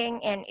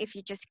starting, and if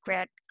you just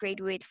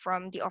graduate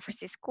from the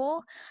overseas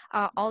school.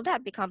 All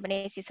that big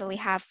companies usually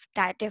have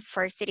that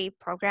diversity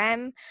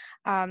program,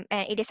 and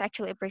it is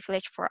actually a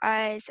privilege for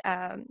us.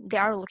 They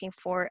are looking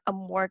for a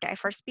more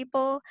diverse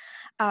people,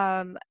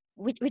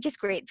 which is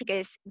great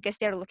because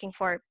they're looking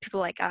for people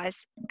like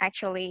us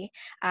actually.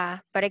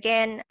 But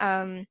again,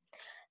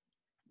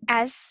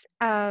 as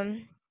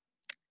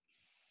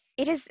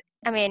it is,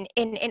 I mean,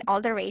 in all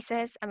the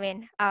races, I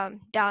mean,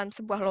 dalam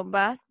sebuah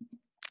lomba,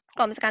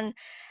 kalau misalkan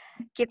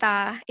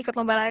kita ikut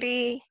lomba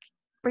lari,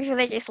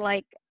 privilege is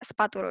like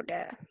sepatu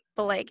roda.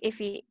 But like if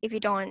you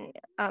don't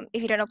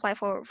apply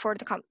for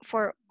the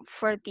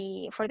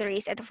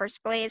race at the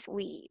first place,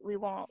 we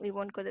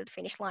won't go to the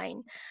finish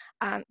line.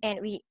 And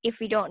if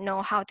we don't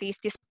know how to use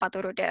this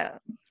sepatu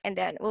roda, and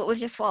then we'll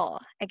just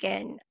fall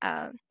again.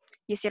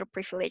 Use your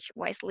privilege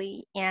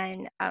wisely,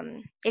 and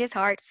it is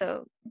hard,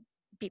 so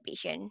be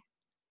patient.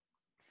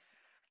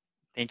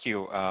 Thank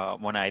you,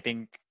 Mona. I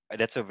think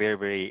that's a very,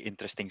 very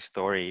interesting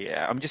story.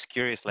 I'm just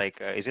curious, like,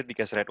 is it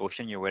because Red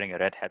Ocean you're wearing a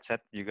red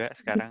headset juga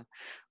sekarang?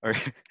 Or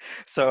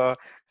so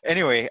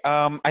anyway,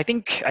 I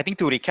think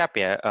to recap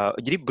ya,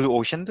 jadi Blue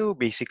Ocean tuh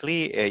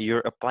basically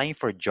you're applying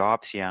for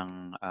jobs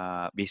yang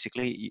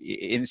basically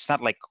it's not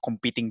like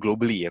competing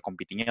globally ya,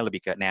 competingnya lebih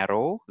ke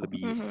narrow,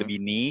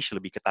 lebih niche,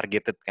 lebih ke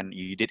targeted kan.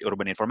 You did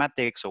urban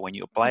informatics, so when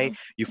you apply,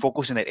 you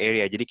focus in that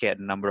area. Jadi kayak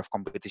the number of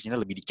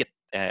competitionnya lebih dikit,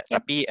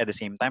 tapi at the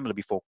same time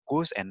lebih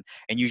fokus, and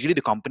usually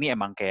the company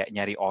emang kayak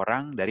nyari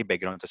orang dari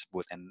background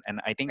tersebut. And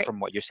I think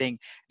from what you're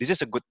saying, this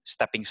is a good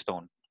stepping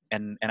stone.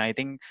 And I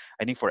think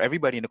for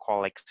everybody in the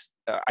call, like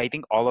I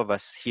think all of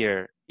us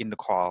here in the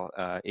call,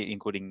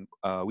 including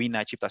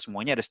Wina, Cipta,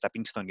 semuanya ada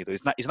stepping stone gitu.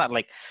 It's not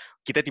like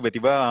kita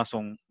tiba-tiba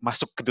langsung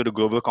masuk to the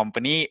global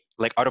company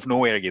like out of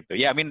nowhere gitu.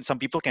 Yeah, I mean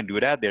some people can do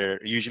that. They're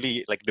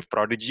usually like the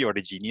prodigy or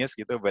the genius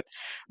gitu.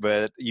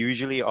 But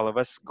usually all of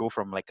us go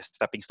from like a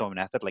stepping stone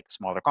method, like a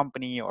smaller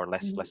company or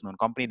less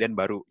known company, then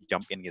baru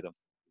jump in gitu.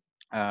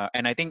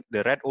 And I think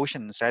the red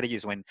ocean strategy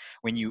is when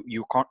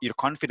you're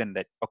confident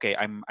that okay,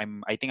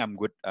 I think I'm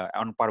good,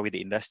 on par with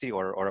the industry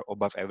or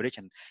above average,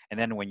 and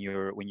then when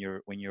you're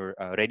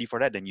ready for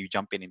that, then you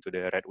jump into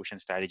the red ocean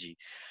strategy.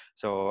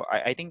 So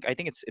I think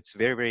it's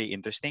very, very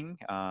interesting,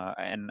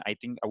 and I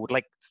think I would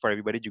like for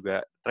everybody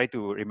juga try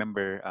to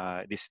remember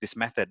this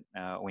method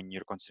when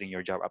you're considering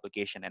your job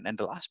application. And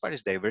the last part is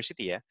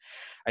diversity. Yeah,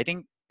 I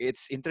think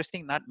it's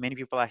interesting. Not many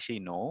people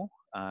actually know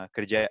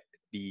kerja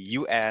di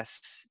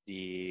US,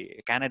 di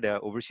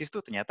Canada, overseas tuh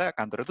ternyata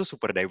kantornya tuh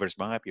super diverse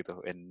banget gitu,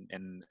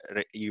 and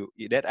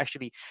that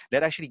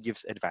actually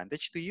gives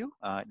advantage to you,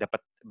 dapat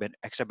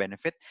extra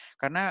benefit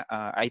karena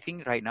I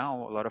think right now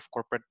a lot of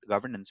corporate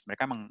governance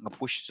mereka emang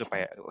nge-push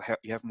supaya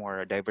you have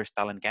more diverse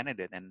talent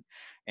candidate, and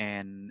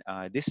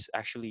this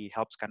actually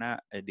helps karena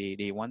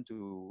they want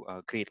to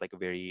create like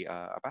a very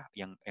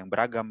yang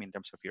beragam in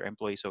terms of your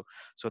employees.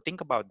 So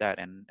think about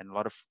that, and a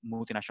lot of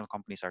multinational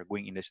companies are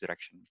going in this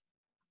direction.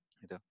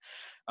 Gitu.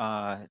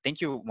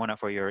 Thank you, Mona,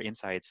 for your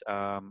insights.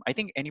 I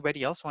think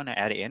anybody else want to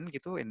add in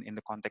gitu in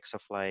the context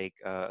of like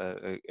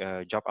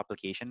job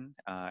application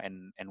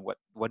and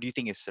what do you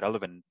think is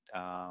relevant?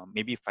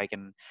 Maybe if I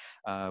can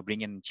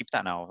bring in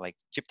Cipta now. Like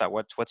Cipta,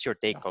 what's your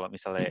take kalau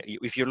misalnya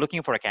if you're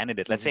looking for a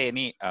candidate, let's say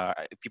any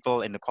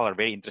people in the call are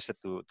very interested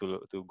to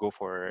go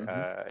for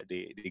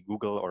the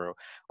Google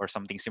or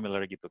something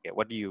similar gitu. Okay,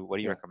 what do you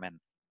recommend?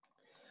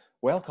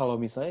 Well, kalau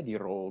misalnya di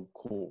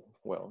roleku,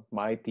 well,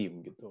 my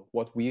team gitu,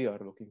 what we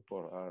are looking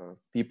for are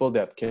people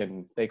that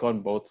can take on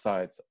both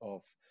sides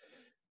of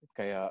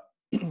kayak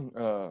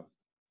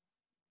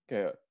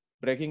kayak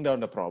breaking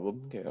down the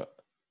problem, kayak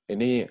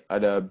ini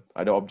ada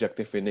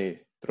objektif ini,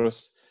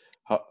 terus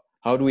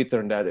how do we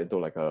turn that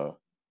into like a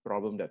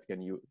problem that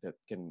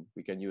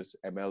we can use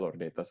ML or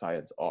data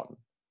science on,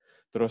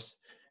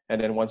 terus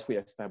and then once we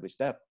establish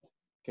that,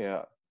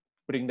 kayak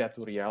bring that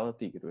to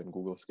reality gitu in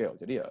Google Scale.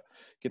 Jadi ya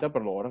kita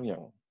perlu orang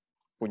yang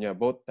punya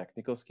both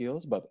technical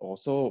skills but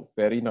also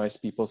very nice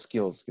people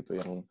skills gitu,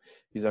 yang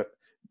bisa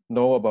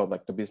know about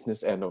like the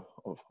business end of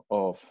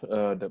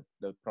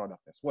the product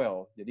as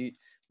well. Jadi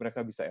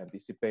mereka bisa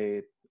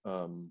anticipate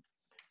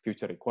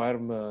future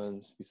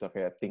requirements, bisa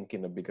kayak think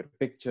in a bigger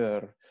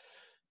picture,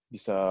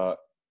 bisa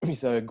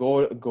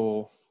go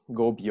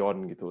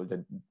beyond gitu,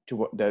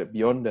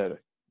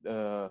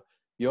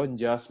 beyond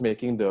just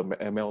making the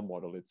ML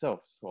model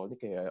itself. Soalnya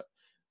kayak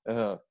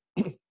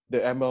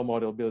the ML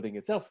model building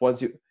itself,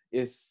 once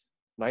is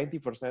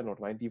 90% or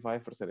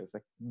 95%, it's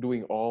like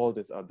doing all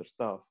this other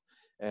stuff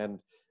and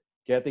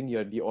getting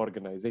the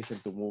organization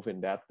to move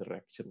in that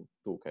direction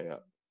to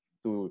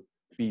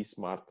be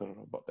smarter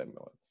about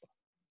ML and stuff.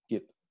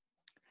 Gitu.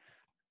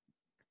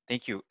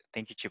 Thank you,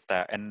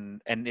 Cipta.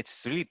 And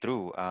it's really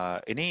true.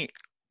 Ini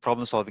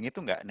problem solving itu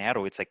nggak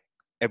narrow. It's like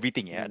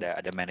everything ya.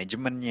 Ada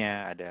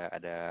manajemennya,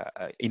 ada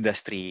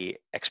industry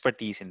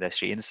expertise,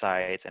 industry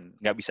insights, and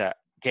nggak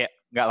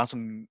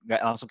langsung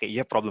kayak you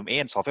have problem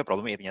A and solve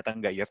problem A. Ternyata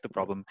nggak. You have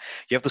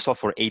to solve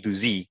for A to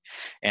Z.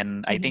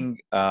 And I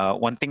think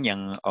one thing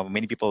yang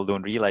many people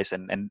don't realize,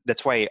 and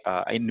that's why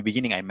in the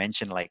beginning I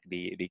mentioned like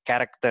the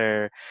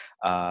character,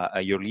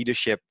 your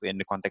leadership in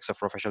the context of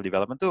professional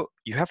development too.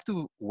 You have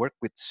to work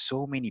with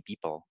so many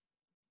people,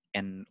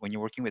 and when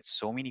you're working with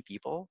so many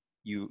people,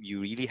 you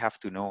really have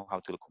to know how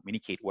to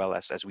communicate well,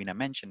 as Wina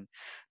mentioned,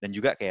 dan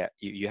juga kayak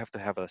you have to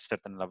have a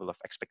certain level of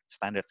expected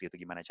standard gitu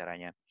gimana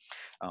caranya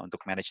untuk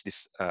manage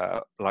this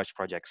large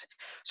projects.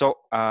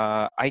 So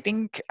I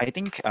think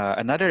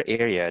another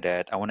area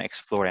that I want to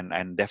explore, and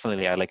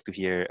definitely I like to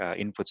hear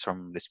inputs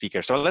from the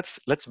speaker. So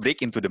let's break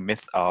into the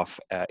myth of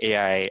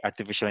AI,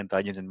 artificial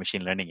intelligence and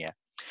machine learning ya.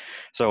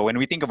 So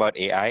when we think about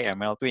AI,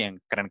 ML tuh yang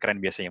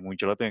keren-keren biasanya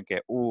muncul tuh yang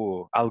kayak,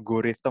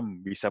 algoritma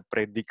bisa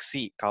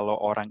prediksi kalau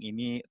orang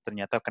ini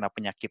ternyata kena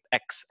penyakit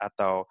X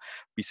atau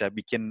bisa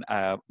bikin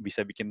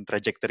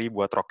trajectory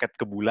buat roket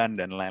ke bulan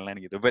dan lain-lain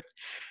gitu. But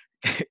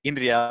in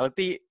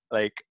reality,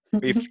 like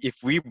if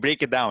we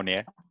break it down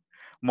ya,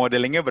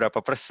 modelingnya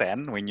berapa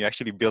persen when you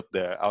actually build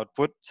the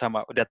output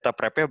sama data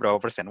prepnya berapa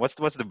persen? What's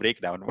the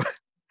breakdown?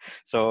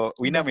 So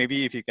Wina,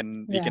 maybe if you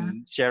can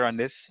share on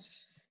this.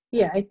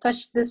 Yeah, I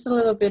touched this a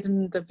little bit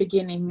in the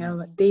beginning of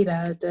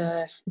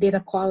the data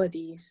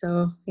quality.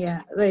 So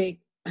yeah, like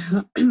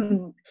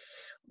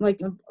like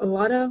a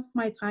lot of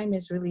my time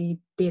is really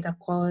data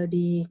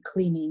quality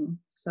cleaning.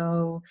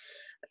 So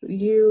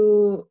we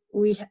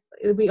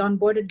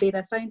onboarded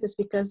data scientists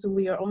because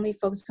we are only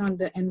focused on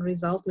the end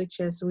result, which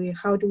is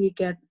how do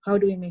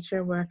we make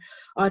sure we're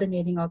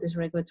automating all this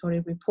regulatory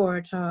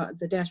report,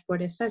 the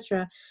dashboard,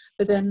 etc.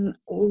 But then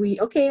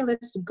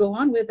let's go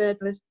on with it.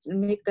 Let's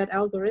make that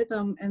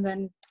algorithm, and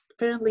then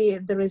apparently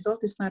the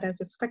result is not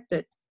as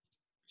expected.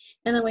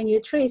 And then when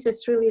you trace,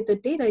 it's really the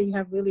data. You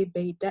have really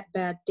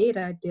bad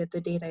data. The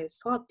data is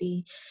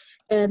sloppy,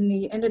 and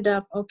you ended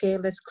up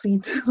let's clean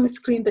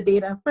the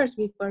data first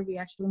before we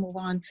actually move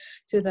on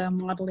to the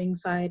modeling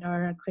side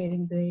or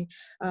creating the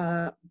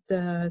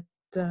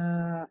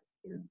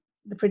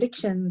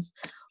predictions,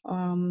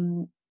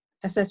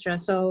 etc.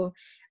 So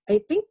I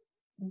think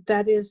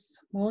that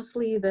is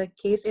mostly the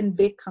case in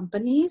big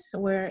companies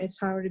where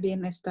it's already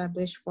been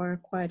established for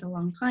quite a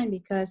long time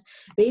because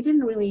they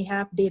didn't really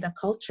have data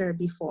culture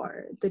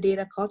before. The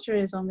data culture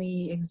is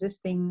only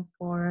existing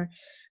for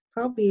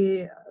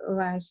probably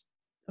last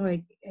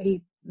like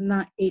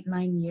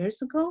 8-9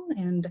 years ago,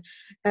 and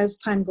as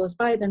time goes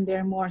by, then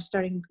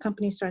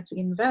companies start to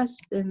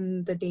invest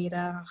in the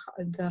data,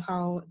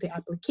 the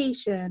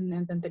application,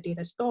 and then the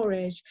data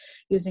storage,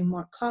 using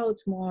more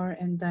clouds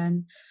and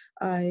then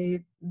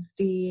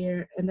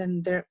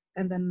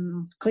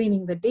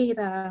cleaning the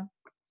data.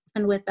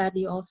 And with that,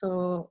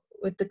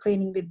 with the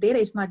cleaning the data,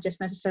 it's not just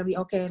necessarily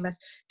let's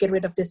get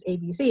rid of this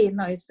ABC.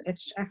 No, it's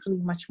actually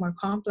much more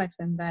complex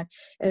than that.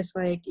 It's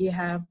like you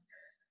have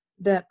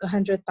the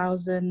 100,000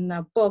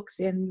 books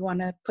and you want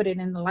to put it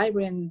in the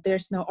library and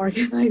there's no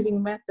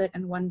organizing method,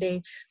 and one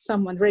day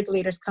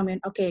regulators come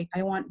in,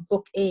 I want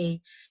book A.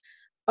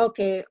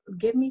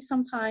 Give me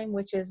some time,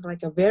 which is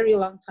like a very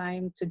long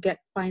time to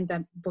find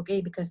that book A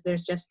because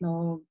there's just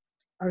no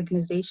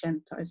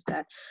organization towards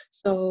that.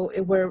 So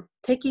we're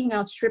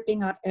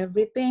stripping out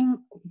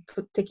everything,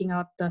 taking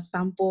out the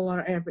sample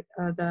or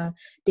the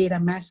data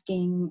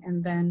masking,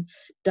 and then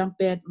dump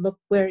it. Look,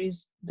 where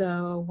is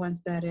the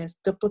ones that is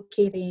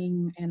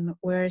duplicating, and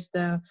where's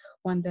the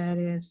one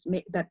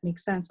that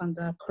makes sense on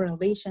the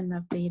correlation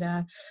of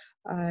data.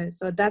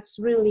 So that's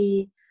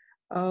really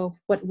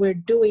what we're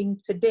doing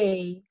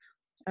today.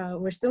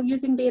 We're still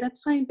using data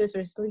scientists,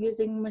 we're still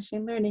using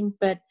machine learning,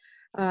 but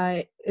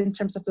in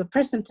terms of the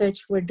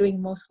percentage, we're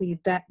doing mostly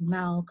that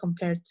now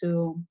compared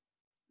to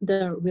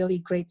the really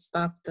great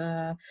stuff,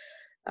 the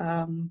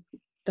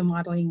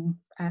modeling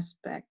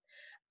aspect.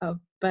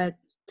 But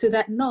to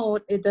that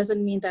note, it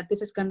doesn't mean that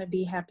this is going to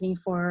be happening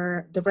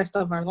for the rest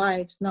of our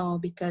lives. No,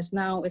 because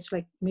now it's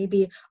like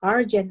maybe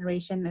our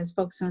generation is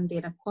focused on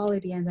data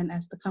quality, and then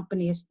as the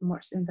company is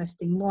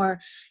investing more,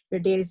 your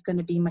data is going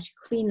to be much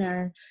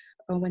cleaner.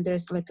 When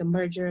there's like a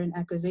merger and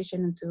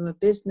acquisition into a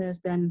business,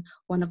 then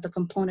one of the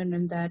component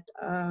in that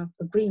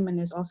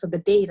agreement is also the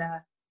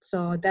data.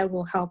 So that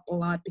will help a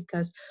lot,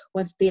 because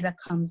once data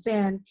comes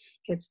in,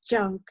 it's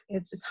junk.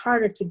 It's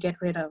harder to get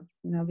rid of,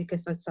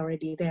 because it's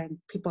already there and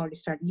people already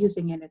start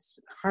using it. It's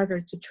harder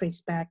to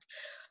trace back,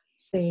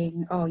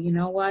 saying, oh, you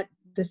know what,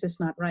 this is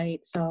not right.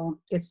 So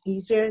it's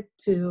easier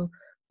to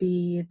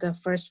be the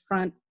first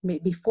front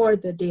before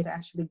the data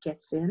actually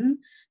gets in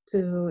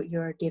to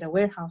your data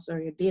warehouse or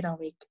your data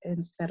lake,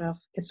 instead of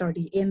it's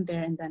already in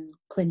there and then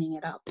cleaning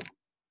it up.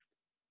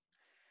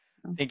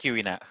 Thank you,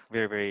 Ina.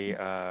 Very, very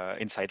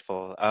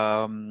insightful.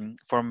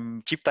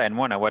 From GIPA and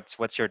Mona, what's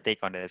your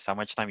take on this? How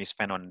much time you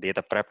spend on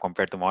data prep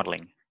compared to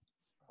modeling?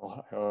 Oh,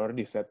 I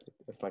already said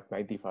it's like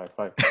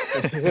 95/5.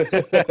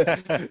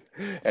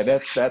 And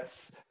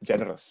that's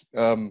generous.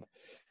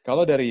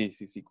 Kalau dari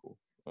sisiku,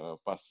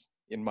 pas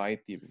in my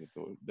team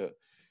gitu,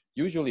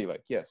 usually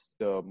like, yes,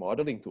 the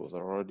modeling tools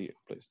are already in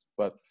place,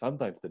 but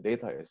sometimes the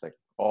data is like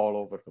all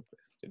over the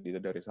place. Jadi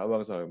dari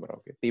Sabang sampai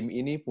Merauke, tim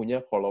ini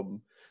punya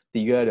kolom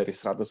 3 dari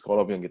 100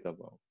 kolom yang kita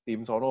mau.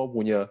 Tim sono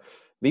punya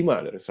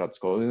 5 dari 100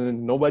 kolom.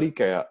 Nobody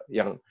kayak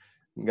yang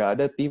nggak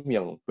ada tim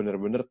yang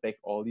benar-benar take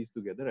all these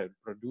together and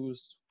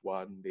produce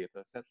one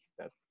data set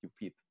that you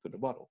feed to the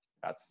model.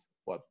 That's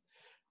what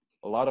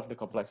a lot of the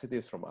complexity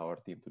is from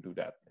our team to do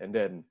that. And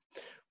then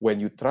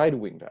when you try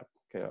doing that,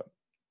 kayak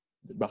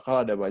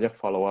bakal ada banyak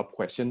follow-up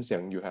questions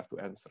yang you have to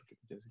answer.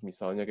 Jadi,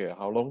 misalnya kayak,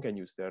 how long can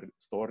you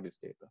store this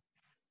data?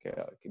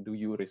 Kayak, do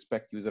you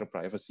respect user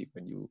privacy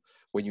when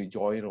you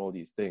join all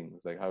these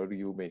things? Like, how do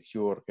you make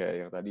sure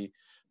kayak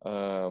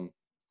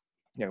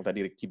yang tadi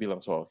Ricky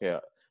bilang soal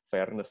kayak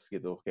fairness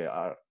gitu,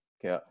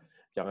 kayak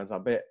jangan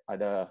sampai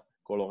ada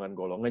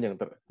golongan-golongan yang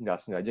nggak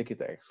sengaja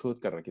kita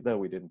exclude karena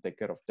we didn't take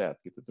care of that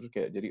gitu. Terus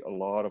kayak jadi a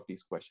lot of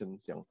these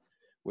questions yang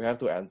we have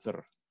to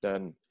answer,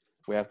 dan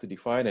we have to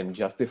define and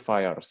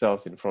justify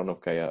ourselves in front of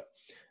kayak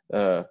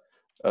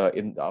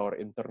in our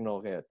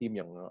internal kayak team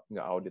yang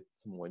nge-audit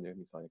semuanya,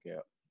 misalnya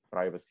kayak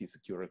privacy,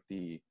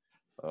 security,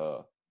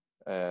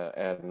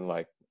 and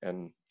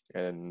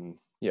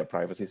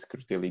privacy,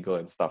 security, legal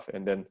and stuff.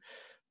 And then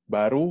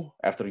baru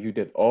after you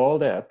did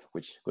all that,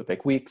 which could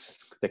take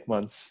weeks, could take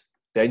months,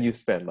 then you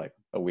spend like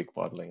a week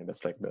modeling, and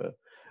that's like the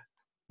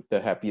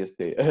happiest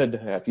day, the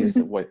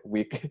happiest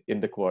week in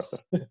the quarter.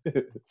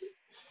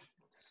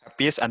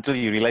 Happiest until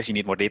you realize you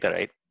need more data,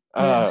 right?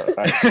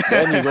 Right.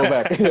 Then you go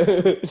back.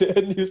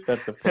 Then you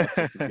start the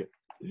process again.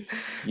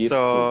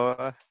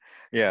 So,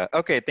 yeah.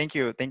 Okay. Thank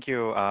you,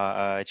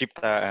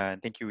 GIPA,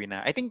 and thank you, Wina.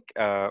 I think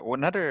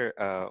one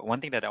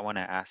thing that I want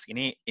to ask,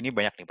 ini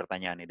banyak nih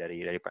pertanyaan nih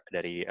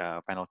dari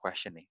panel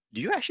question nih.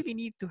 Do you actually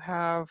need to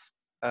have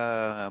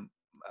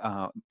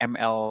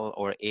ML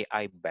or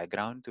AI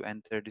background to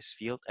enter this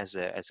field as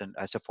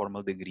a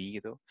formal degree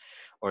gitu,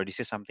 or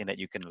this is something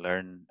that you can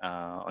learn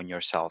on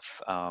yourself?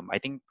 I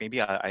think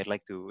maybe I'd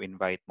like to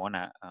invite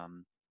Mona.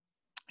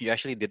 You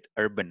actually did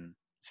urban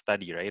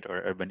study, right,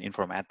 or urban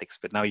informatics,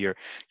 but now you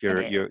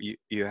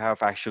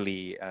have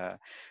actually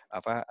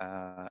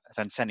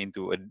transcend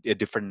into a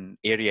different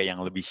area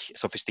yang lebih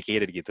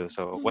sophisticated gitu.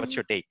 So what's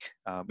your take?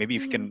 Maybe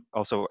if you can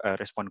also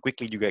respond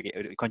quickly juga,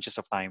 conscious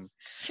of time.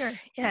 Sure.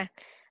 Yeah.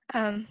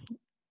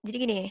 Jadi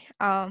gini,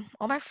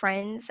 all my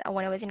friends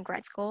when I was in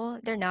grad school,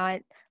 they're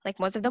not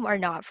like, most of them are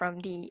not from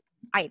the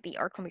IT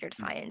or computer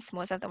science.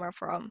 Most of them are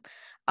from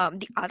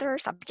the other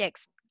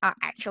subjects,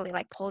 actually,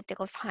 like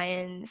political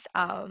science,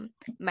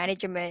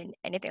 management,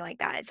 anything like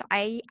that. So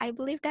I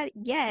believe that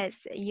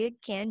yes, you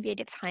can be a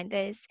data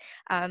scientist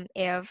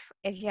if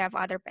you have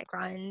other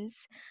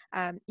backgrounds.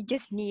 You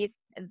just need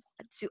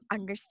to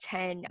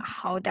understand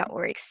how that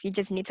works. You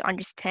just need to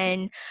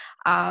understand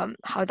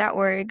how that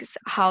works,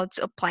 how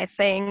to apply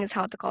things,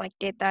 how to collect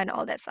data, and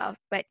all that stuff.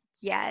 But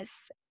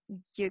yes,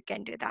 you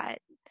can do that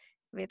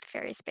with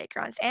various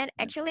backgrounds, and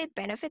actually it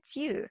benefits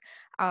you.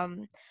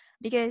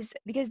 Because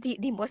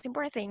the most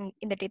important thing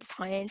in the data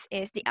science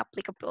is the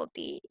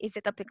applicability. Is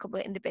it applicable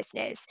in the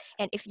business?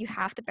 And if you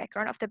have the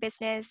background of the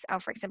business,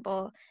 for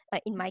example,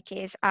 in my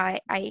case,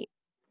 I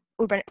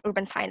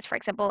urban science, for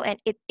example, and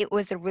it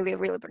was a really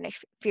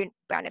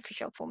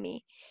beneficial for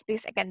me,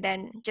 because I can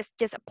then just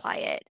apply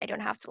it. I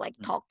don't have to like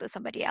talk to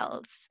somebody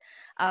else.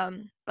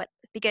 But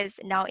because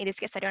now in this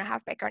case I don't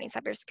have background in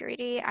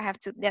cybersecurity, I have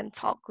to then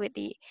talk with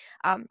the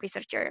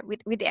researcher,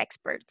 with the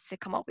experts to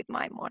come up with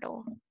my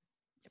model.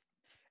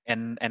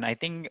 And I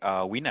think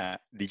Wina,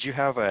 did you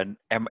have an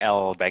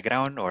ML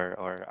background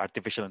or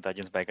artificial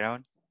intelligence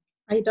background?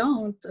 I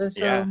don't. So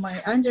Yeah. my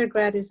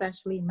undergrad is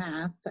actually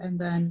math, and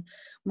then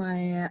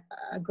my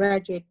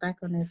graduate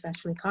background is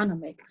actually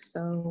economics.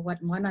 So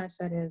what Mona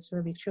said is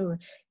really true.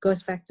 It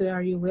goes back to,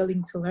 are you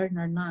willing to learn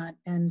or not?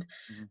 And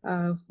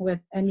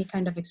with any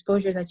kind of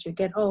exposure that you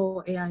get,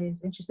 oh, AI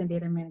is interesting,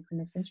 data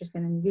management is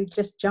interesting, and you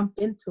just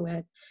jump into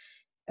it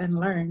and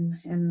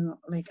learn. And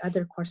like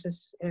other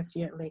courses, if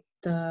you're like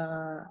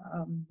the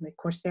like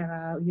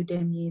Coursera,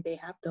 Udemy, they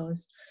have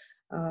those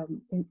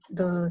in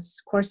those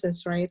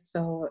courses, right?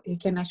 So you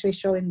can actually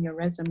show in your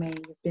resume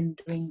you've been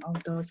doing all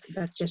those.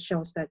 That just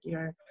shows that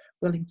you're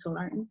willing to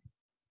learn.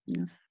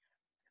 Yeah.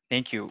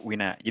 Thank you,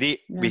 Wina.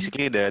 Jadi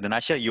basically the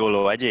nutshell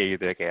YOLO aja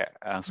gitu ya, kayak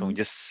langsung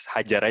just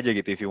hajar aja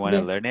gitu if you want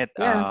to learn it.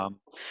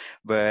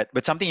 But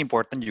something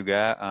important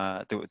juga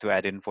to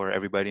add in for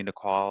everybody in the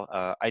call.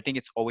 I think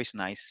it's always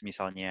nice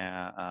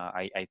misalnya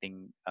I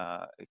think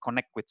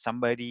connect with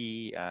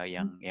somebody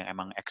yang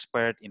emang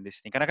expert in this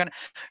thing. Karena kan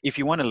if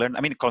you want to learn,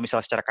 I mean kalau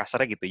misalnya secara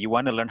kasar gitu, you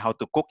want to learn how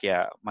to cook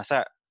ya,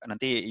 masa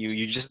nanti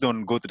you just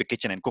don't go to the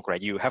kitchen and cook,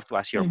 right? You have to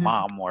ask your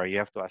mom, or you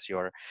have to ask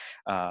your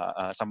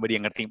somebody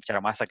yang ngerti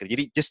cara masak gitu.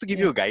 Jadi just to give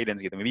you a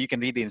guidance gitu. Maybe you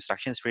can read the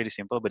instructions, pretty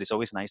simple, but it's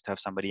always nice to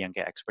have somebody yang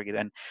kayak expert gitu.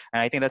 And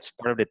I think that's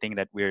part of the thing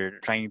that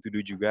we're trying to do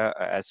juga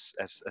as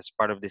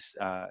part of this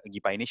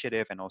GIPA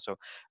initiative, and also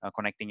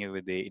connecting it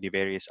with the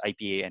various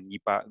IPA and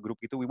GIPA group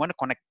gitu. We want to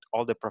connect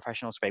all the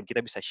professionals supaya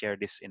kita bisa share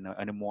this in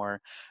a more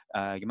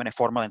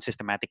formal and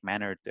systematic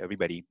manner to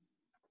everybody.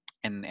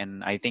 And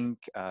I think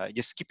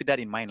just keep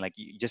that in mind. Like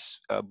you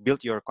just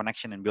build your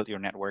connection and build your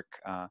network.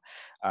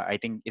 I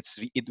think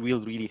it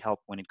will really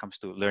help when it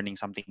comes to learning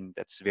something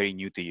that's very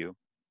new to you.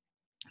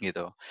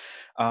 Gitu.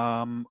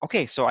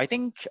 Okay, so I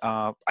think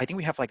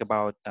we have like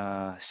about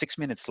 6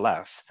 minutes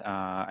left.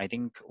 I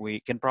think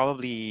we can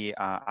probably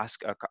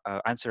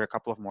answer a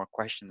couple of more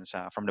questions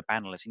from the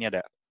panelists. Ini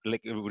ada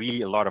like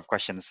really a lot of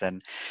questions, and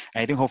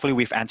I think hopefully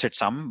we've answered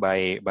some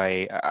by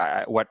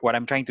what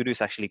I'm trying to do is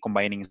actually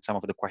combining some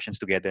of the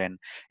questions together, and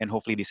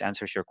hopefully this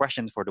answers your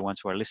questions for the ones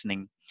who are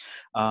listening.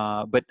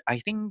 But I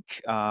think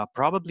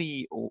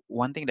probably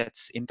one thing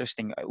that's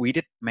interesting, we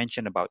did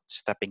mention about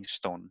stepping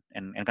stone,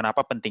 and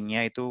kenapa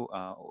pentingnya itu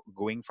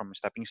going from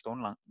stepping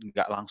stone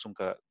nggak langsung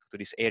to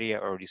this area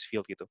or this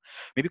field gitu.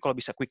 Maybe kalau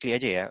bisa quickly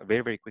aja ya,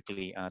 very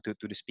quickly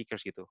to the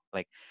speakers gitu.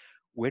 Like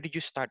where did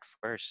you start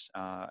first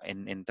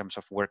in terms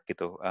of work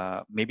gitu?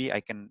 Maybe I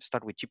can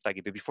start with Cipta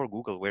gitu. Before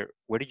Google,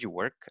 where did you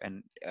work,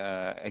 and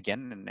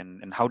again,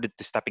 and how did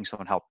the stepping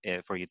stone help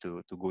for you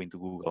to go into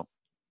Google?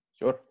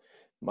 Sure.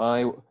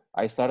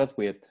 I started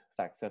with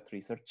FactSet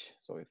research,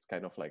 so it's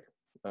kind of like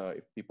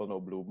if people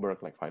know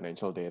Bloomberg, like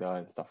financial data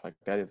and stuff like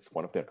that, it's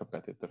one of their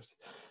competitors.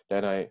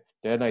 Then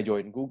I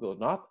joined Google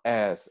not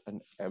as an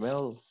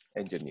ML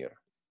engineer,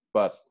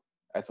 but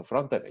as a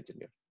front-end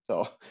engineer.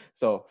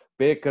 So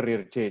big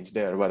career change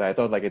there. But I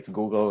thought like it's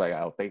Google, like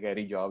I'll take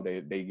any job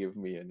they give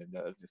me, and then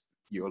that's just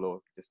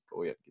YOLO, just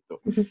go in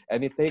gitu.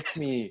 And it takes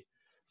me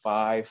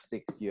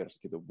 5-6 years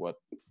gitu buat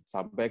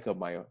sampai ke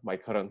my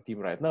current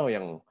team right now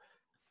yang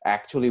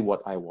actually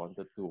what I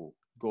wanted to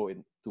go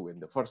into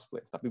in the first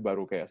place, tapi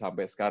baru kayak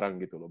sampai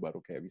sekarang gitu loh, baru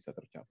kayak bisa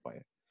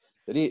tercapai.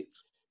 Jadi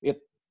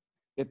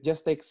it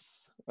just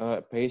takes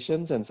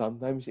patience, and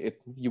sometimes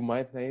you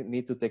might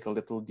need to take a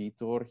little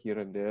detour here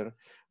and there.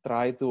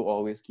 Try to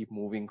always keep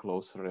moving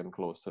closer and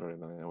closer, and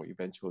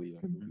eventually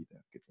you'll be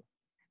there gitu.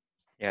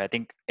 Yeah, I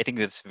think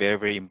that's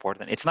very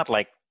important. It's not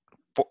like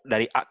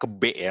dari A ke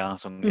B ya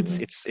langsung.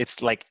 It's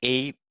like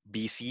A,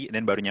 B, C, and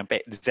then baru nyampe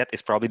Z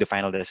is probably the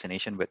final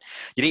destination. But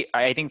jadi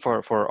I think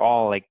for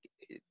all, like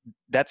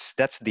that's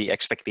the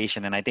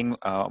expectation. And I think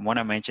Mona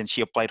mentioned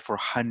she applied for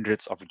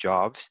hundreds of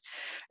jobs,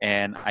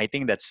 and I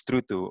think that's true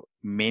to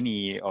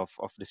many of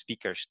the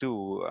speakers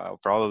too.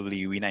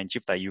 Probably Wina and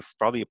Cipta, you've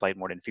probably applied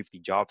more than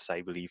 50 jobs,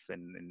 I believe,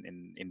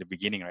 in the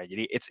beginning, right?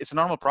 Jadi it's a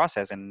normal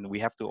process, and we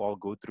have to all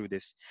go through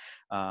this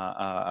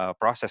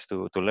process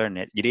to learn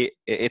it. Jadi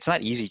it's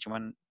not easy,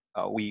 cuman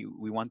we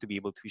want to be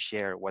able to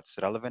share what's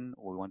relevant.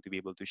 We want to be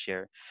able to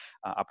share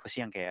apa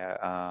sih yang kayak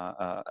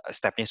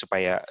stepnya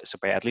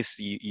supaya at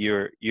least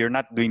you're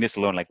not doing this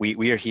alone. Like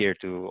we are here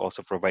to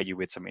also provide you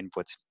with some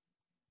inputs.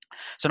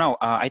 So now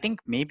I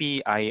think maybe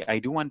I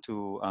do want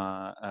to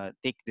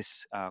take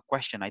this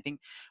question. I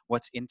think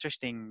what's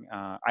interesting,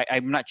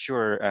 I'm not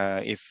sure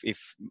if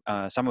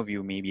some of you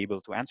may be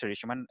able to answer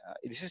this.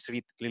 This is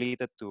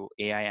related to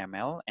AI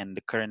ML and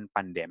the current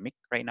pandemic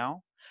right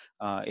now.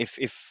 If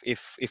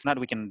not,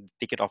 we can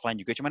take it offline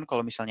juga. Cuman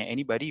kalau misalnya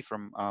anybody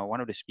from one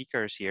of the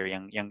speakers here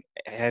yang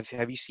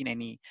have you seen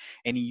any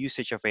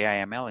usage of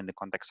AI ML in the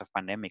context of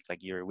pandemic,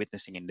 like you're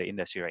witnessing in the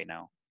industry right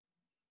now?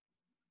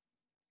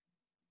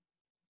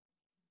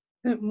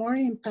 More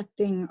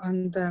impacting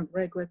on the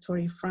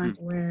regulatory front,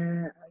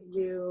 where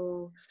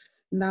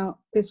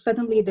it's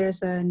suddenly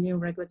there's a new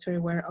regulatory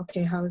where,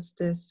 okay, how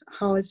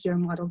is your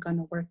model going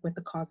to work with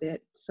the COVID?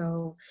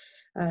 So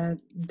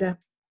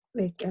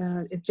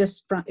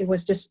it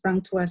was just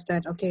sprung to us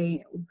that,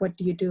 okay, what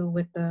do you do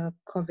with the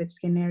COVID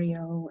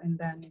scenario? And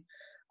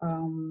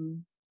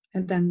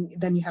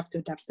then you have to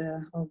adapt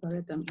the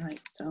algorithm,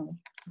 right? So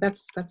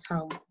that's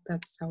how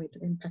it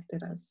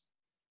impacted us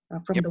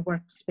from the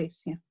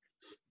workspace. Yeah.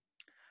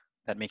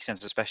 That makes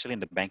sense, especially in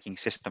the banking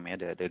system.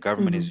 Yeah, the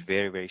government is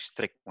very, very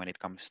strict when it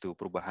comes to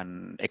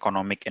perubahan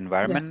economic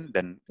environment.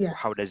 Then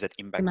how does that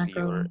impact to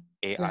your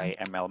AI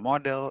ML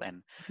model?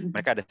 And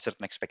mereka ada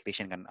certain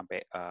expectation kan,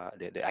 sampai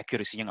the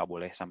accuracy-nya nggak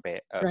boleh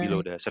sampai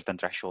below the certain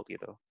threshold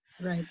gitu.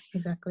 Right,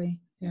 exactly.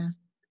 Yeah.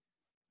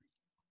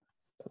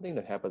 Something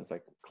that happens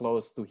like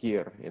close to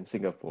here in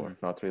Singapore,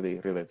 not really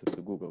related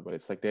to Google, but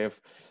it's like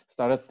they've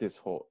started this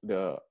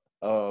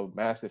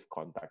massive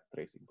contact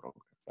tracing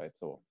program, right?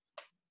 So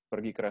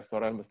pergi ke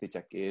restoran mesti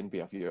check in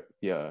via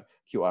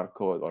QR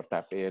code or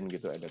tap in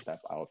gitu and then tap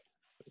out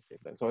at the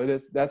same time. So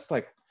that's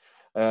like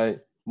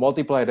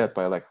multiply that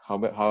by like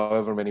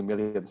however many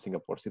million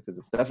Singapore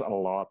citizens. That's a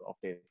lot of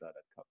data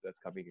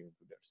that's coming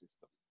into their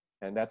system,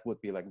 and that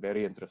would be like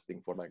very interesting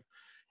for like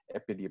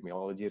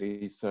epidemiology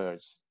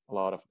research. A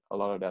lot of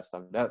that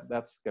stuff.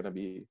 That's gonna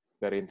be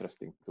very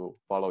interesting to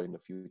follow in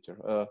the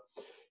future.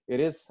 It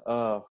is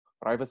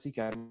privacy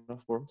kind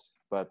of worms,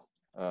 but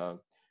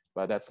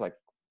that's like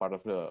part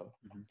of the,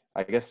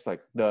 I guess, like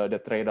the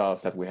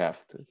trade-offs that we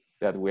have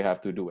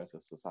to do as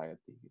a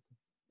society.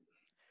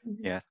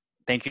 Yeah,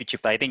 thank you,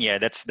 Cipta. I think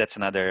that's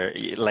another,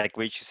 like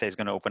what you say, is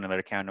going to open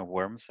another can of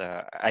worms.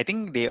 I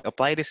think they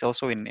apply this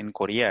also in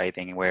Korea. I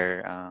think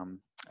where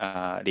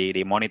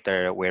they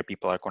monitor where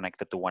people are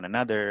connected to one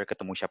another,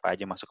 ketemu siapa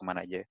aja, masuk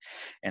kemana aja,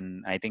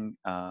 and I think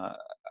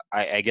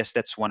I guess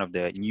that's one of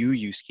the new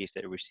use case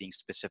that we're seeing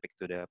specific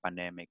to the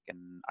pandemic.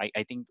 And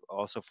I think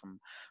also from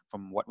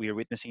what we're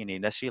witnessing in the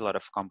industry, a lot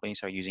of companies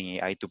are using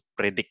AI to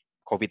predict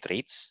COVID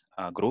rates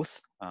growth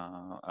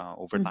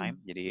over time.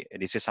 Jadi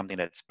this is something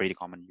that's pretty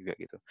common juga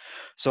gitu.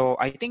 So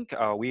I think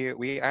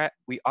we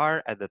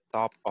are at the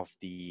top of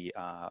the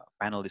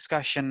panel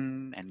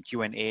discussion and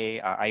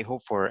Q&A. I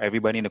hope for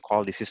everybody in the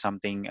call this is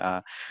something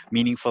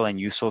meaningful and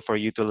useful for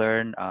you to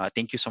learn.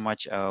 Thank you so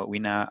much,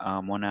 Wina,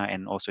 Mona,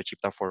 and also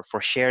Cipta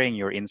for sharing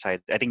your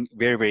insights. I think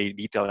very, very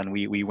detailed, and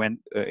we went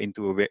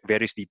into a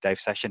various deep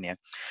dive session. Yeah.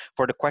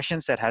 For the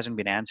questions that hasn't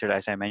been answered,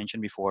 as I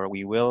mentioned before,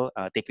 we will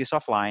take this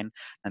offline.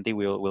 Nanti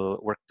we'll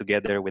work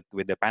together with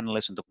the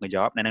panelists untuk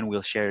ngejawab, and then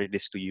we'll share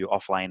this to you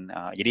offline.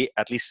 Jadi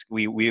at least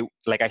we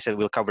like I said,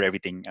 we'll cover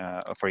everything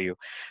for you.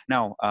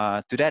 Now,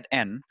 to that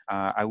end,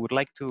 I would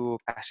like to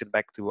pass it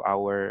back to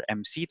our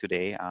MC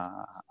today,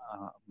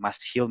 Mas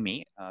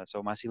Hilmi.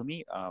 So Mas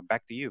Hilmi,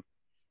 back to you.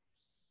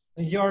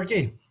 Thank you,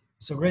 RK.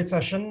 So great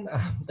session.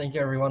 Thank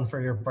you everyone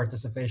for your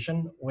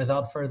participation.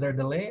 Without further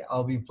delay,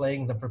 I'll be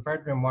playing the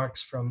prepared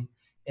remarks from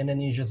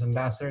Indonesia's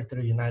ambassador to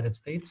the United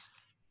States,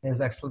 His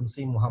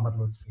Excellency Muhammad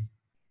Lutfi.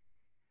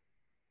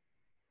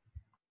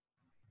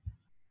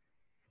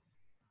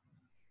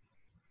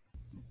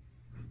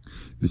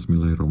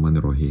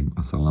 Bismillahirrahmanirrahim.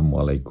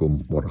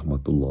 Assalamualaikum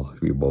warahmatullahi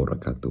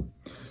wabarakatuh.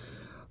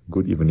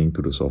 Good evening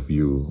to those of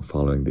you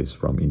following this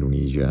from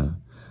Indonesia.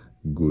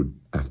 Good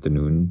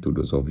afternoon to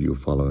those of you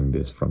following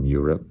this from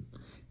Europe.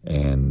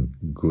 And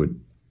good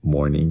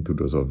morning to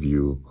those of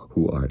you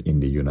who are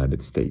in the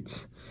United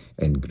States.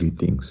 And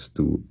greetings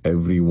to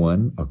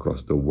everyone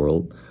across the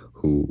world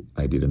who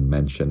I didn't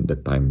mention the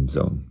time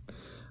zone.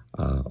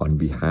 On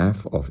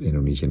behalf of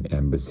Indonesian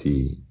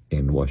Embassy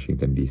in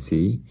Washington,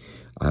 D.C.,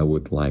 I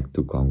would like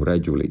to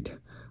congratulate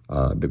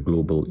the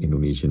Global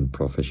Indonesian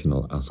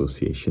Professional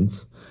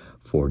Associations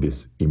for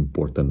this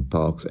important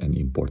talks and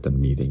important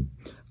meeting.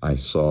 I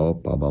saw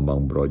Pak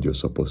Bambang Brojo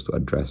supposed to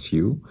address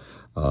you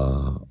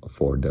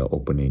for the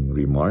opening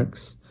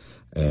remarks,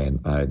 and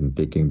I'm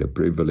taking the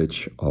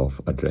privilege of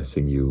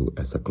addressing you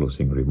as a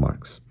closing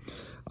remarks.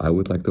 I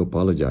would like to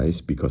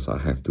apologize because I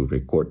have to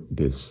record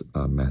this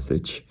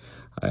message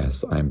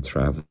as I'm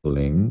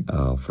traveling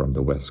from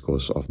the west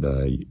coast of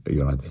the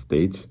United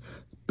States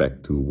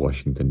back to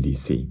Washington,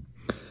 D.C.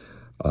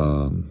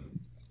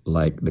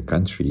 Like the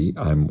country,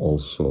 I'm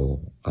also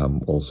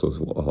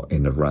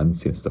in a run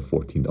since the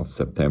 14th of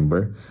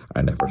September.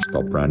 I never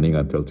stopped running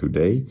until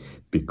today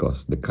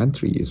because the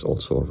country is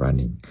also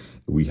running.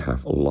 We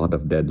have a lot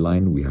of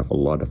deadline. We have a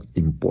lot of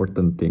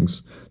important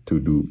things to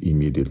do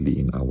immediately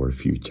in our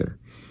future.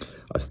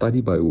 A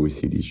study by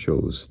OECD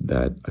shows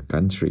that a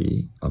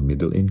country, a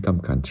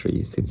middle-income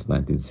country since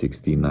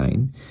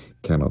 1969,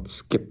 cannot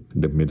skip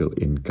the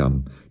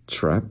middle-income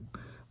trap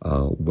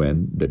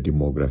when the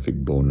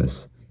demographic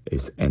bonus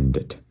is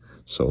ended.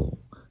 So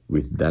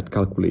with that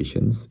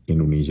calculations,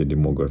 Indonesia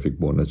demographic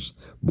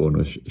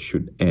bonus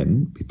should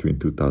end between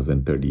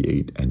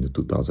 2038 and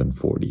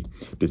 2040.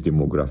 This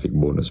demographic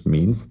bonus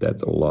means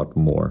that a lot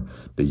more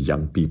the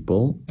young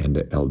people and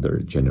the elder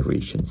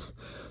generations.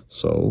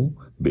 So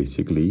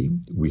Basically,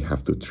 we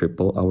have to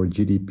triple our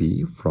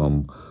GDP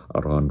from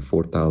around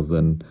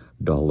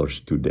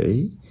 $4,000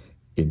 today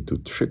into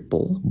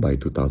triple by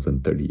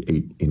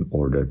 2038 in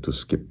order to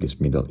skip this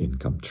middle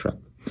income trap.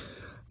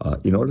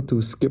 In order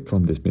to skip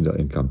from this middle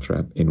income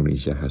trap,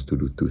 Indonesia has to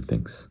do two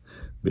things.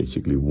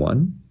 Basically,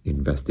 one,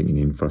 investing in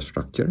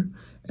infrastructure,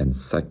 and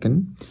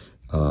second,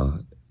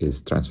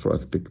 is transfer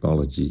of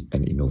technology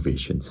and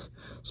innovations.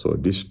 So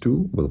these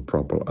two will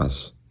propel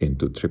us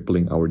into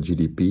tripling our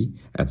GDP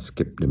and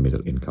skip the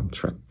middle income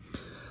trap.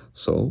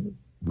 So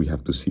we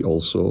have to see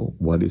also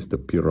what is the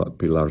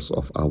pillars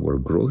of our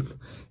growth.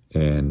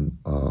 And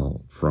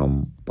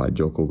from Pak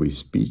Jokowi's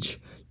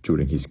speech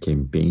during his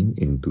campaign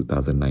in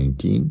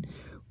 2019,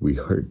 we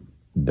heard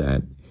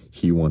that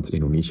he wants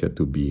Indonesia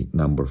to be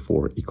number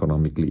 4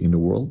 economically in the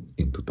world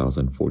in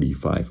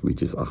 2045,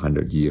 which is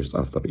 100 years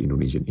after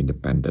Indonesian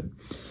independence.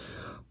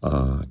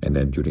 And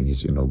then during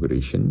his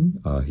inauguration,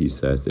 he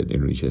says that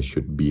Indonesia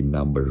should be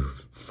number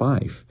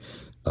 5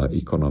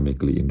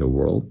 economically in the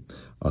world.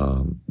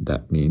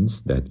 That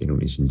means that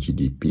Indonesian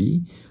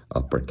GDP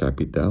per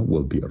capita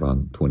will be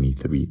around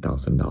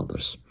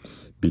 $23,000.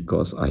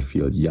 Because I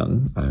feel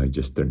young, I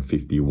just turned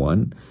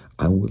 51,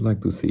 I would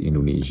like to see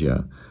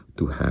Indonesia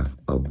to have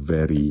a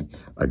very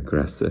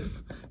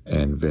aggressive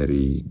and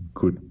very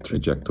good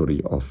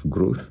trajectory of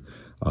growth.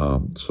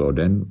 So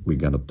then we're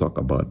going to talk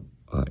about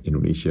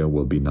Indonesia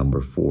will be number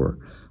 4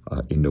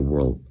 in the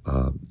world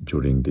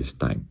during this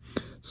time.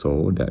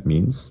 So that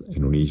means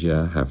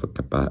Indonesia have a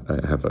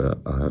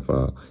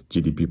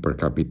GDP per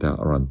capita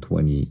around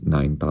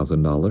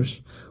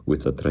 $29,000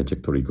 with a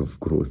trajectory of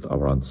growth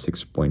around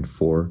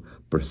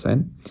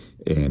 6.4%.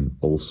 And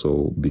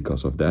also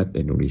because of that,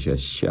 Indonesia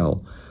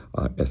shall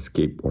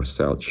escape or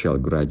shall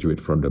graduate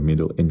from the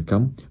middle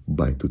income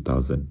by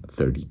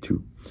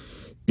 2032.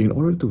 In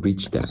order to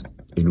reach that,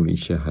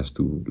 Indonesia has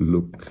to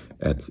look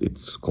at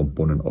its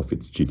component of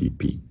its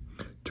GDP.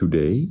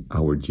 Today,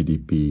 our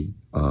GDP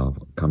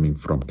coming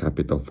from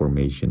capital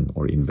formation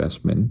or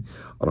investment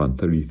around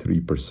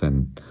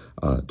 33%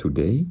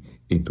 today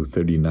into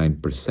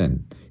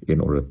 39% in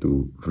order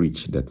to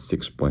reach that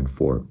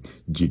 6.4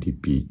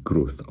 GDP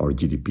growth or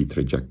GDP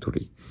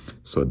trajectory.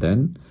 So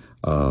then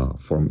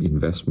from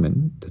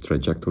investment, the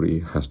trajectory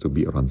has to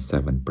be around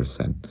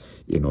 7%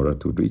 in order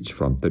to reach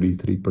from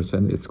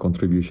 33% its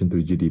contribution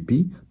to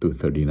GDP to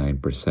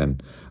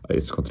 39%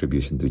 its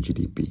contribution to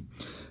GDP.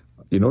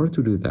 In order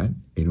to do that,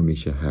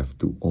 Indonesia have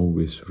to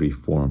always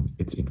reform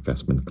its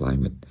investment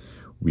climate.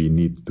 We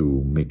need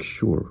to make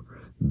sure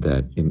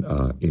that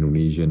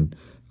Indonesian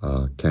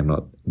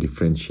cannot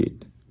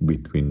differentiate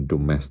between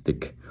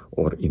domestic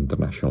or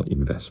international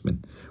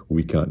investment.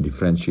 We cannot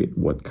differentiate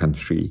what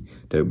country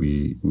that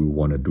we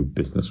want to do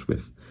business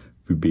with.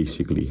 We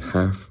basically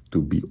have to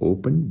be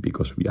open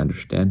because we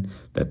understand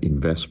that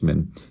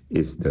investment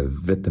is the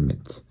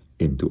vitamin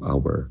into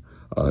our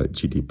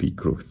GDP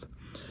growth.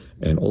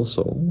 And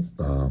also,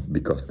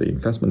 because the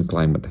investment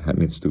climate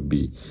needs to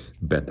be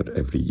better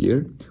every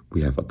year,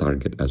 we have a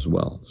target as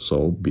well.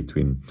 So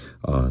between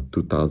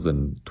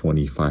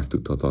 2025 to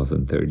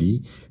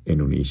 2030,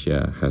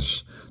 Indonesia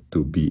has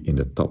to be in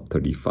the top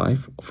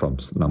 35 from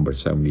number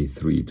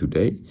 73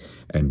 today.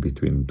 And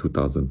between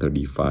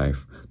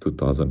 2035 to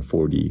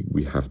 2040,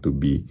 we have to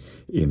be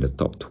in the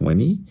top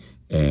 20.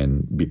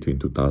 And between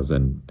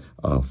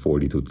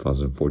 2040 to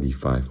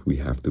 2045, we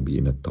have to be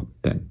in the top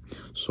 10.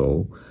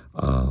 So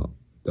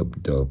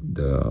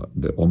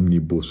the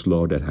omnibus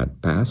law that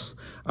had passed,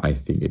 I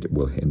think it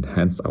will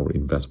enhance our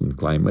investment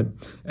climate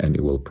and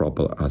it will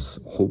propel us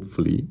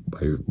hopefully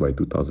by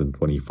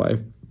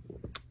 2025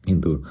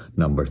 into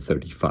number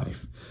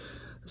 35.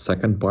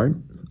 Second part,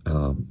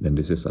 and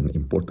this is an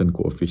important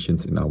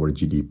coefficient in our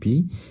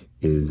GDP,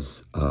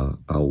 is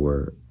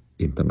our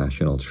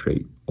international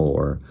trade,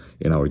 or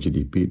in our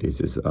GDP, this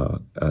is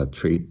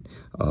trade,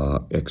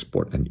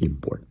 export and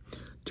import.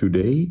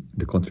 Today,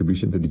 the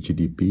contribution to the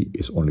GDP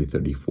is only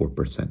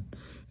 34%,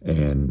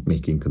 and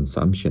making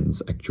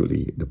consumptions,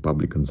 actually, the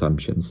public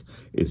consumptions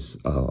is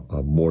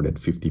more than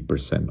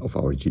 50% of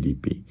our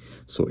GDP.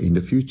 So in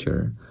the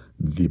future,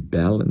 the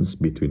balance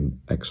between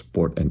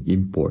export and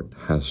import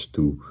has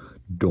to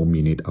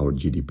dominate our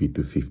GDP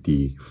to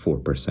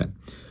 54%.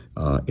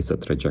 It's a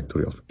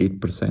trajectory of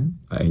 8%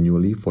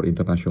 annually for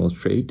international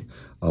trade,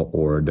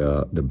 or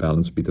the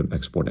balance between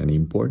export and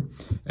import.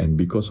 And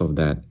because of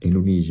that,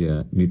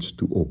 Indonesia needs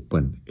to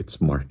open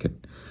its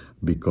market,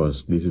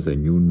 because this is a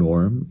new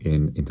norm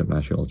in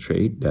international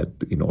trade, that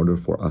in order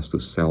for us to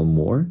sell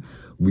more,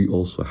 we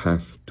also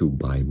have to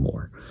buy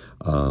more.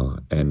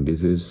 And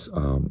this is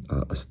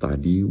a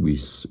study we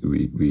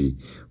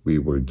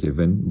were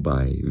given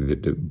by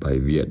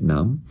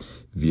Vietnam.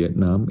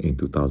 Vietnam in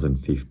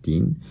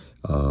 2015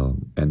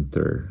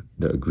 enter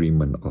the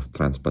agreement of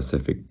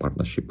Trans-Pacific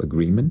Partnership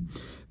Agreement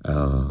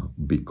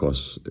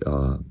because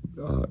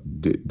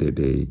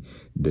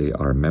they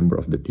are a member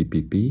of the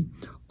TPP.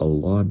 A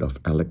lot of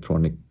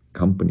electronic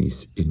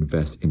companies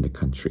invest in the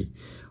country.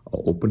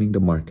 Opening the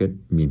market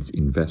means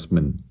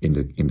investment in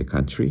the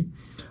country.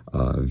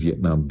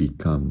 Vietnam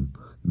become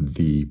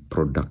the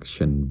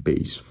production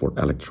base for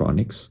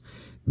electronics.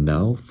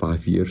 Now,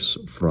 5 years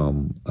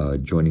from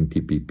joining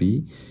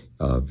TPP,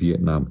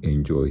 Vietnam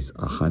enjoys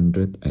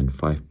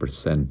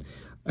 105%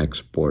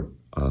 export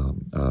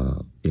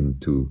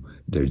into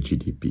their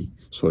GDP.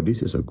 So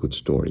this is a good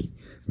story.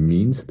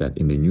 Means that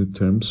in the new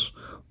terms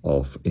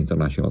of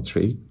international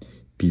trade,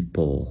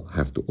 people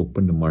have to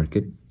open the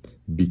market,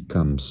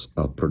 becomes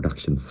a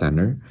production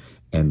center,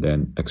 and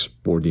then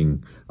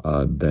exporting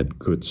that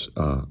goods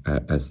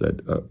as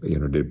that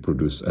they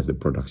produce as the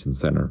production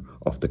center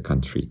of the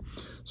country.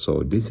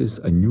 So this is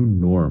a new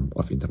norm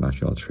of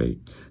international trade.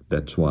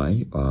 That's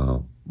why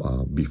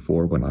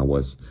before, when I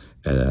was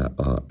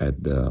at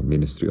the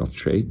Ministry of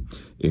Trade,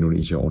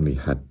 Indonesia only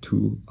had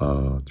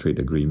 2 trade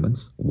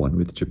agreements, one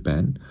with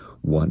Japan,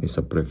 one is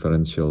a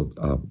preferential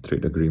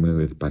trade agreement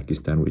with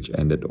Pakistan, which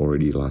ended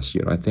already last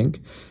year, I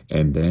think,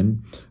 and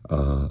then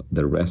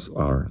the rest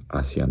are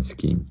ASEAN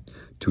scheme.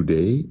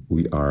 Today,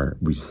 we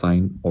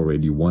signed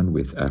already one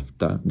with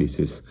EFTA. This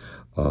is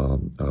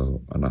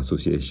an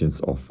association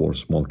of 4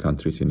 small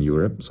countries in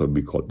Europe. So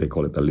they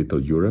call it a Little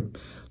Europe: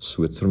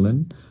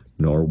 Switzerland,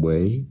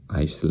 Norway,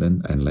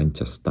 Iceland, and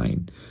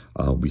Liechtenstein.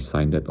 We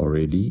signed that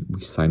already.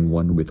 We signed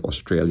one with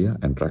Australia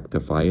and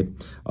rectify it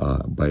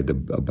by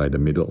the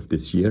middle of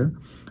this year.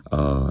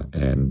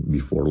 And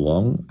before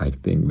long, I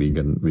think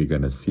we're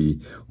gonna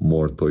see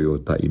more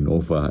Toyota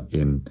Innova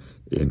in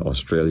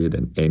Australia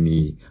than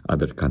any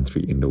other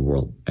country in the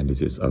world. And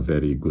this is a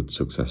very good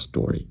success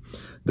story.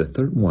 The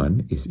third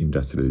one is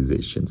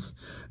industrializations.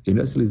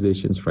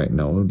 Industrializations right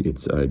now,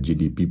 it's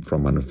GDP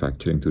from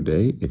manufacturing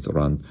today, it's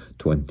around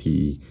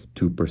 22%,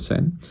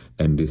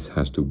 and this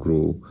has to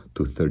grow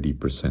to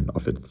 30%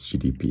 of its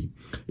GDP.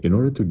 In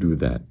order to do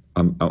that,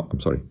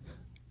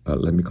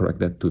 let me correct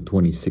that, to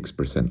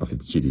 26% of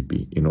its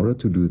GDP. In order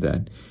to do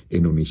that,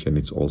 Indonesia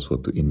needs also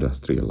to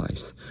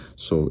industrialize.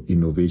 So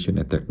innovation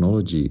and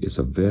technology is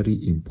a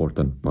very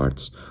important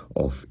part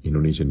of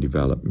Indonesian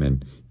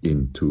development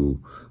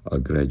into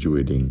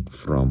graduating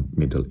from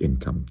middle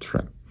income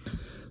trap.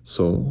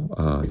 So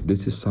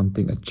this is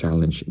a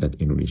challenge that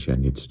Indonesia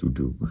needs to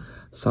do.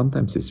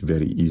 Sometimes it's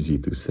very easy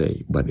to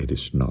say, but it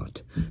is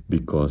not.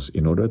 Because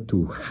in order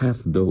to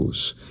have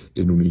those,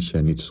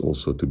 Indonesia needs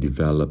also to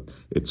develop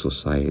its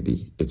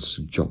society, its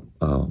job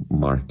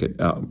market,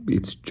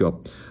 its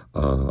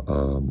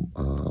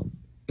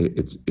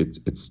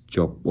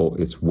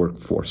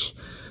workforce.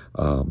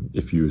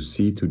 If you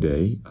see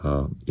today,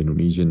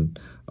 Indonesian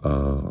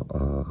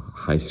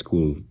high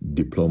school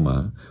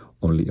diploma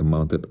only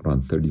amounted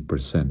around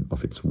 30%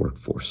 of its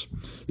workforce.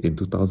 In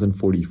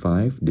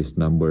 2045, this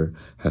number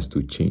has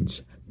to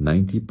change.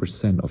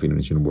 90% of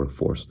Indonesian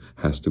workforce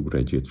has to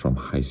graduate from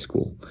high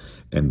school.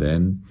 And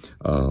then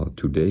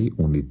today,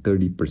 only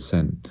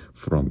 30%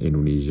 from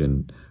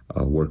Indonesian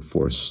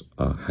workforce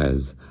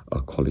has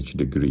a college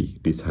degree.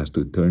 This has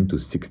to turn to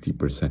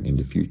 60% in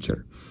the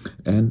future.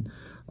 And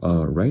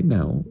right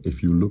now,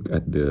 if you look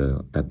at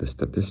the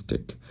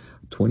statistic,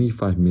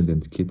 25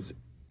 million kids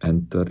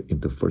enter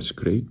into first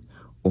grade,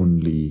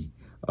 only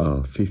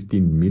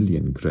 15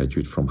 million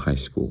graduate from high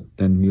school.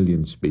 10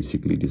 million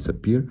basically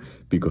disappear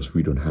because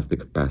we don't have the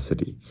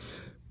capacity.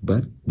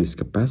 But this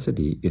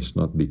capacity is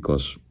not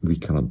because we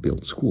cannot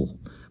build school,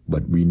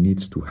 but we need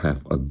to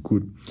have a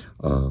good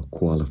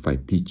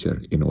qualified teacher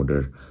in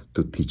order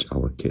to teach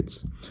our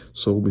kids.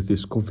 So with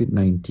this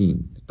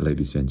COVID-19,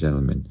 ladies and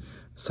gentlemen,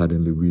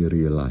 suddenly we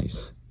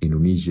realize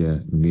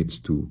Indonesia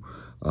needs to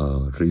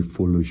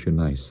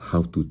revolutionize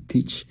how to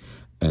teach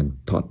and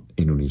taught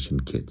Indonesian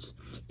kids,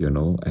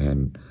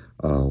 and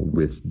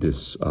with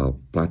this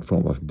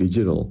platform of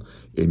digital,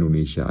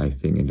 Indonesia, I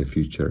think in the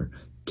future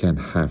can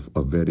have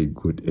a very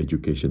good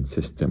education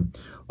system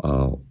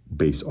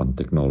based on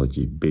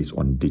technology, based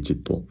on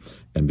digital,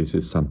 and this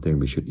is something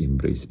we should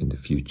embrace in the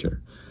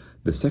future.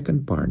 The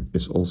second part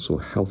is also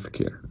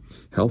healthcare.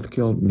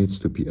 Healthcare needs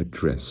to be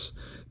addressed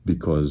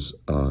because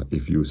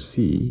if you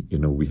see,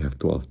 we have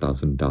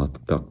 12,000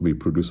 doctors, we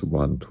produce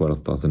around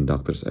 12,000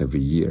 doctors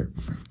every year,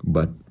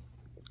 but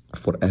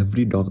for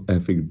every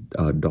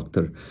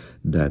doctor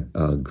that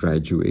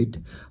graduate,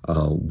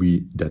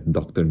 that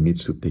doctor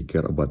needs to take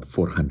care of about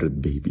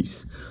 400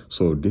 babies.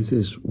 So this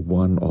is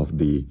one of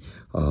the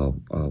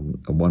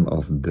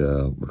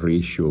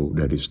ratio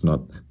that is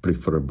not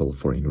preferable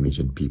for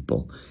Indonesian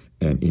people.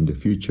 And in the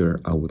future,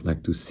 I would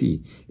like to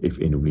see if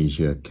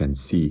Indonesia can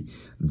see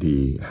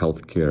the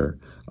healthcare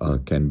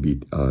can be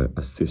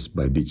assisted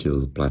by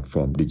digital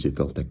platform,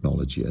 digital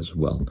technology as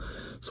well.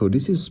 So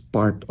this is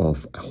part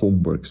of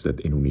homeworks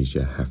that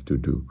Indonesia have to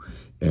do.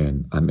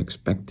 And I'm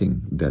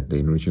expecting that the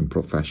Indonesian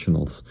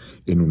professionals,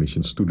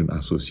 Indonesian student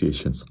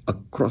associations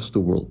across the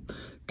world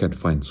can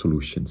find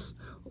solutions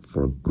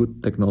for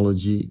good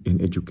technology in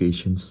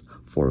educations,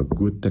 for a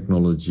good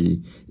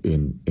technology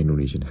in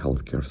Indonesian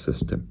healthcare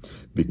system,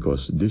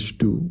 because these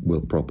two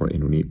will propel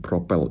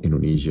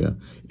Indonesia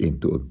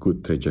into a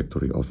good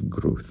trajectory of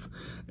growth.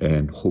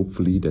 And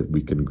hopefully that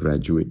we can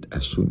graduate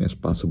as soon as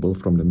possible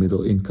from the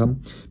middle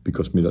income,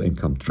 because middle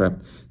income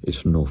trap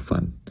is no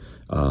fun.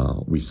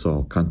 We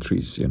saw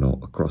countries,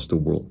 across the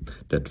world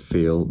that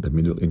fail the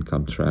middle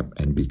income trap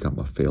and become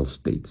a failed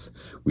states.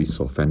 We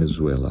saw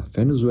Venezuela.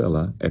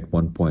 Venezuela at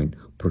one point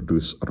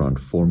produced around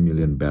 4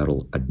 million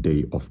barrels a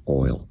day of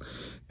oil.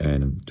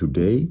 And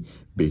today,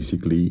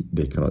 basically,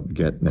 they cannot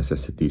get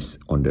necessities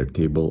on their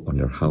table, on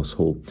their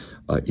household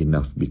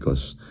enough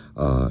because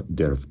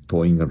they're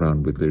toying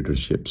around with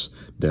leaderships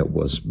that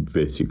was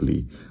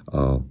basically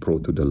pro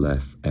to the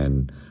left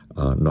and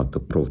not the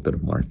pro to the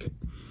market.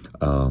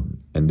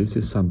 And this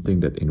is something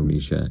that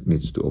Indonesia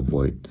needs to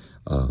avoid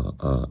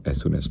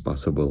as soon as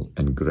possible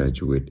and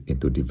graduate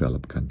into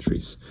developed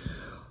countries.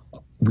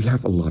 We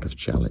have a lot of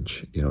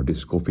challenge.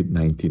 This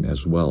COVID-19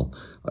 as well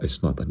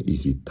is not an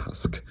easy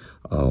task.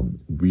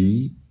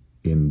 We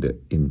in the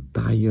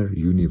entire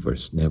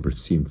universe never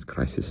seen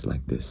crisis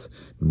like this.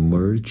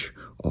 Merge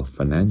of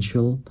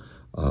financial,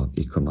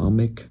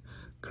 economic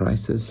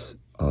crisis,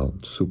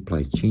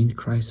 supply chain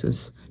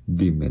crisis,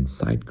 demand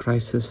side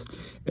crisis,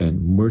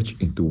 and merge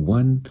into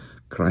one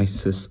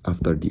crisis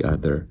after the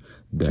other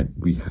that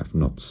we have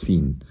not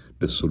seen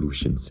the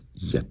solutions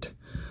yet.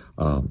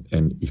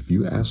 And if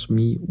you ask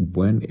me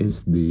when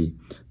is the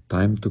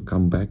time to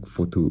come back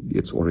to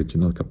its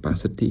original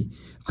capacity,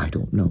 I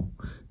don't know.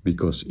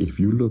 Because if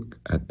you look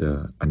at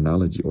the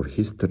analogy or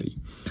history,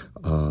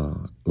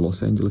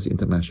 Los Angeles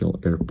International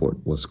Airport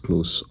was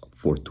closed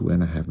for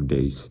 2.5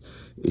 days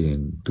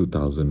in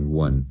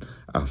 2001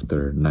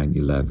 after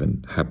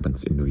 9/11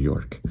 happens in New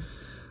York.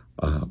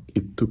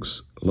 It took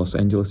Los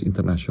Angeles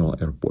International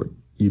Airport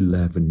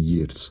 11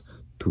 years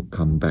to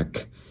come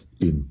back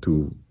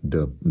into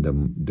the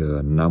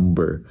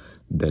number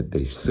that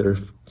they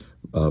served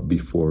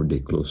before they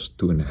closed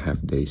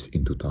 2.5 days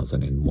in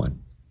 2001.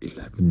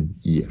 11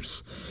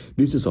 years.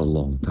 This is a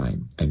long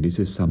time, and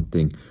this is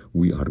something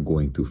we are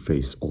going to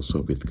face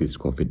also with this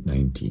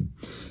COVID-19.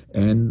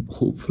 And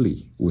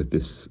hopefully with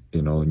this,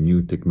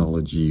 new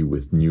technology,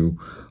 with new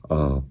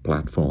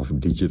platform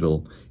of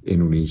digital,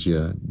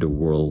 Indonesia, the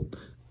world,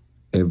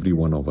 every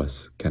one of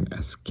us can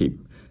escape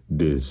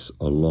this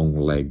long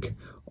leg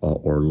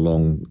or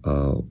long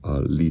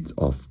lead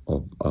of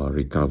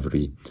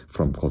recovery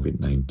from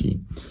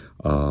COVID-19.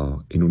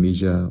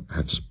 Indonesia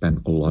have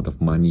spent a lot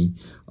of money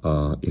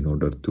in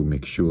order to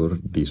make sure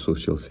the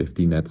social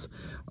safety nets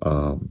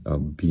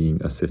being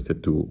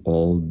assisted to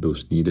all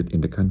those needed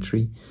in the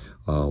country.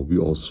 We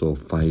also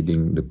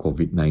fighting the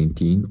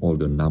COVID-19. All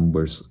the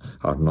numbers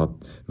are not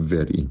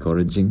very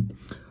encouraging,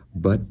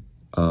 but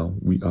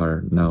we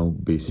are now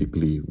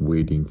basically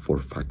waiting for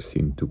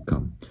vaccine to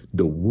come.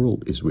 The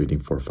world is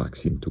waiting for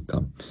vaccine to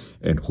come,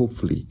 and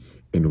hopefully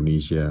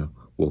Indonesia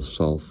will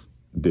solve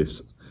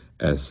this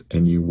as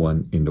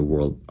anyone in the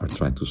world are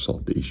trying to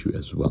solve the issue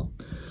as well.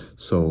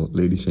 So,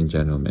 ladies and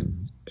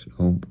gentlemen,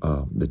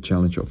 the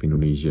challenge of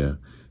Indonesia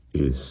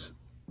is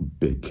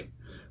big,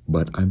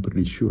 but I'm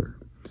pretty sure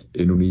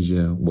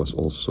Indonesia was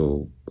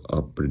also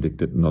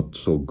predicted not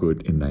so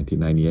good in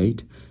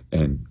 1998,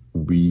 and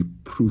we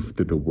proved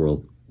to the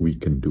world we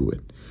can do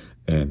it.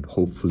 And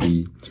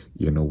hopefully,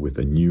 with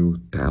a new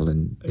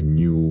talent, a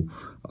new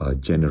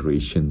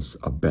generations,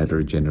 a better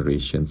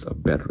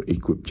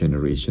equipped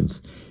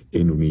generations,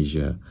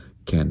 Indonesia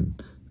can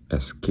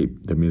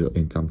escape the middle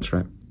income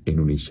trap.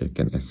 Indonesia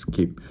can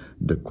escape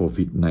the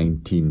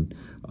COVID-19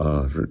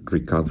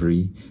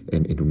 recovery,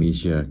 and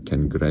Indonesia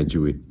can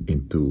graduate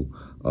into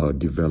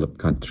developed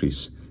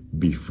countries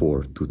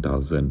before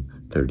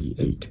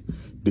 2038.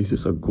 This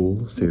is a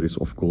series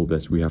of goals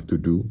that we have to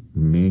do.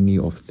 Many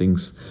of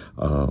things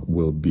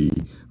will be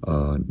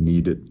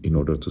needed in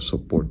order to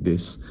support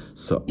this.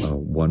 So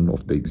one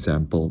of the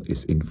example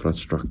is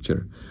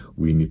infrastructure.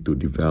 We need to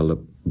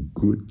develop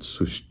good,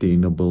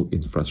 sustainable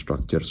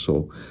infrastructure.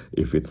 So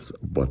if it's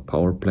about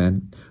power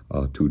plant,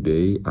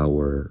 today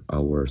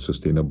our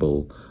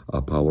sustainable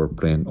power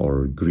plant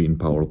or green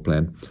power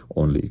plant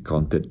only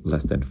accounted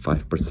less than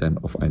 5%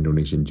 of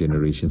Indonesian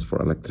generations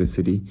for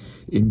electricity.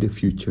 In the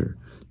future,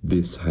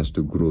 this has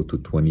to grow to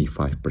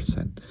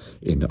 25%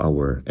 in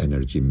our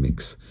energy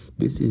mix.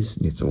 This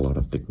needs a lot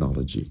of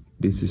technology.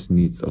 This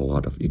needs a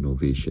lot of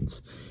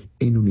innovations.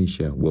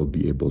 Indonesia will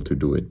be able to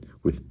do it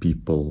with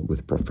people,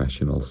 with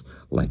professionals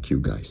like you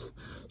guys.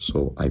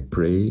 So I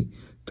pray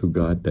to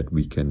God that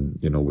we can,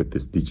 with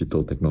this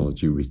digital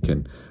technology, we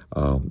can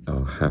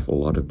have a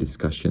lot of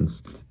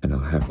discussions and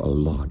have a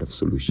lot of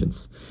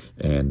solutions.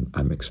 And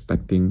I'm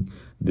expecting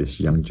these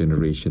young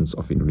generations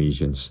of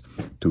Indonesians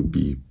to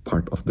be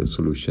part of the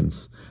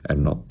solutions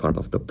and not part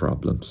of the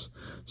problems.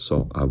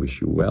 So I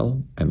wish you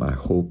well, and I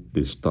hope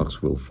these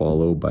talks will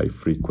follow by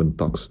frequent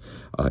talks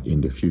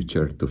in the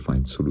future to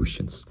find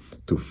solutions,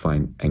 to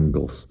find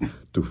angles,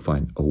 to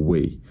find a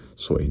way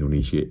so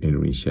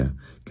Indonesia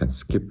can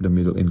skip the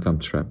middle income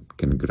trap,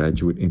 can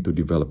graduate into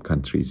developed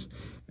countries.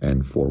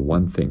 And for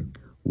one thing,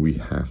 we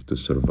have to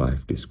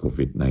survive this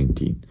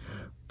COVID-19.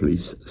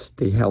 Please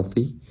stay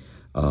healthy.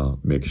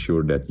 Make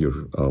sure that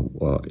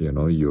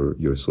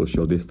you're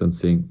social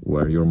distancing,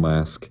 wear your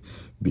mask,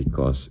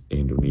 because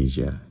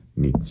Indonesia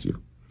needs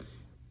you.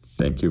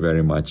 Thank you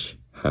very much.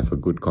 Have a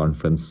good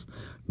conference.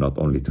 not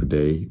only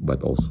today,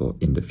 but also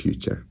in the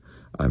future.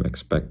 I'm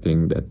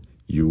expecting that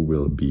you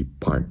will be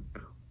part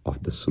of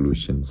the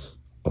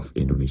solutions of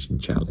Indonesian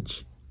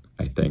challenge.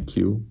 I thank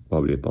you.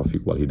 Wabillahi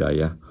taufiq wal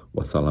hidayah.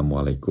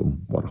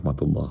 Wassalamualaikum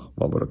warahmatullahi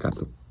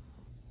wabarakatuh.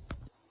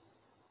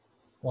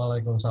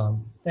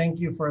 Waalaikumsalam. Thank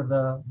you for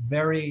the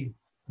very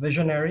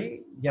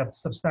visionary yet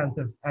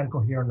substantive and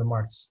coherent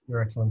remarks,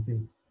 Your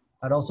Excellency.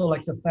 I'd also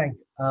like to thank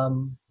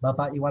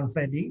Bapak Iwan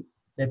Freddy,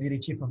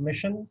 Deputy Chief of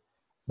Mission,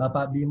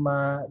 Bapak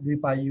Bima Dwi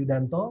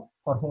Payudanto,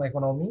 Korfung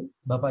Ekonomi,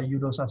 Bapak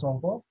Yudo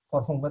Sasongko,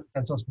 Korfung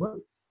Pensosbud,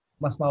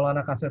 Mas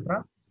Maulana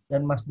Kasetra,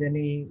 dan Mas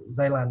Denny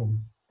Zailani.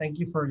 Thank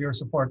you for your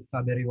support,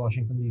 KBRI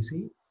Washington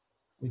DC.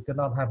 We could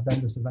not have done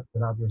this event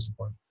without your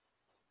support.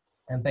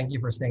 And thank you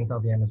for staying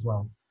till the end as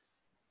well.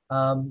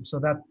 So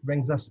that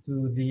brings us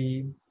to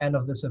the end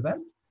of this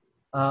event.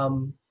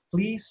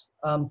 Please,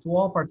 to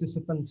all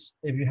participants,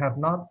 if you have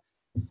not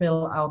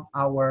filled out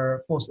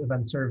our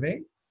post-event survey,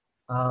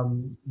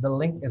 the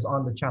link is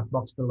on the chat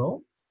box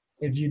below.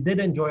 If you did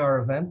enjoy our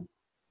event,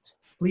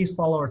 please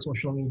follow our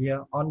social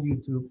media on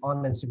YouTube,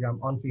 on Instagram,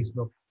 on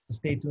Facebook to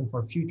stay tuned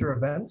for future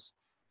events.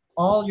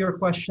 All your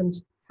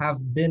questions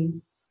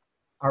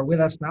are with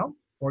us now.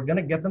 We're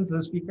gonna get them to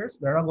the speakers.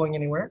 They're not going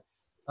anywhere.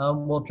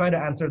 We'll try to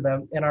answer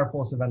them in our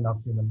post-event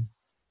document.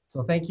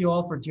 So thank you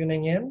all for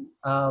tuning in.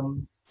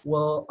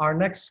 Our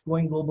next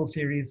Going Global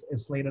series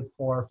is slated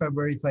for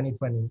February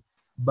 2020.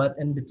 But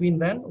in between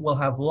then, we'll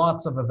have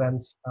lots of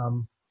events,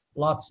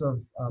 lots of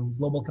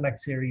Global Connect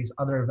series,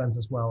 other events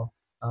as well,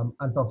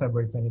 until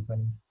February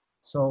 2020.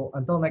 So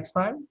until next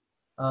time,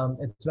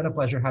 it's been a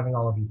pleasure having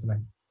all of you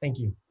tonight. Thank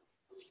you.